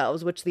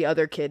themselves, which the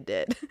other kid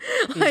did.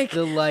 Like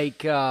the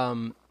like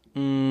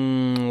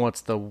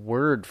what's the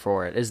word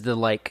for it? Is the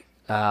like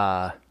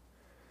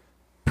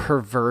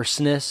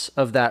perverseness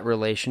of that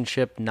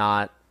relationship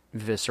not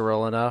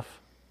visceral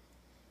enough?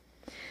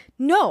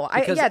 No,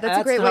 that's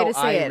a great way to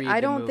say it. I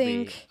don't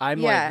think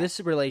I'm like this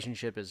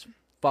relationship is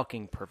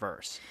fucking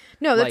perverse.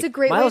 No, that's like, a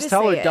great way to say it.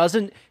 Miles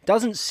Teller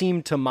doesn't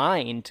seem to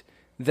mind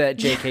that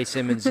J.K.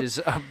 Simmons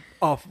is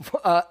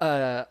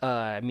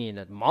I mean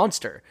a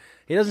monster.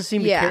 He doesn't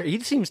seem to care. He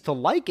seems to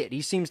like it.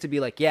 He seems to be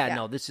like,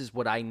 no, this is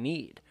what I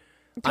need.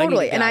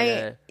 Totally.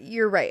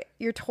 You're right.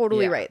 You're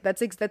totally right.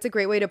 That's a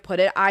great way to put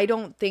it. I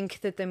don't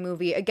think that the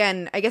movie,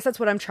 again, I guess that's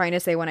what I'm trying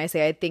to say when I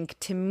say I think,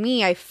 to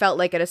me, I felt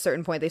like at a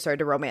certain point they started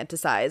to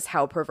romanticize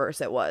how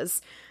perverse it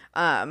was.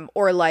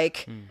 Or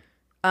like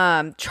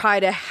try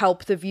to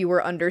help the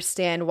viewer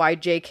understand why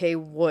JK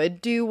would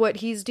do what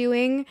he's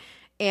doing.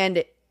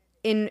 And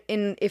in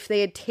if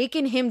they had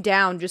taken him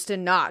down just a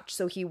notch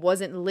so he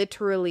wasn't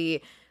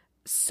literally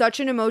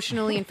such an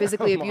emotionally and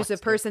physically abusive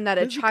person that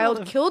a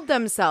child killed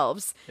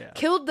themselves,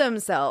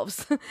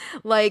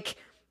 like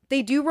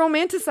they do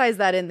romanticize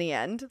that in the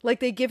end. Like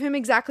they give him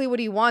exactly what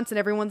he wants and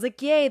everyone's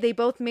like, yay, they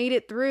both made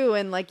it through,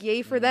 and like,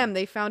 yay for them,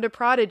 they found a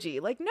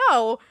prodigy. Like,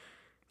 no,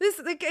 this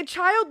like a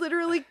child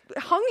literally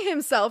hung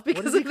himself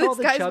because of this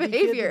guy's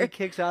behavior. Kid that he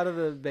kicks out of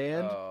the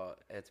band. Oh,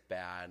 it's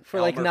bad. For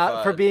Elmer like not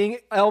Fudd. For being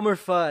Elmer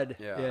Fudd.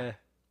 Yeah.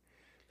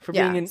 For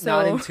being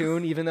not in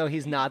tune, even though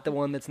he's not the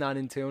one that's not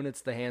in tune,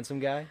 it's the handsome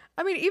guy.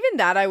 I mean, even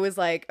that, I was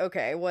like,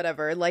 okay,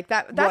 whatever. Like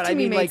that to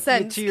me made like,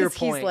 sense. To your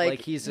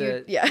point,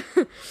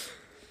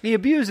 he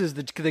abuses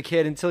the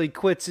kid until he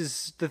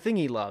quits the thing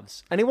he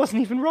loves, and he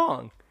wasn't even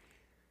wrong.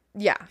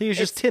 Yeah, he was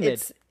just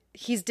timid.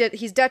 He's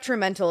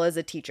detrimental as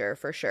a teacher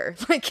for sure.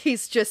 Like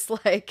he's just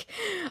like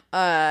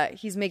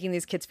he's making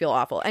these kids feel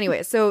awful.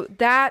 Anyway, so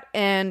that,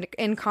 and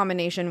in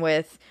combination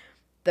with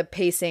the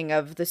pacing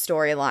of the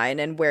storyline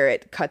and where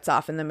it cuts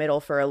off in the middle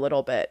for a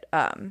little bit,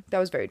 that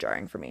was very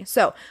jarring for me.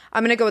 So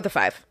I'm gonna go with a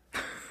 5.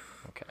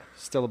 Okay,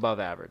 still above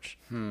average.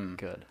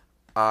 Good.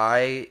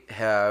 I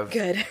have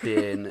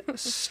been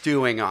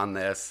stewing on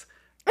this.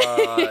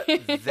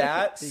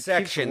 That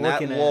section,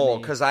 that lull,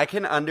 because I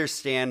can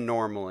understand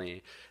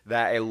normally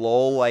that a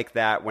lull like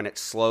that, when it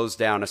slows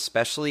down,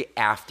 especially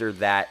after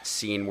that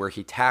scene where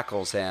he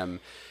tackles him,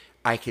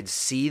 I could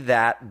see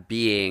that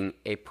being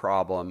a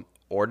problem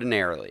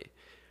ordinarily.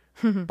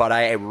 But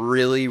I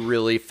really,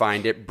 really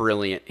find it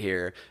brilliant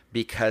here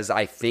because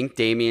I think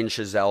Damien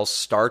Chazelle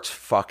starts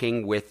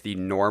fucking with the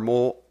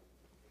normal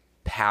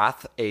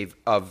path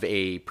of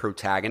a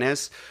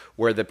protagonist,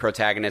 where the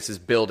protagonist is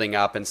building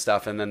up and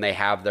stuff, and then they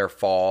have their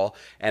fall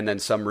and then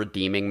some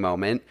redeeming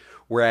moment.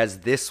 Whereas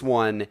this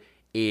one,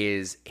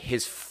 is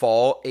his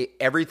fall.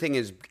 Everything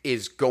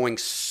is going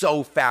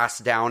so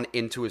fast down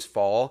into his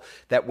fall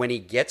that when he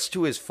gets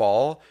to his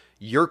fall,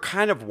 you're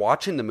kind of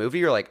watching the movie.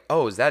 You're like,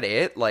 oh, is that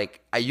it?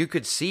 Like, you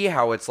could see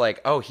how it's like,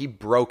 oh, he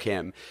broke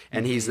him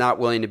and he's not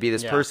willing to be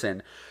this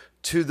person.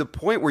 To the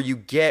point where you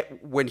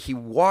get when he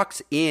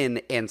walks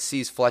in and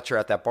sees Fletcher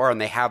at that bar and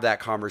they have that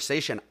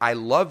conversation. I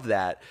love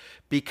that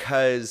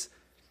because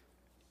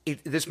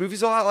this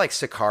movie's a lot like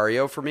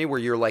Sicario for me, where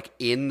you're like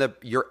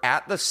you're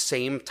at the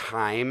same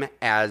time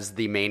as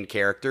the main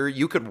character.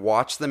 You could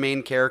watch the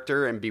main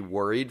character and be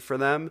worried for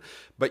them,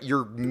 but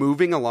you're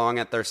moving along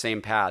at their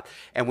same path.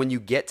 And when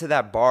you get to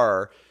that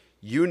bar,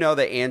 you know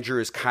that Andrew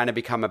has kind of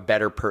become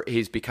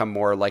he's become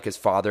more like his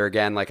father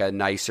again, like a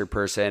nicer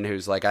person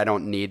who's like, I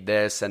don't need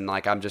this. And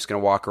like, I'm just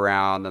going to walk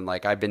around and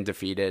like, I've been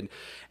defeated.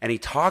 And he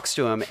talks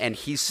to him and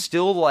he's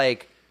still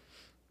like,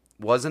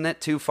 wasn't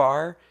it too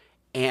far?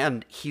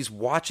 And he's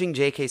watching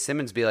J.K.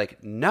 Simmons be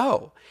like,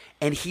 no.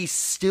 And he's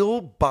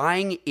still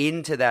buying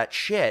into that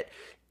shit,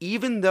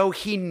 even though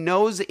he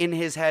knows in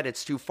his head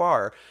it's too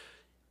far.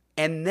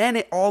 And then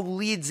it all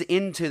leads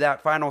into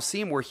that final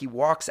scene where he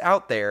walks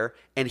out there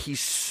and he's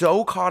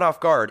so caught off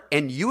guard.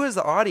 And you as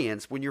the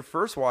audience, when you're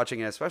first watching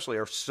it especially,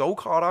 are so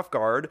caught off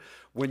guard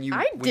when you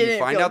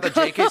find out that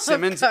J.K.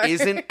 Simmons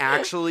isn't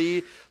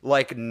actually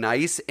like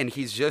nice and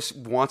he's just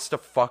wants to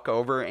fuck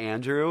over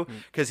Andrew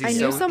because he's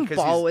I knew some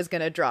ball was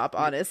gonna drop.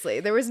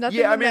 Honestly, there was nothing.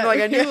 Yeah, I mean, like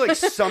I knew like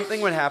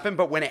something would happen,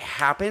 but when it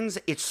hames,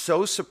 it's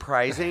so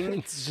surprising.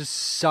 It just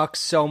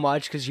sucks so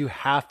much because you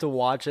have to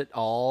watch it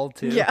all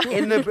too. Yeah,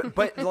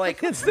 but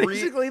like it's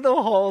basically the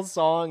whole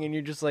song, and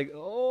you're just like,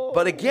 oh.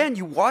 But again,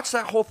 you watch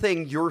that whole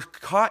thing, you're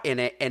caught in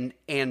it,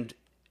 and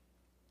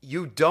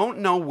you don't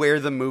know where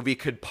the movie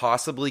could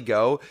possibly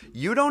go.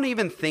 You don't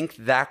even think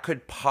that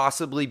could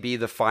possibly be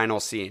the final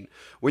scene.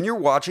 When you're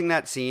watching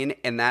that scene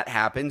and that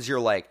happens, you're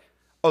like,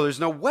 oh, there's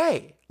no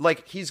way.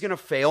 Like, he's going to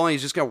fail and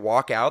he's just going to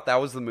walk out.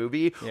 That was the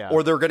movie. Yeah.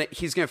 Or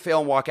he's going to fail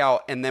and walk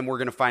out, and then we're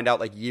going to find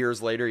out like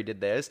years later he did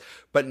this.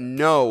 But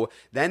no,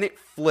 then it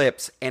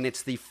flips, and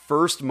it's the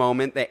first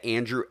moment that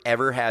Andrew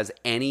ever has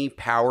any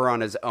power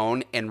on his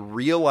own and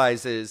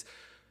realizes,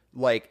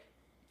 like,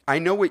 I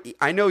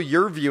know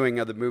your viewing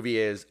of the movie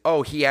is,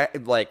 oh,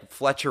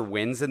 Fletcher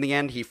wins in the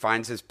end. He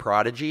finds his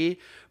prodigy.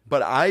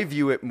 But I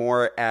view it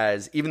more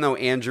as, even though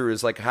Andrew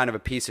is like kind of a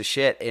piece of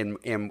shit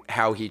in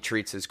how he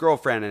treats his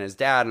girlfriend and his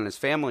dad and his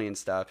family and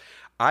stuff,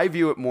 I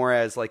view it more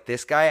as like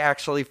this guy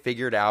actually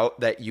figured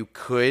out that you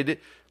could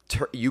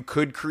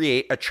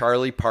create a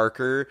Charlie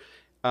Parker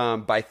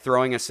by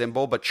throwing a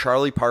symbol. But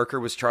Charlie Parker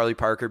was Charlie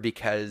Parker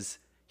because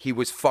he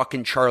was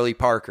fucking Charlie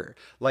Parker.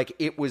 Like,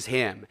 it was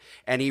him.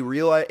 And he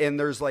realized, and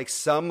there's like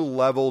some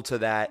level to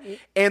that.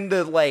 And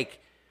the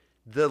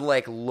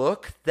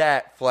look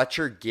that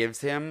Fletcher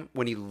gives him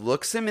when he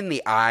looks him in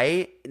the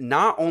eye,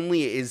 not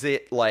only is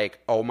it like,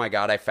 oh my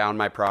God, I found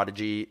my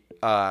prodigy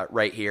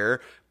right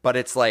here, but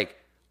it's like,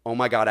 oh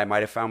my God, I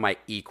might have found my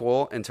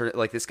equal. And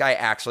like, this guy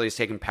actually is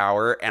taking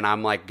power and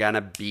I'm like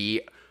gonna be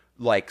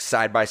like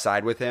side by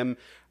side with him.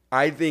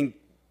 I think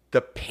the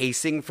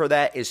pacing for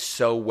that is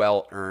so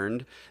well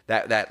earned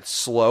that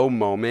slow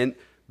moment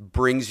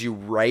brings you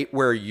right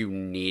where you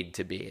need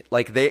to be.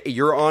 Like,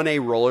 you're on a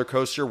roller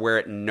coaster where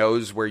it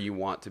knows where you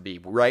want to be.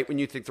 Right when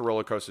you think the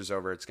roller coaster's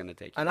over, it's going to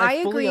take you. And I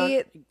agree.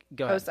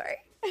 Go ahead. Oh, sorry.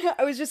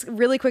 I was just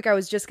really quick. I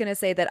was just going to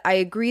say that I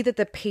agree that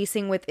the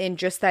pacing within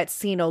just that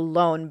scene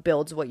alone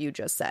builds what you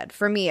just said.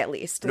 For me, at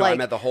least. No, I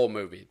meant the whole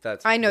movie.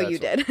 I know you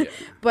did. Yeah.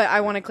 But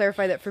I want to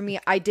clarify that for me,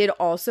 I did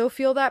also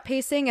feel that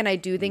pacing. And I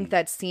do think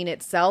that scene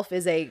itself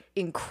is a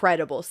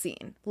incredible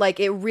scene.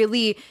 Like,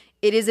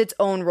 it is its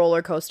own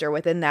roller coaster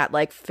within that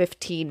like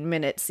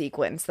 15-minute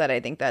sequence that I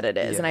think that it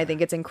is. Yeah. And I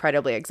think it's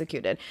incredibly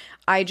executed.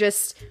 I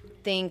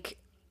think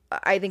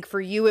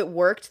for you, it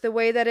worked the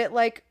way that it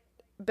like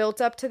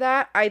built up to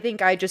that. I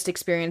think I just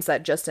experienced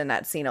that just in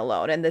that scene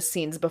alone, and the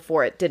scenes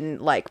before it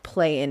didn't like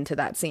play into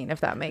that scene,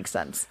 if that makes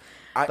sense.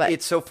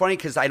 It's so funny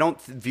because I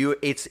don't view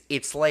it.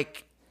 It's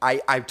like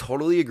I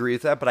totally agree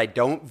with that, but I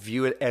don't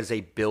view it as a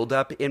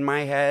buildup in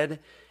my head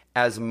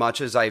as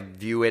much as I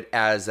view it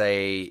as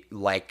a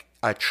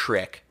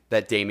trick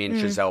that Damien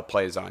Chazelle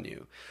plays on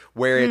you,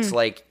 where it's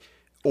like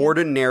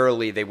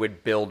ordinarily they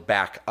would build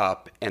back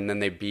up and then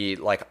they'd be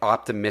like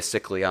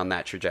optimistically on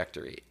that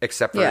trajectory,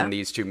 except for in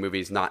these two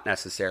movies, not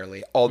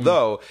necessarily.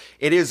 Although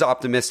it is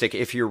optimistic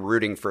if you're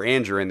rooting for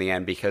Andrew in the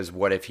end, because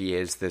what if he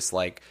is this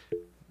like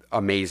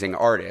amazing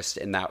artist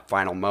in that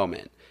final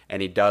moment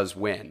and he does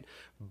win?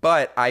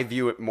 But I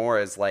view it more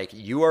as like,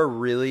 you are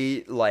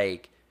really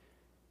like,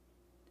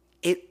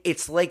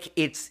 It's like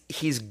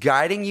he's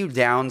guiding you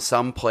down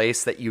some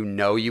place that you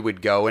know you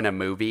would go in a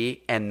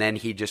movie, and then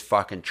he just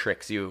fucking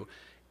tricks you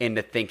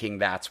into thinking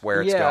that's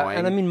where it's going.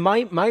 And I mean,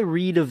 my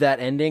read of that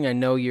ending, I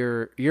know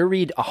your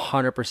read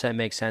 100%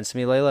 makes sense to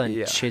me, Layla, and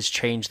has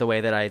changed the way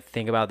that I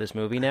think about this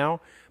movie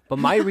now. But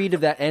my read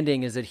of that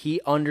ending is that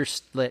he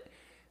understood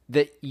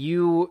that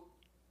you,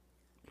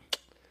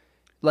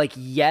 like,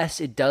 yes,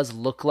 it does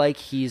look like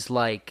he's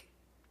like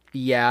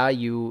yeah,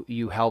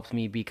 you helped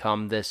me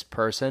become this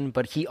person,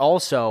 but he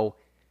also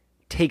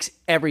takes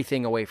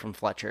everything away from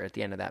Fletcher at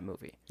the end of that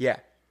movie. Yeah.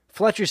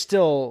 Fletcher's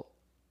still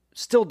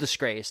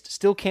disgraced,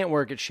 still can't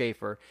work at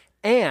Schaefer,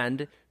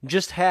 and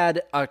just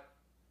had a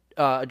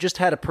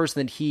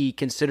person that he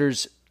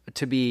considers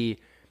to be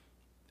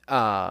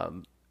A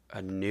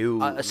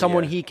new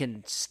someone yeah. he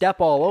can step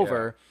all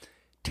over,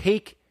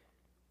 take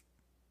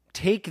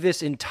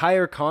this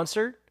entire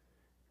concert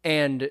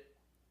and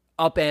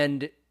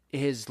upend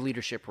his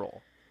leadership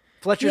role.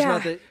 Fletcher's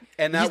not the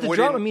And that he's the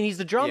wouldn't- drummer. I mean, he's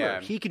the drummer.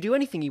 yeah. He could do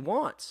anything he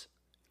wants.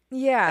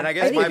 Yeah. And I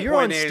guess think my if you're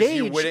point on is, stage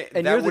you wouldn't,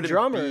 and that you're the wouldn't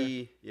drummer,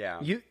 be, yeah.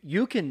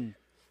 You can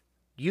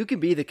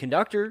be the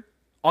conductor.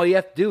 All you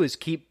have to do is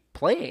keep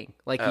playing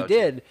like he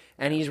did,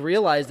 and he's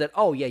realized that,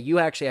 oh yeah, you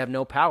actually have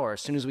no power.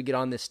 As soon as we get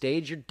on this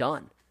stage, you're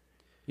done.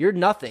 You're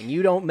nothing.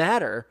 You don't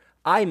matter.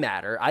 I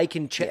matter. I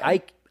can.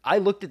 I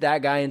looked at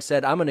that guy and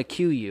said, I'm going to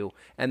cue you,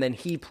 and then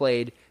he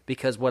played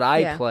because what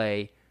I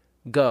play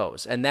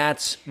goes, and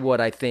that's what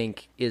I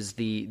think is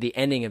the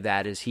ending of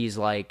that. Is he's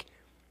like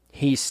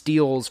he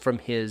steals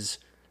from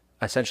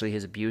essentially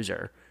his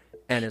abuser.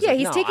 And is like,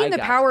 he's no, taking I the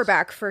got power this.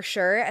 back for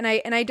sure, and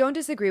I don't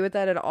disagree with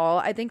that at all.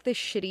 I think the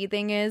shitty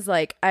thing is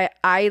like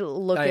I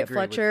look I at agree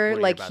with Fletcher what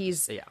you're like about to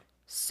he's say. Yeah.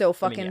 so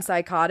fucking yeah.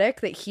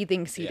 psychotic that he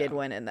thinks he did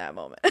win in that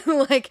moment.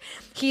 Like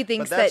he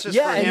thinks that's that just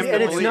Yeah, for him and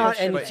to it's believe. not,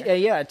 and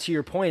But- to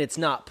your point, it's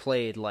not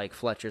played like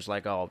Fletcher's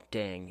like, oh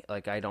dang,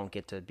 like I don't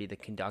get to be the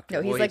conductor.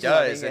 No, he's Well, like he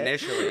does loving it.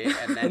 initially,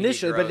 and then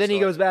initially, but then he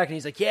goes back and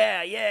he's like,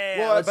 yeah,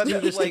 Well, let's but do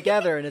this like-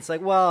 together, and it's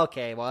like, well,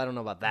 okay, well, I don't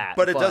know about that,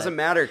 But it doesn't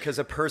matter because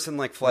a person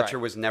like Fletcher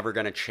Right. was never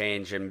going to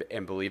change and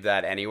believe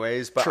that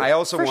anyways. But True. I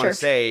also For want to sure.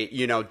 say,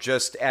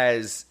 just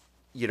as,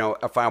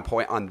 a final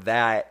point on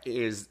that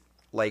is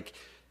like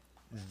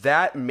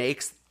that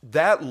makes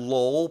that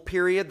lull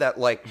period, that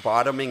like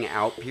bottoming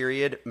out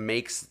period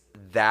makes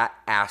that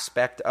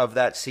aspect of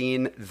that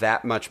scene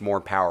that much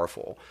more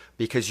powerful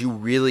because you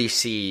really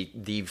see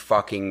the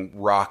fucking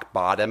rock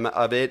bottom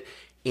of it.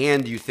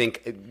 And you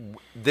think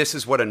this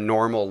is what a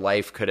normal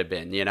life could have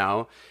been,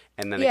 And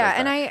then it goes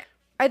and back.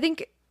 I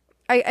think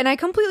I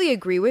completely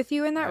agree with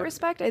you in that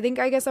respect. I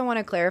guess I want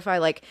to clarify,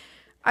 like,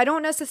 I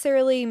don't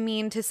necessarily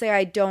mean to say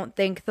I don't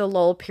think the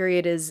lull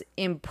period is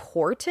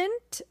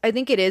important. I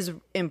think it is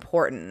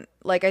important.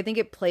 Like, I think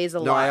it plays a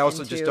lot. No, I also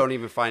into... just don't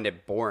even find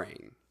it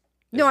boring.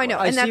 No, I know,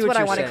 I and see that's what what I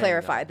you're want to saying,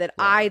 clarify. though. That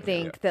I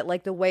think that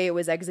like the way it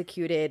was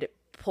executed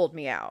pulled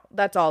me out.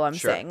 That's all I'm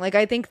Sure. saying. Like,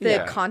 I think the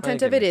Yeah,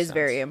 content I of think it it is makes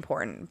very sense.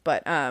 important.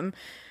 But and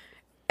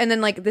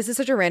then like this is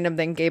such a random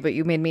thing, Gabe, but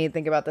you made me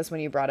think about this when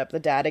you brought up the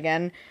dad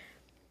again.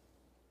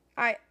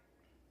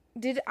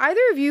 Did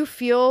either of you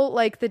feel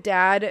like the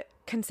dad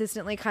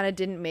consistently kind of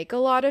didn't make a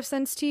lot of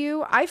sense to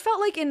you? I felt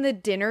like in the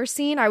dinner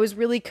scene, I was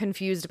really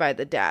confused by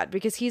the dad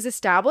because he's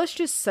established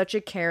as such a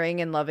caring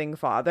and loving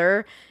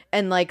father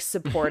and like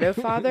supportive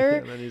father.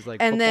 And then he's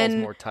like, and football's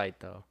then more tight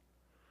though.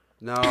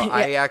 No,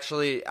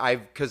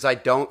 because I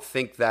don't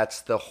think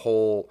that's the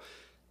whole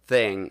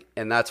thing,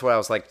 and that's what I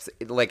was like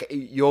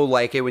you'll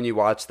like it when you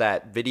watch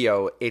that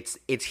video. It's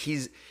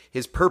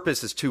his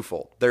purpose is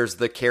twofold. There's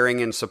the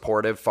caring and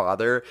supportive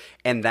father,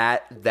 and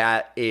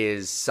that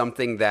is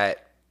something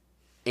that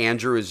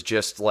Andrew is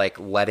just like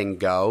letting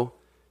go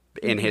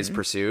in his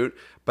pursuit.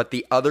 But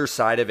the other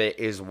side of it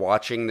is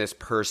watching this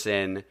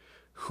person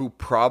who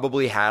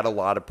probably had a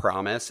lot of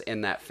promise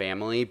in that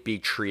family be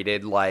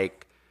treated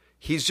like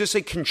he's just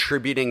a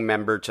contributing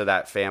member to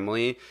that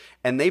family.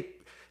 And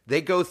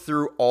they go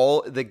through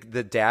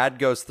the dad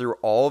goes through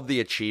all of the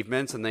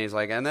achievements, and then he's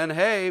like, and then,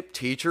 hey,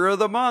 teacher of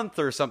the month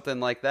or something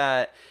like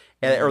that.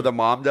 Or the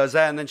mom does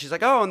that, and then she's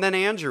like, oh, and then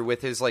Andrew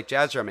with his like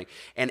jazz drumming.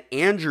 And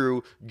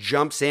Andrew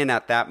jumps in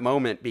at that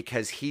moment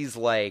because he's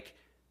like,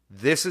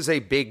 this is a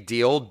big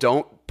deal.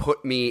 Don't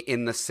put me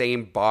in the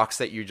same box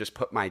that you just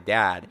put my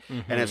dad.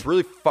 And it's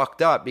really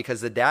fucked up because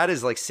the dad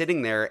is like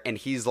sitting there and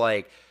he's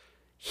like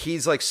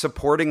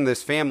supporting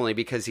this family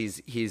because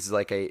he's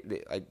like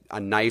a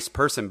nice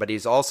person, but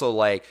he's also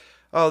like,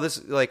 oh,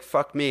 this like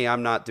fuck me,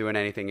 I'm not doing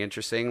anything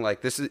interesting.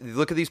 Like this is,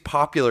 look at these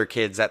popular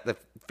kids at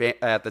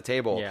the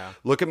table. Yeah.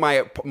 Look at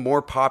my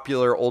more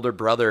popular older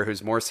brother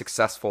who's more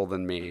successful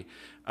than me.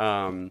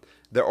 Or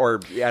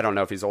I don't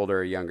know if he's older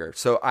or younger.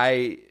 So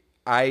I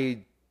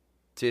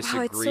disagree.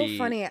 Wow, it's so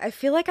funny. I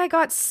feel like I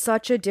got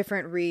such a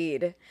different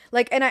read.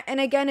 Like, and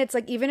again, it's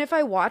like even if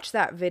I watch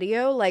that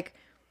video, like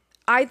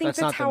I think That's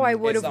that's not how the- I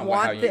would It's have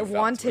not how you felt.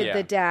 wanted Yeah.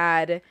 the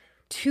dad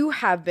to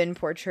have been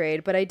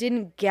portrayed, but I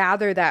didn't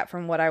gather that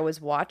from what I was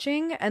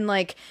watching. And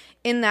like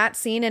in that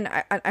scene, and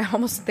I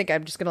almost think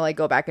I'm just gonna like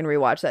go back and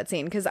rewatch that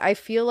scene because I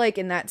feel like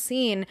in that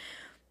scene,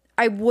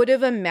 I would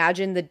have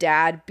imagined the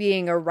dad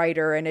being a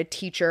writer and a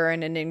teacher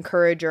and an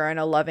encourager and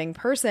a loving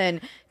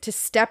person to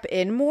step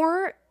in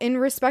more in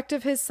respect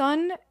of his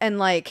son and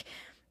like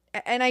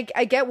and I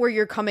get where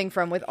you're coming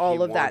from with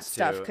all of that wants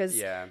stuff, to, because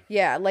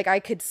yeah. like I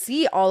could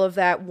see all of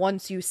that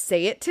once you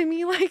say it to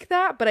me like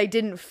that, but I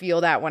didn't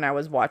feel that when I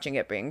was watching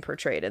it being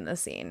portrayed in the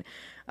scene.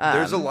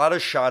 There's a lot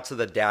of shots of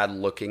the dad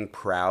looking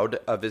proud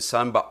of his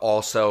son, but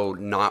also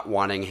not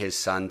wanting his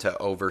son to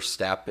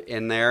overstep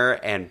in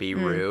there and be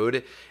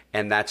rude.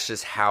 And that's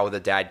just how the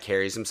dad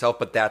carries himself.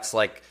 But that's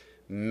like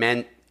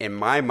meant, in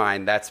my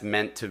mind, that's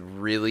meant to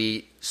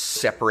really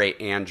separate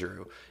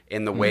Andrew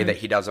in the way that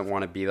he doesn't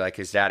want to be like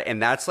his dad.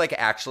 And that's like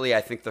actually, I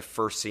think, the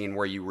first scene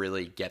where you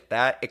really get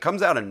that. It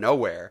comes out of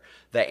nowhere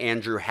that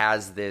Andrew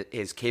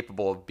is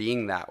capable of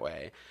being that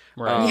way.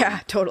 Right.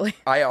 Yeah, totally.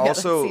 I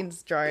also that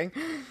seems jarring.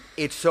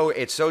 It's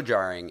so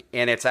jarring,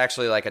 and it's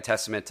actually like a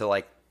testament to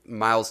like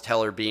Miles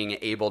Teller being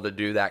able to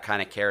do that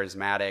kind of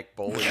charismatic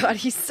bullying. God,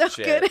 he's so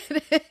shit. good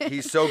at it.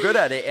 He's so good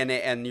at it,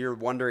 and you're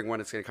wondering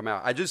when it's going to come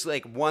out. I just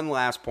like one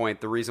last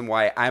point. The reason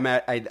why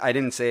I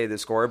didn't say the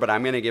score, but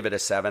I'm going to give it a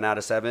 7 out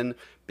of 7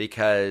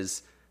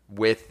 because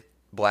with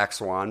Black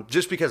Swan,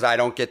 just because I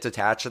don't get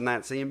detached in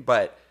that scene.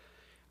 But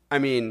I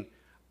mean,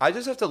 I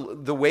just have to,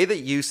 the way that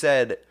you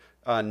said.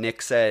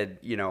 Nick said,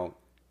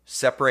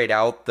 separate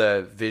out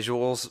the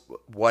visuals.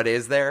 What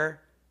is there?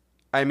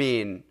 I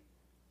mean,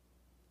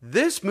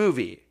 this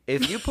movie,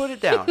 if you put it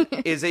down,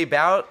 is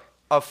about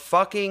a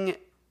fucking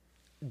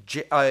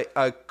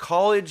a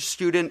college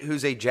student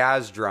who's a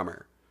jazz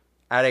drummer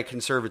at a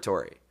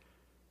conservatory.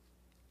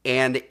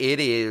 And it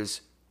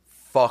is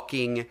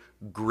fucking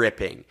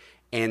gripping.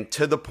 And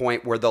to the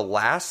point where the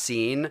last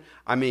scene,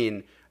 I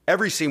mean,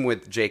 every scene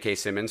with J.K.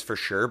 Simmons for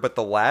sure, but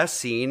the last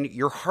scene,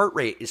 your heart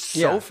rate is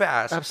so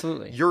fast.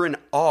 Absolutely. You're in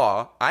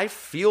awe. I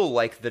feel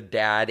like the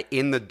dad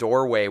in the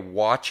doorway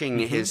watching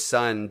his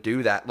son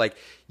do that. Like,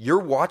 you're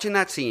watching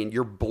that scene,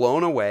 you're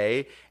blown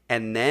away,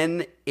 and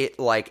then it,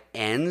 like,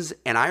 ends.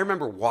 And I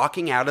remember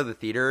walking out of the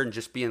theater and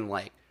just being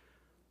like,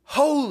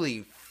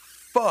 holy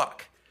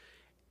fuck.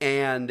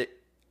 And,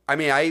 I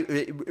mean,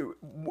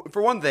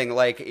 for one thing,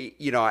 like,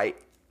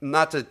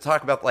 not to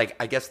talk about, like,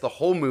 I guess the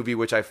whole movie,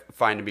 which I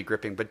find to be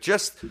gripping, but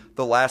just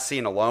the last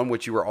scene alone,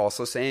 which you were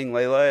also saying,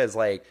 Layla, is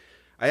like,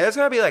 that's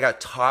got to be like a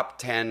top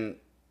 10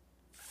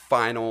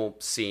 final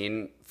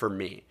scene for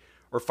me.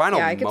 Or final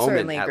Yeah, I could moment,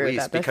 certainly at agree with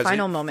least. that. The Because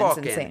final it moment's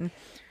fucking, insane.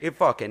 It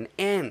fucking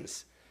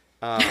ends.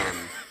 I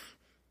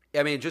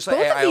mean, just Both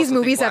like, of I these also think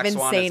movies Black have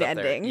Swan is insane up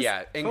there. endings. Yeah,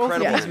 Both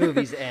incredible. of these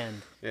movies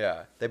end.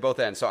 Yeah, they both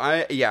end. So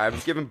I'm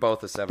giving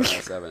both a 7 out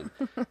of 7.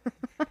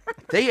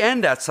 They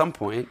end at some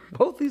point.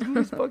 Both these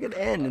movies fucking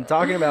end. And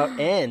talking about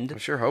end, I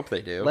sure hope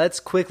they do. let's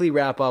quickly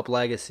wrap up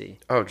Legacy.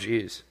 Oh,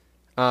 geez.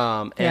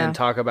 And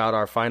talk about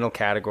our final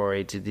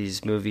category to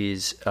these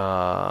movies.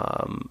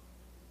 How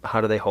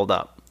do they hold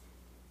up?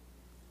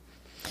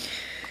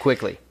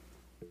 Quickly.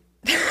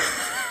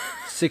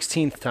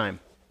 16th time.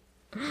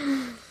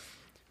 No,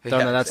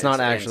 that's not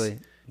actually.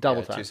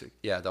 Double time.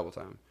 Yeah, double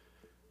time.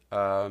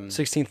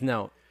 16th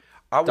note.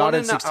 I want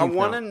Dotted to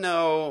 16th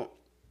know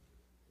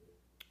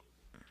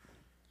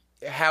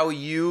how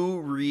you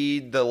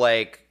read the,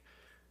 like,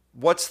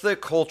 what's the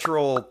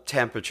cultural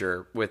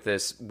temperature with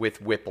this,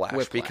 with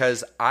Whiplash?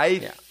 Because I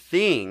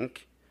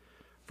think,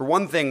 for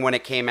one thing, when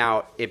it came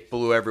out, it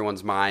blew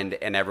everyone's mind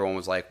and everyone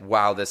was like,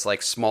 wow, this,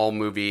 like, small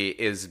movie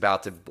is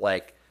about to,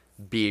 like,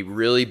 be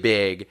really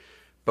big,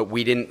 but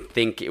we didn't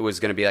think it was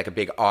going to be like a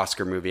big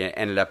Oscar movie. It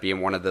ended up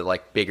being one of the,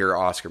 like, bigger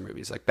Oscar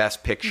movies, like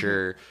Best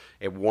Picture.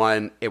 It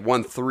won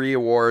 3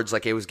 awards.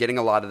 Like, it was getting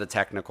a lot of the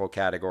technical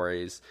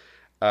categories.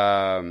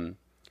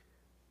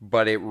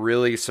 But it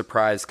really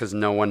surprised because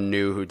no one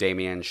knew who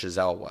Damien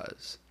Chazelle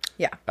was.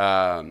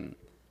 Yeah.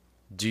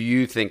 Do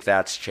you think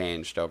that's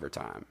changed over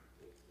time?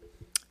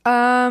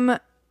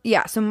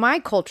 Yeah, so my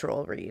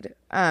cultural read,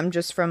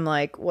 just from,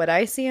 like, what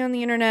I see on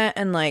the internet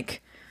and,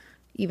 like,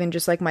 even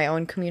just, like, my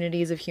own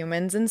communities of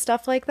humans and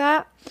stuff like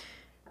that,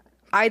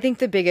 I think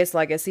the biggest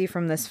legacy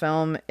from this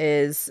film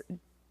is,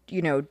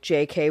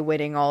 JK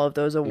winning all of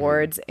those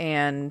awards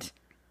and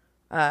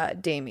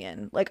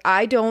Damien. Like,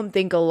 I don't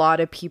think a lot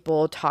of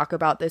people talk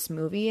about this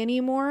movie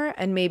anymore,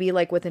 and maybe,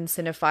 like, within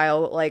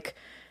cinephile, like,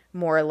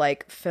 more,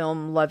 like,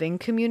 film loving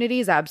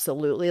communities,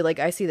 absolutely. Like,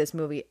 I see this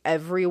movie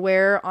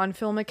everywhere on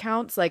film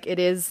accounts. Like, it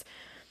is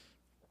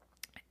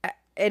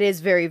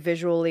very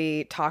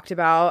visually talked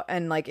about,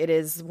 and, like, it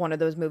is one of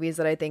those movies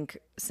that I think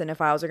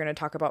cinephiles are going to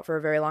talk about for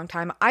a very long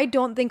time. I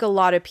don't think a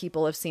lot of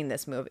people have seen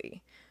this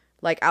movie,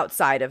 like,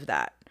 outside of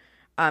that.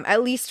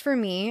 At least for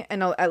me,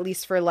 and at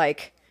least for,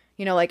 like,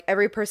 like,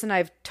 every person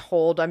I've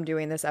told I'm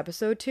doing this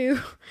episode to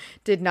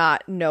did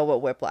not know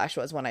what Whiplash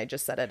was when I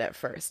just said it at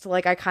first.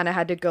 Like, I kind of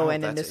had to go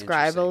in and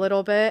describe a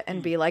little bit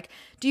and be like,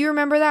 do you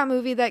remember that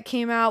movie that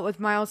came out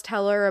with Miles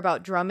Teller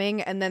about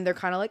drumming? And then they're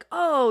kind of like,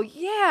 oh,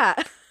 yeah.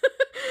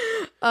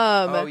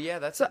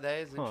 That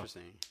is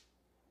interesting.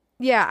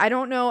 Yeah, I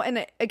don't know.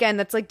 And again,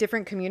 that's, like,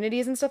 different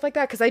communities and stuff like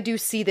that, because I do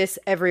see this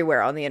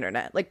everywhere on the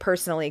internet, like,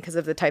 personally, because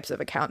of the types of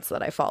accounts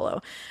that I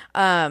follow.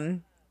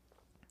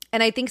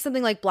 And I think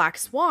something like Black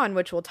Swan,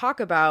 which we'll talk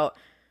about,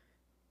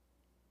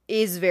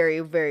 is very,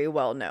 very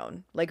well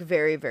known. Like,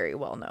 very, very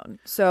well known.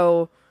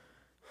 So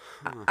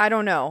I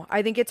don't know.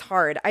 I think it's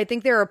hard. I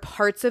think there are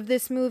parts of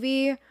this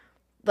movie,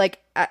 like,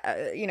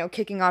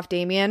 kicking off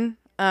Damien,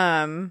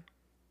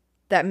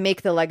 that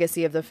make the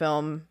legacy of the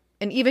film,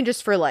 and even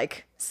just for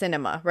like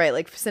cinema, right?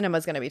 Like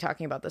cinema's going to be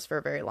talking about this for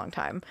a very long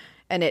time,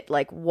 and it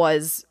like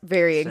was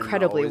very Cinema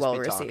incredibly always well be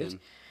received. talking.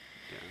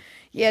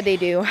 Yeah, they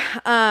do.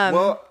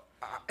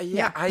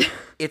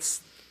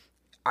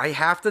 I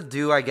have to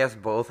do, I guess,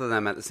 both of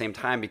them at the same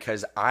time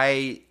because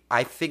I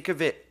think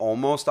of it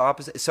almost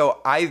opposite. So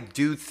I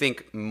do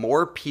think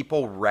more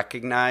people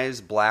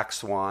recognize Black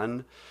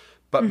Swan,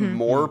 but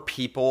more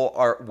people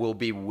will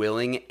be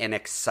willing and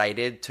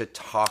excited to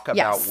talk about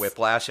Yes.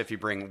 Whiplash if you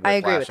bring I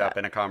agree Whiplash with up that.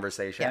 in a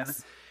conversation.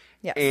 Yes.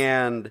 Yes.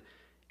 And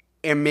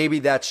maybe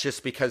that's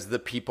just because the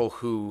people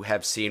who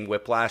have seen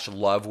Whiplash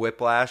love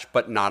Whiplash,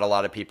 but not a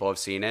lot of people have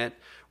seen it.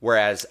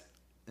 Whereas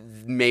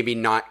maybe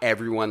not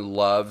everyone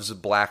loves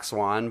Black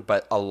Swan,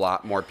 but a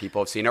lot more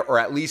people have seen it, or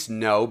at least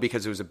know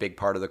because it was a big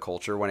part of the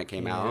culture when it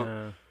came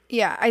out.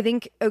 Yeah, I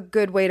think a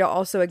good way to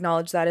also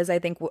acknowledge that is I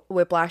think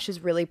Whiplash is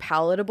really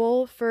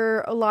palatable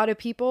for a lot of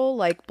people.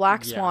 Like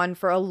Black Swan,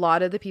 for a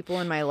lot of the people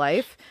in my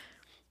life,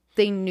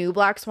 they knew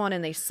Black Swan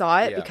and they saw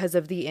it Yeah. because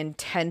of the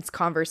intense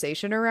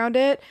conversation around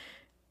it.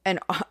 And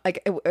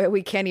like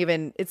we can't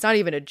even, it's not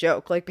even a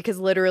joke, like because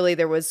literally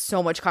there was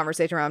so much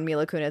conversation around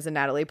Mila Kunis and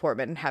Natalie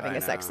Portman having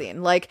a sex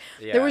scene. Like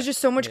there was just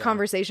so much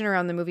conversation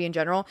around the movie in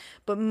general.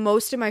 But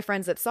most of my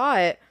friends that saw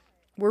it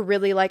were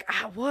really like,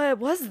 what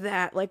was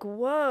that? Like,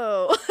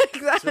 whoa, like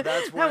that,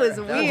 that's that was that's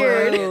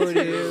where I weird.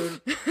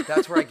 get to-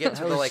 That's where I get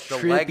to the was the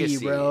trippy,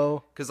 legacy,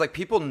 bro. because like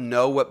people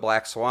know what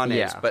Black Swan is,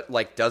 Yeah. but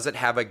like, does it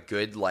have a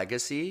good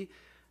legacy?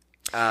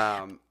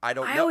 I don't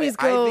know. I always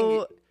I go,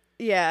 think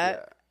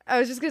yeah. I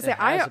was just gonna say,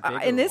 has a bigger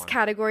in this one.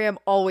 category, I'm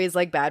always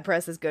like bad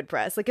press is good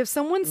press. Like if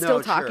someone's still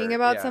No, talking sure,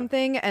 about yeah.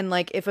 something, and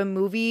like if a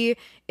movie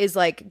is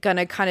like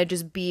gonna kind of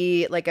just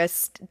be like a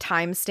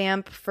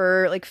timestamp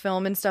for like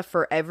film and stuff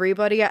for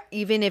everybody,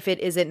 even if it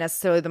isn't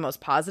necessarily the most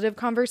positive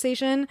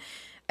conversation,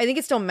 I think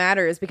it still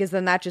matters because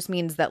then that just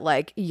means that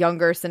like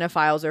younger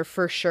cinephiles are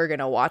for sure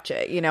gonna watch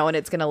it, and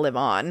it's gonna live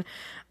on.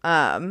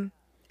 And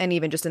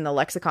even just in the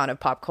lexicon of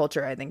pop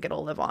culture, I think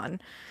it'll live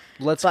on.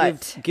 Let's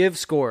But- give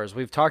scores.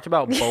 We've talked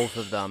about both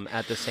of them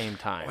at the same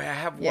time. Wait, I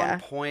have Yeah. one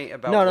point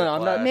about No, I'm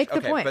not- Whiplash. Make the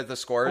Okay, point. but the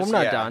scores. I'm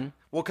not yeah. done.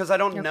 Well, because I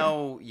don't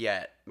know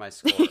yet my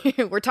score.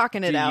 We're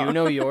talking it Do out. you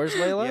know yours,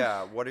 Layla?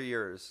 Yeah, what are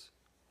yours?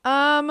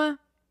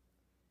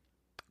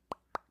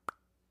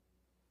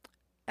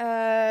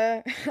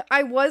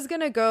 I was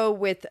gonna go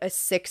with a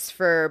 6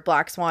 for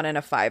Black Swan and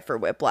a 5 for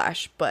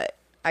Whiplash, but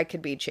I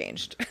could be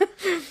changed.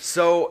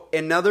 So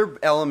another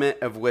element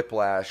of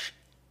Whiplash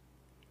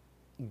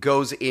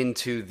goes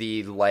into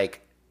the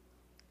like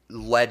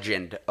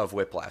legend of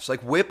Whiplash.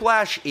 Like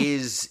Whiplash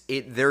is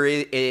it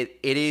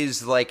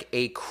is like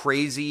a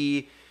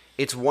crazy,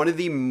 it's one of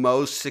the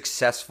most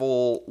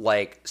successful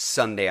like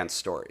Sundance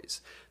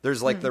stories.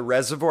 There's like the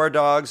Reservoir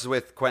Dogs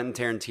with Quentin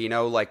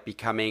Tarantino like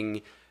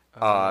becoming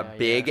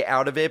big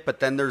out of it, but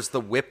then there's the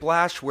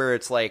Whiplash where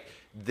it's like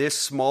this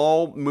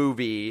small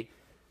movie.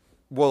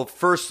 Well,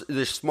 first,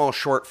 this small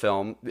short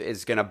film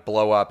is going to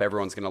blow up.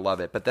 Everyone's going to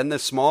love it. But then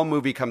this small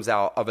movie comes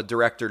out of a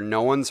director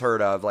no one's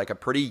heard of, like a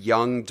pretty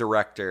young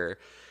director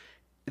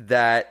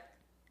that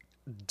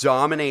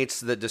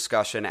dominates the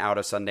discussion out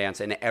of Sundance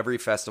and every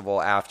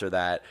festival after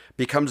that,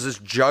 becomes this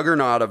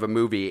juggernaut of a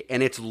movie.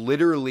 And it's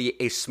literally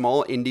a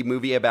small indie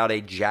movie about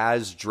a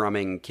jazz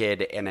drumming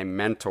kid and a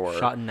mentor.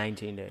 Shot in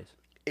 19 days.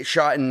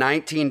 Shot in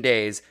 19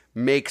 days,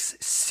 makes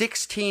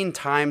 16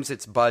 times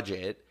its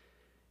budget,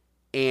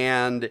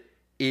 and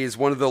is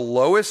one of the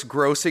lowest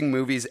grossing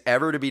movies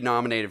ever to be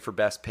nominated for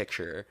Best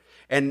Picture.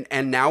 And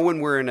now when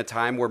we're in a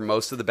time where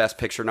most of the Best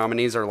Picture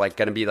nominees are like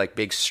going to be like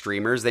big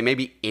streamers, they may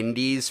be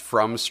indies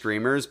from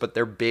streamers, but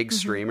they're big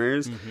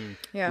streamers.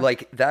 Yeah.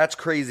 Like that's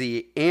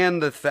crazy.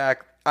 And the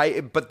fact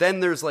but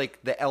then there's like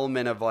the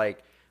element of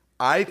like,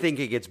 I think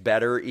it gets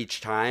better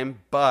each time,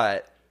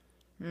 but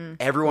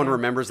everyone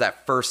remembers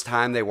that first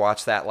time they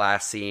watched that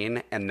last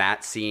scene, and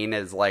that scene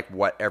is like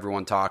what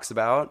everyone talks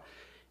about.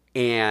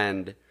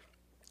 And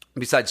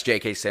besides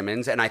J.K.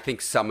 Simmons, and I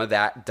think some of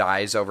that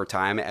dies over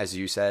time, as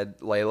you said,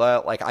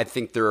 Layla. Like, I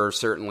think there are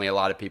certainly a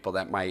lot of people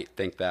that might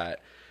think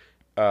that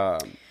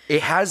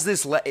it has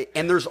this,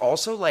 and there's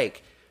also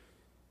like,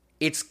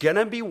 it's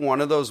gonna be one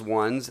of those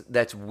ones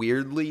that's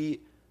weirdly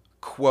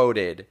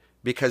quoted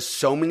because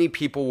so many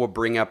people will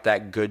bring up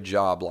that "good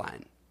job"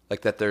 line,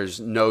 like that. There's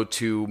no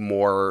two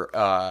more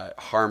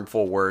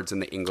harmful words in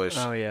the English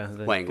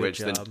than language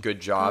good than job. "good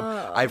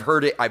job." I've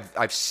heard it.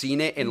 I've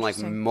seen it in like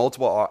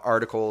multiple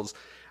articles.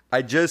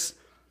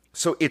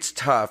 So it's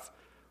tough.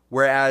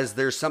 Whereas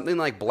there's something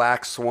like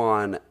Black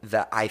Swan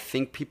that I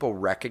think people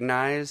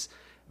recognize,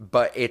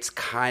 but it's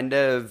kind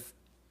of,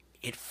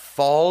 it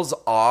falls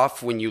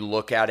off when you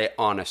look at it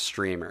on a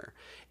streamer.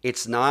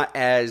 It's not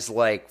as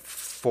like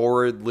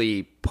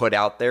forwardly put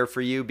out there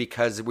for you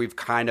because we've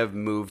kind of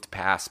moved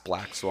past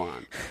Black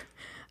Swan.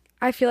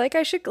 I feel like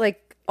I should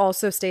like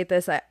also state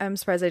this. I'm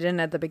surprised I didn't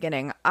at the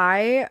beginning.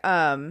 I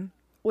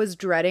was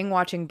dreading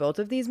watching both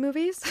of these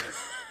movies.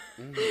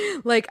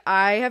 Like,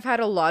 I have had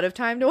a lot of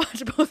time to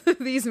watch both of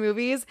these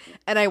movies,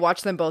 and I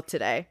watched them both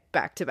today,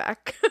 back to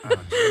back,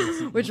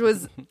 which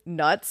was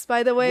nuts,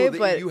 by the way. Well,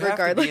 but you have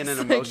regardless, to be in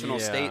an like, emotional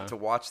state to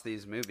watch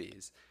these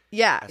movies.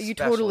 yeah, you especially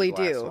totally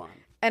Black do. Swan.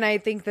 And I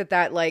think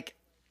that like,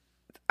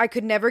 I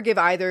could never give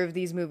either of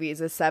these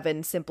movies a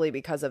 7 simply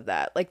because of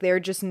that. Like, they're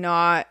just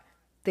not.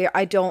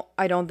 I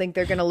don't think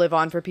they're gonna live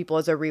on for people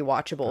as a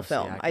rewatchable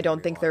film. I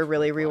don't think they're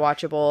really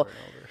rewatchable.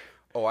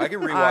 Oh, I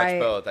can rewatch I-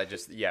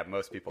 both.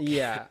 Most people can.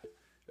 Yeah.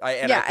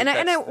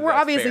 We're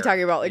obviously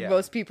talking about like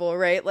most people,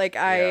 right? Like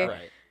Right.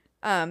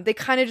 they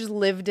kind of just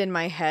lived in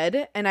my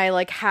head, and I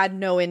like had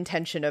no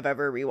intention of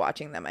ever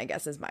rewatching them, I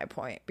guess is my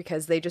point,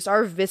 because they just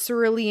are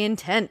viscerally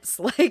intense.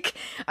 Like,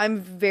 I'm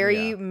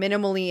very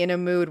minimally in a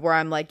mood where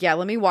I'm like, yeah,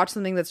 let me watch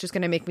something that's just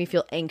going to make me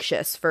feel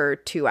anxious for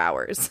 2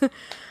 hours.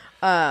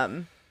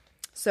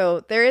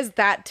 So there is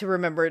that to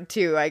remember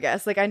too, I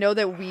guess. Like, I know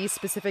that we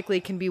specifically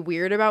can be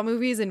weird about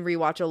movies and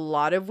rewatch a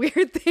lot of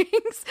weird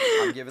things.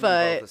 I'm giving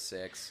them both a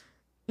 6.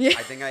 Yeah.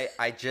 I think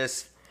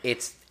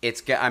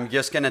I'm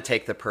just gonna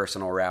take the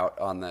personal route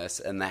on this,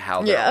 and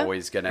how they're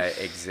always gonna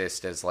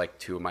exist as like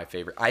two of my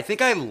favorite. I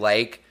think I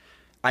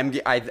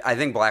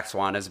think Black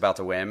Swan is about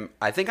to win.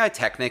 I think I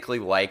technically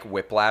like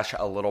Whiplash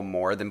a little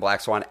more than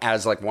Black Swan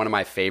as like one of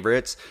my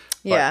favorites.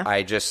 But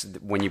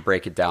when you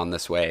break it down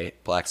this way,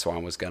 Black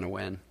Swan was gonna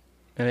win.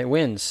 And it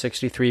wins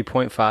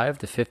 63.5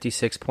 to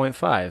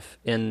 56.5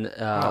 in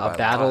a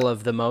battle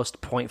of the most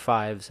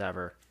 .5s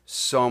ever.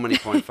 So many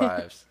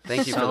 .5s.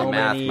 Thank you for the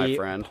math, my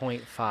friend.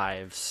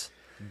 .5s.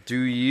 Do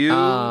you?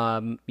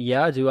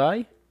 Yeah, do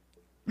I?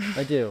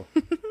 I do.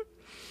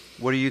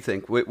 What do you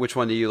think? Which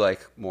one do you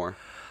like more?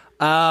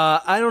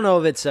 I don't know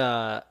if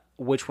it's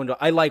which one.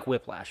 I like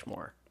Whiplash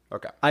more.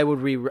 Okay. I would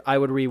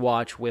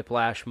rewatch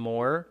Whiplash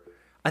more.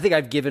 I think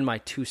I've given my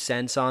 2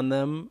 cents on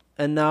them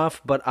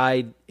enough, but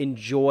I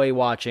enjoy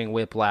watching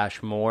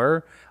Whiplash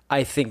more.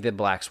 I think that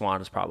Black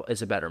Swan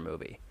is a better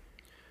movie.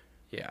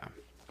 Yeah.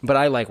 But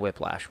I like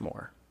Whiplash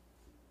more.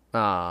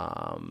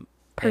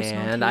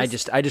 Personal and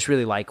taste. I just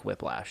really like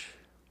Whiplash.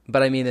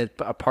 But I mean,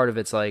 a part of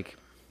it's like,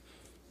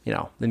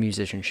 the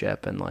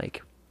musicianship and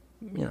like,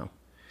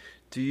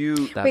 Do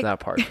you? that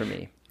part for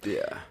me.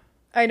 Yeah.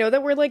 I know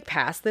that we're like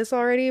past this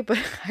already, but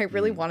I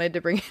really wanted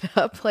to bring it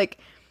up. Like,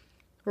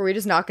 were we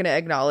just not going to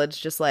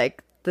acknowledge just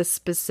like the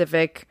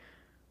specific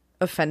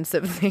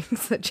offensive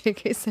things that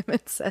J.K.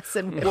 Simmons says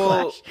in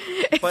Whiplash?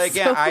 Well, but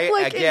again,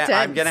 I'm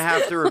intense. gonna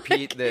have to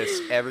repeat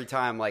this every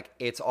time. Like,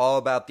 it's all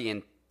about the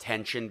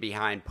intention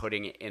behind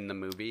putting it in the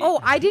movie. Oh,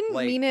 I didn't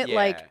Like, mean it yeah.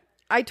 like.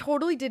 I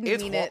totally didn't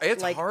mean it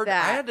It's like hard.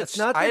 that. I had It's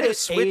not to that it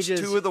switch ages-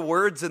 2 of the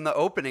words in the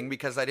opening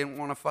because I didn't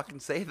want to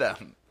fucking say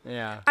them.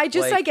 Yeah. I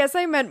like- guess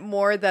I meant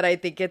more that I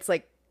think it's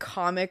like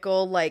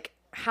comical, like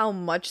how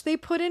much they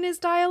put in his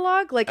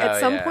dialogue. Like at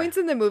some points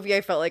in the movie,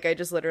 I felt like I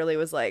just literally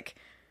was like,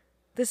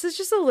 this is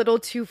just a little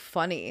too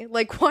funny.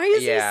 Like, why is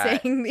he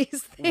saying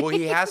these things? Well,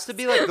 he has to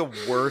be like the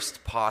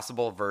worst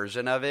possible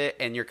version of it,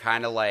 and you're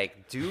kind of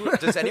like,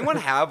 does anyone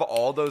have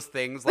all those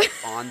things like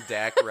on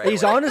deck? Right?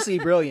 He's Like, honestly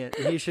brilliant.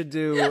 He should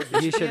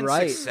in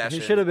write. Succession.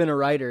 He should have been a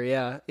writer.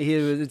 Yeah,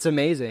 it's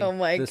amazing. Oh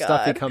my the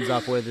stuff he God. comes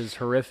up with is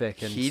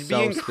horrific and he'd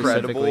so be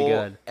specifically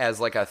incredible good. as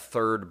like a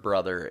third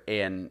brother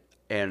in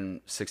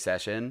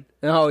Succession.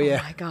 Oh Oh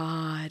yeah, my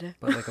god.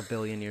 but like a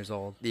billion years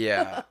old.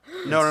 Yeah,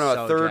 no,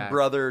 So third jacked.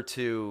 brother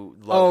to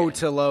Logan. Oh,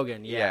 to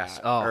Logan. Yes.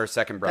 yeah, Oh, or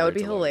second brother. That would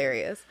be to Logan.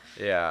 hilarious.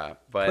 Yeah,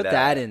 but Put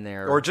that in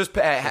there. or just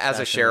as a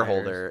Succession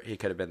shareholder, he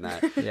could have been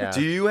that. Yeah.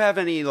 Do you have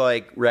any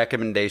like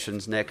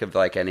recommendations, Nick, of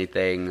like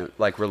anything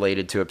like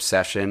related to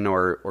Obsession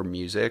or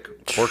music,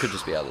 or could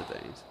just be other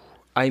things?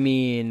 I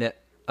mean,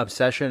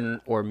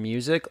 Obsession or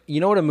music.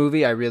 You know what? A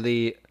movie I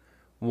really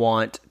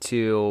want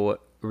to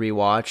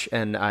rewatch,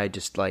 and I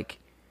just like.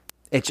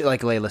 It's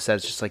like Layla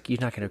says, just like you're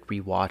not going to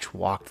rewatch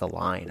Walk the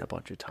Line a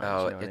bunch of times.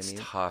 Oh, you know what it's I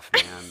mean? tough,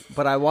 man.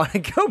 But I want to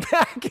go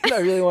back, and I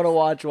really want to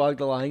watch Walk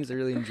the Line because I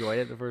really enjoyed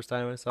it the first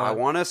time I saw it. I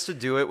want us to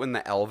do it when the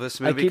Elvis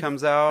I movie keep-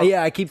 comes out.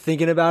 Yeah, I keep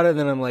thinking about it, and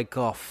then I'm like,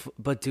 oh,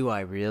 but do I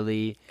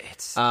really?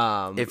 It's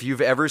If you've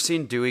ever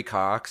seen Dewey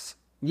Cox,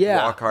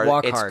 Yeah, Walk Hard,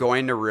 Walk it's Hard.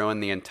 going to ruin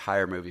the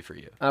entire movie for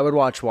you. I would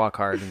watch Walk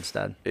Hard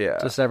instead. Yeah.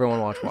 Just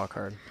everyone watch Walk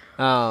Hard.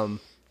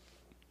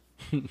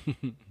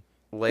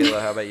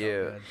 Layla, how about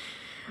you?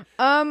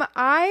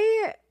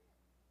 I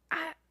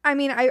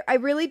mean, I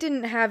really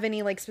didn't have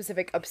any like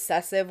specific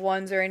obsessive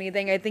ones or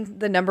anything. I think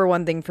the number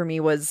one thing for me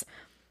was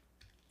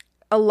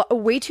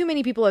way too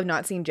many people have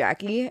not seen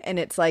Jackie, and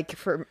it's like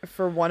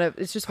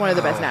it's just one of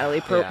the best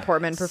Natalie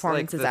Portman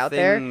performances it's like out the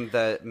there. thing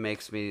that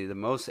makes me the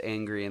most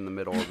angry in the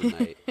middle of the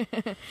night.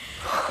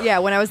 Yeah,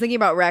 when I was thinking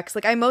about Rex,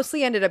 like I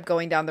mostly ended up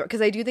going down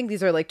because I do think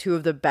these are like two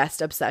of the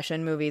best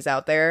obsession movies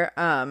out there.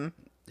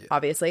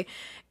 Obviously.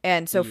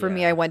 And so for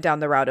me, I went down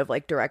the route of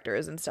like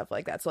directors and stuff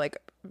like that. So like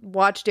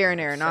watch Darren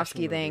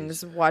Aronofsky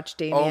things, watch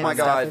Damien. Oh my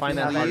stuff god, if you Find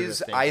that haven't. hard to please!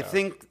 think I of.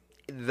 think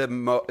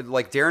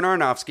like Darren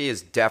Aronofsky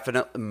is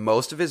definitely,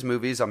 most of his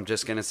movies, I'm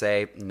just gonna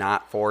say,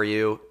 not for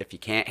you. If you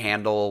can't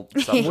handle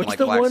something like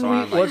Black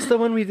Swan. What's the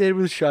one we did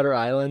with Shutter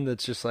Island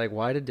that's just like,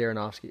 why did Darren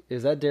Aronofsky?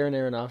 Is that Darren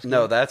Aronofsky?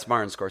 No, that's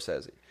Martin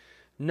Scorsese.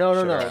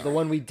 No. The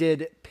one we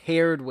did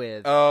paired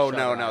with. Oh, Shutter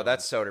no, Island.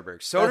 that's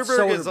Soderbergh. That's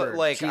Soderbergh is Soderbergh.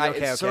 like,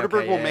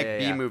 Soderbergh will make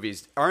B yeah.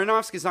 movies.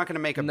 Aronofsky's not going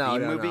to make a B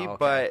movie, okay.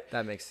 but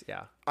that makes,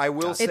 yeah. I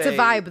will say It's a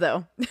vibe,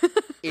 though.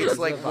 It's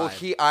like, well,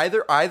 he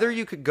either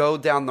you could go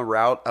down the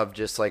route of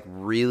just like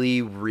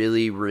really,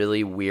 really,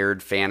 really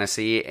weird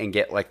fantasy and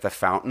get like The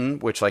Fountain,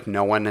 which like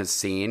no one has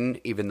seen,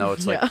 even though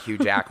it's like Hugh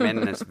Jackman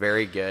and it's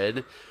very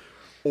good.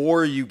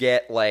 Or you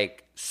get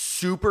like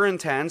super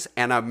intense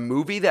and a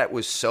movie that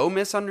was so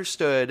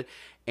misunderstood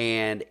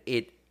and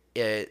it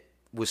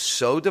was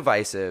so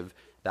divisive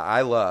that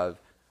I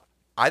love.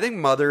 I think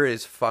Mother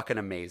is fucking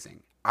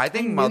amazing. I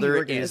think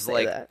Mother is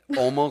like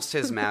almost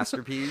his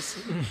masterpiece.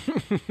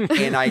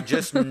 And I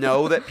just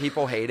know that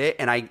people hate it.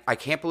 And I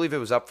can't believe it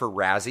was up for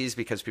Razzies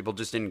because people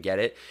just didn't get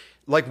it.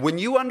 Like when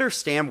you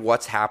understand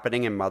what's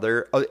happening in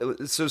Mother.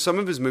 So some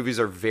of his movies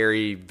are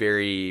very,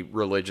 very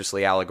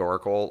religiously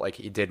allegorical. Like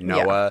he did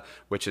Noah,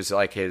 which is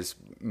like his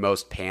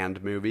most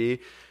panned movie.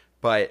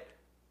 But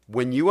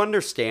when you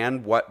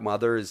understand what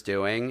Mother is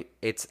doing,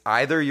 it's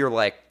either you're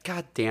like,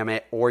 God damn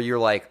it, or you're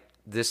like,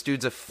 this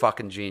dude's a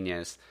fucking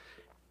genius.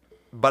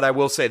 But I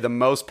will say the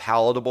most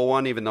palatable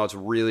one, even though it's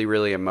really,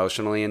 really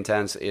emotionally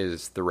intense,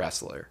 is The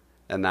Wrestler.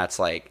 And that's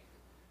like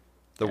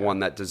the one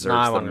that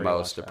deserves the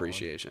most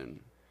appreciation.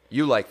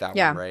 You like that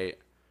one, right?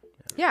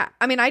 Yeah.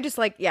 I mean, I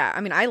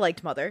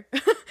liked Mother.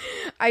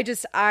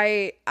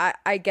 I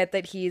get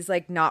that he's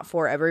like not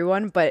for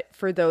everyone, but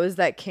for those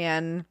that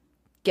can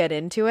get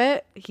into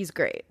it, he's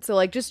great. So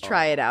like just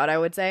try it out, I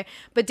would say.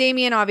 But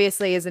Damien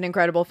obviously is an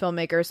incredible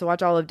filmmaker, so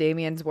watch all of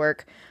Damien's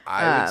work.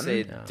 I would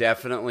say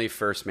definitely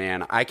First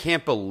Man. I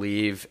can't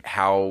believe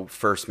how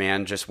First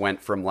Man just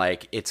went from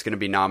like it's going to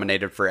be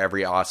nominated for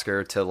every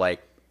Oscar to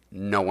like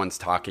no one's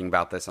talking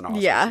about this in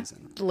Oscar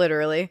season.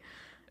 Literally.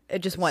 It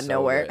just went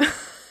nowhere.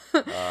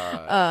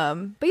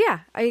 But yeah,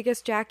 I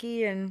guess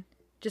Jackie and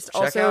just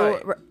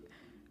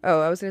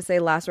I was going to say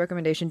last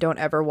recommendation, don't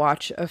ever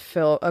watch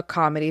a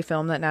comedy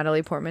film that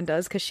Natalie Portman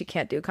does because she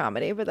can't do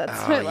comedy, but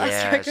that's my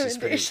last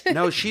recommendation.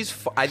 I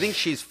think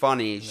she's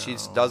funny. She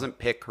doesn't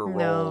pick her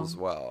roles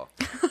well.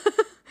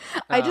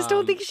 I just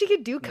don't think she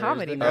could do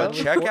comedy, bro.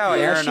 Check out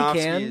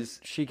Aronofsky's.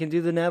 She can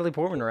do the Natalie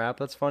Portman rap.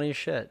 That's funny as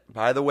shit.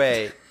 By the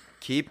way,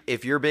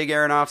 if you're a big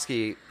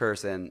Aronofsky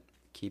person,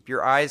 keep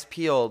your eyes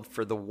peeled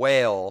for The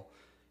Whale,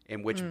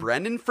 in which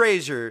Brendan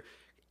Fraser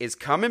is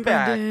coming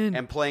back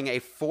and playing a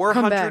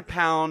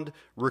 400-pound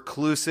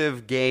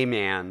reclusive gay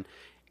man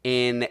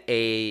in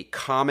a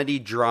comedy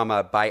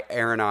drama by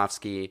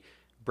Aronofsky.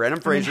 Brendan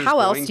Fraser. How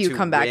else do you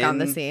come back on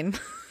the scene?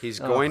 He's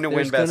going to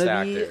win Best Actor. There's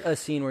going to be a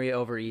scene where he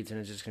overeats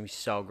and it's just going to be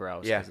so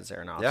gross because it's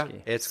Aronofsky. Yeah,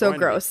 it's so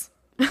gross.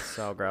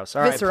 So gross.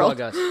 All right,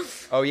 plug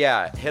us. Oh,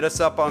 yeah. Hit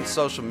us up on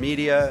social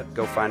media.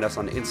 Go find us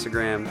on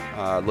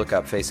Instagram. Look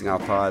up Facing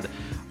Off Pod.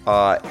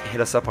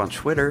 Hit us up on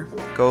Twitter.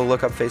 Go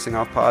look up Facing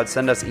Off Pod.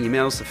 Send us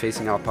emails to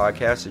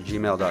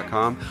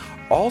facingoffpodcast@gmail.com.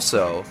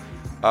 Also,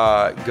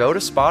 go to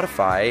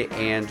Spotify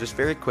and just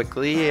very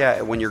quickly,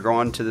 when you're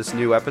going to this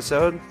new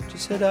episode,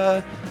 just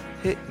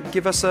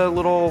give us a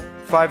little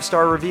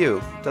 5-star review.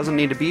 Doesn't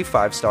need to be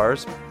 5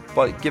 stars,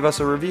 but give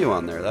us a review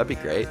on there. That'd be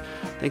great.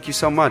 Thank you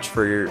so much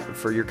for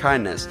your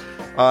kindness.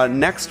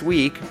 Next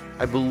week,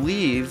 I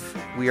believe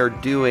we are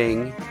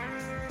doing.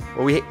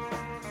 Well,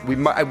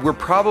 we're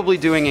probably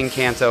doing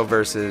Encanto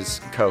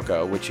versus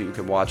Coco, which you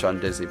can watch on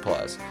Disney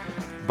Plus.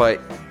 But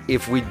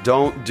if we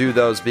don't do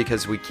those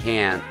because we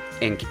can't,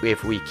 and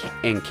if we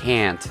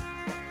can't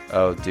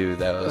do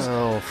those,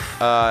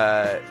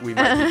 we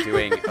might be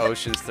doing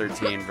Ocean's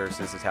 13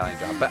 versus Italian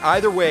Job. But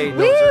either way,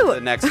 those are the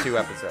next 2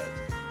 episodes.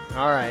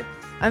 All right.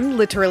 I'm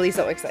literally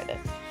so excited.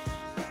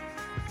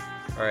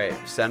 All right,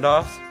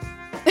 send-offs?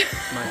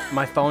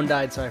 My phone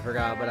died, so I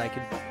forgot, but I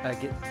could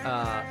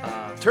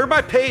turn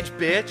my page,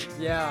 bitch.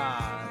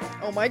 Yeah.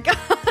 Oh my god.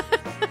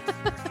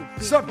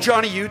 What's up,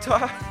 Johnny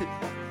Utah?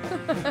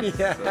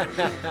 Yeah.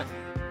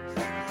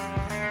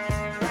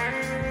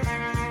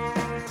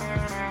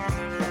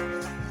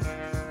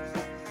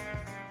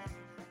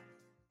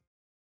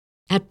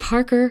 At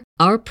Parker,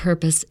 our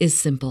purpose is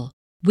simple.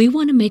 We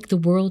want to make the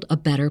world a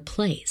better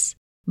place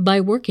by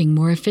working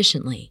more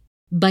efficiently,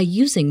 by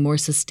using more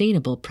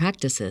sustainable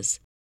practices,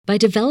 by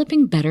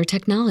developing better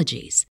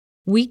technologies.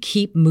 We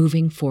keep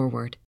moving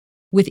forward.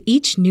 With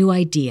each new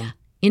idea,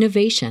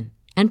 innovation,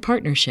 and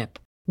partnership,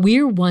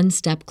 we're one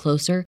step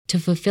closer to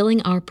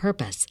fulfilling our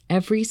purpose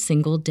every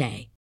single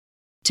day.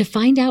 To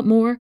find out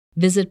more,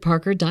 visit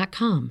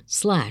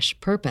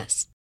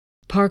parker.com/purpose.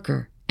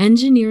 Parker,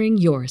 engineering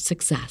your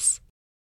success.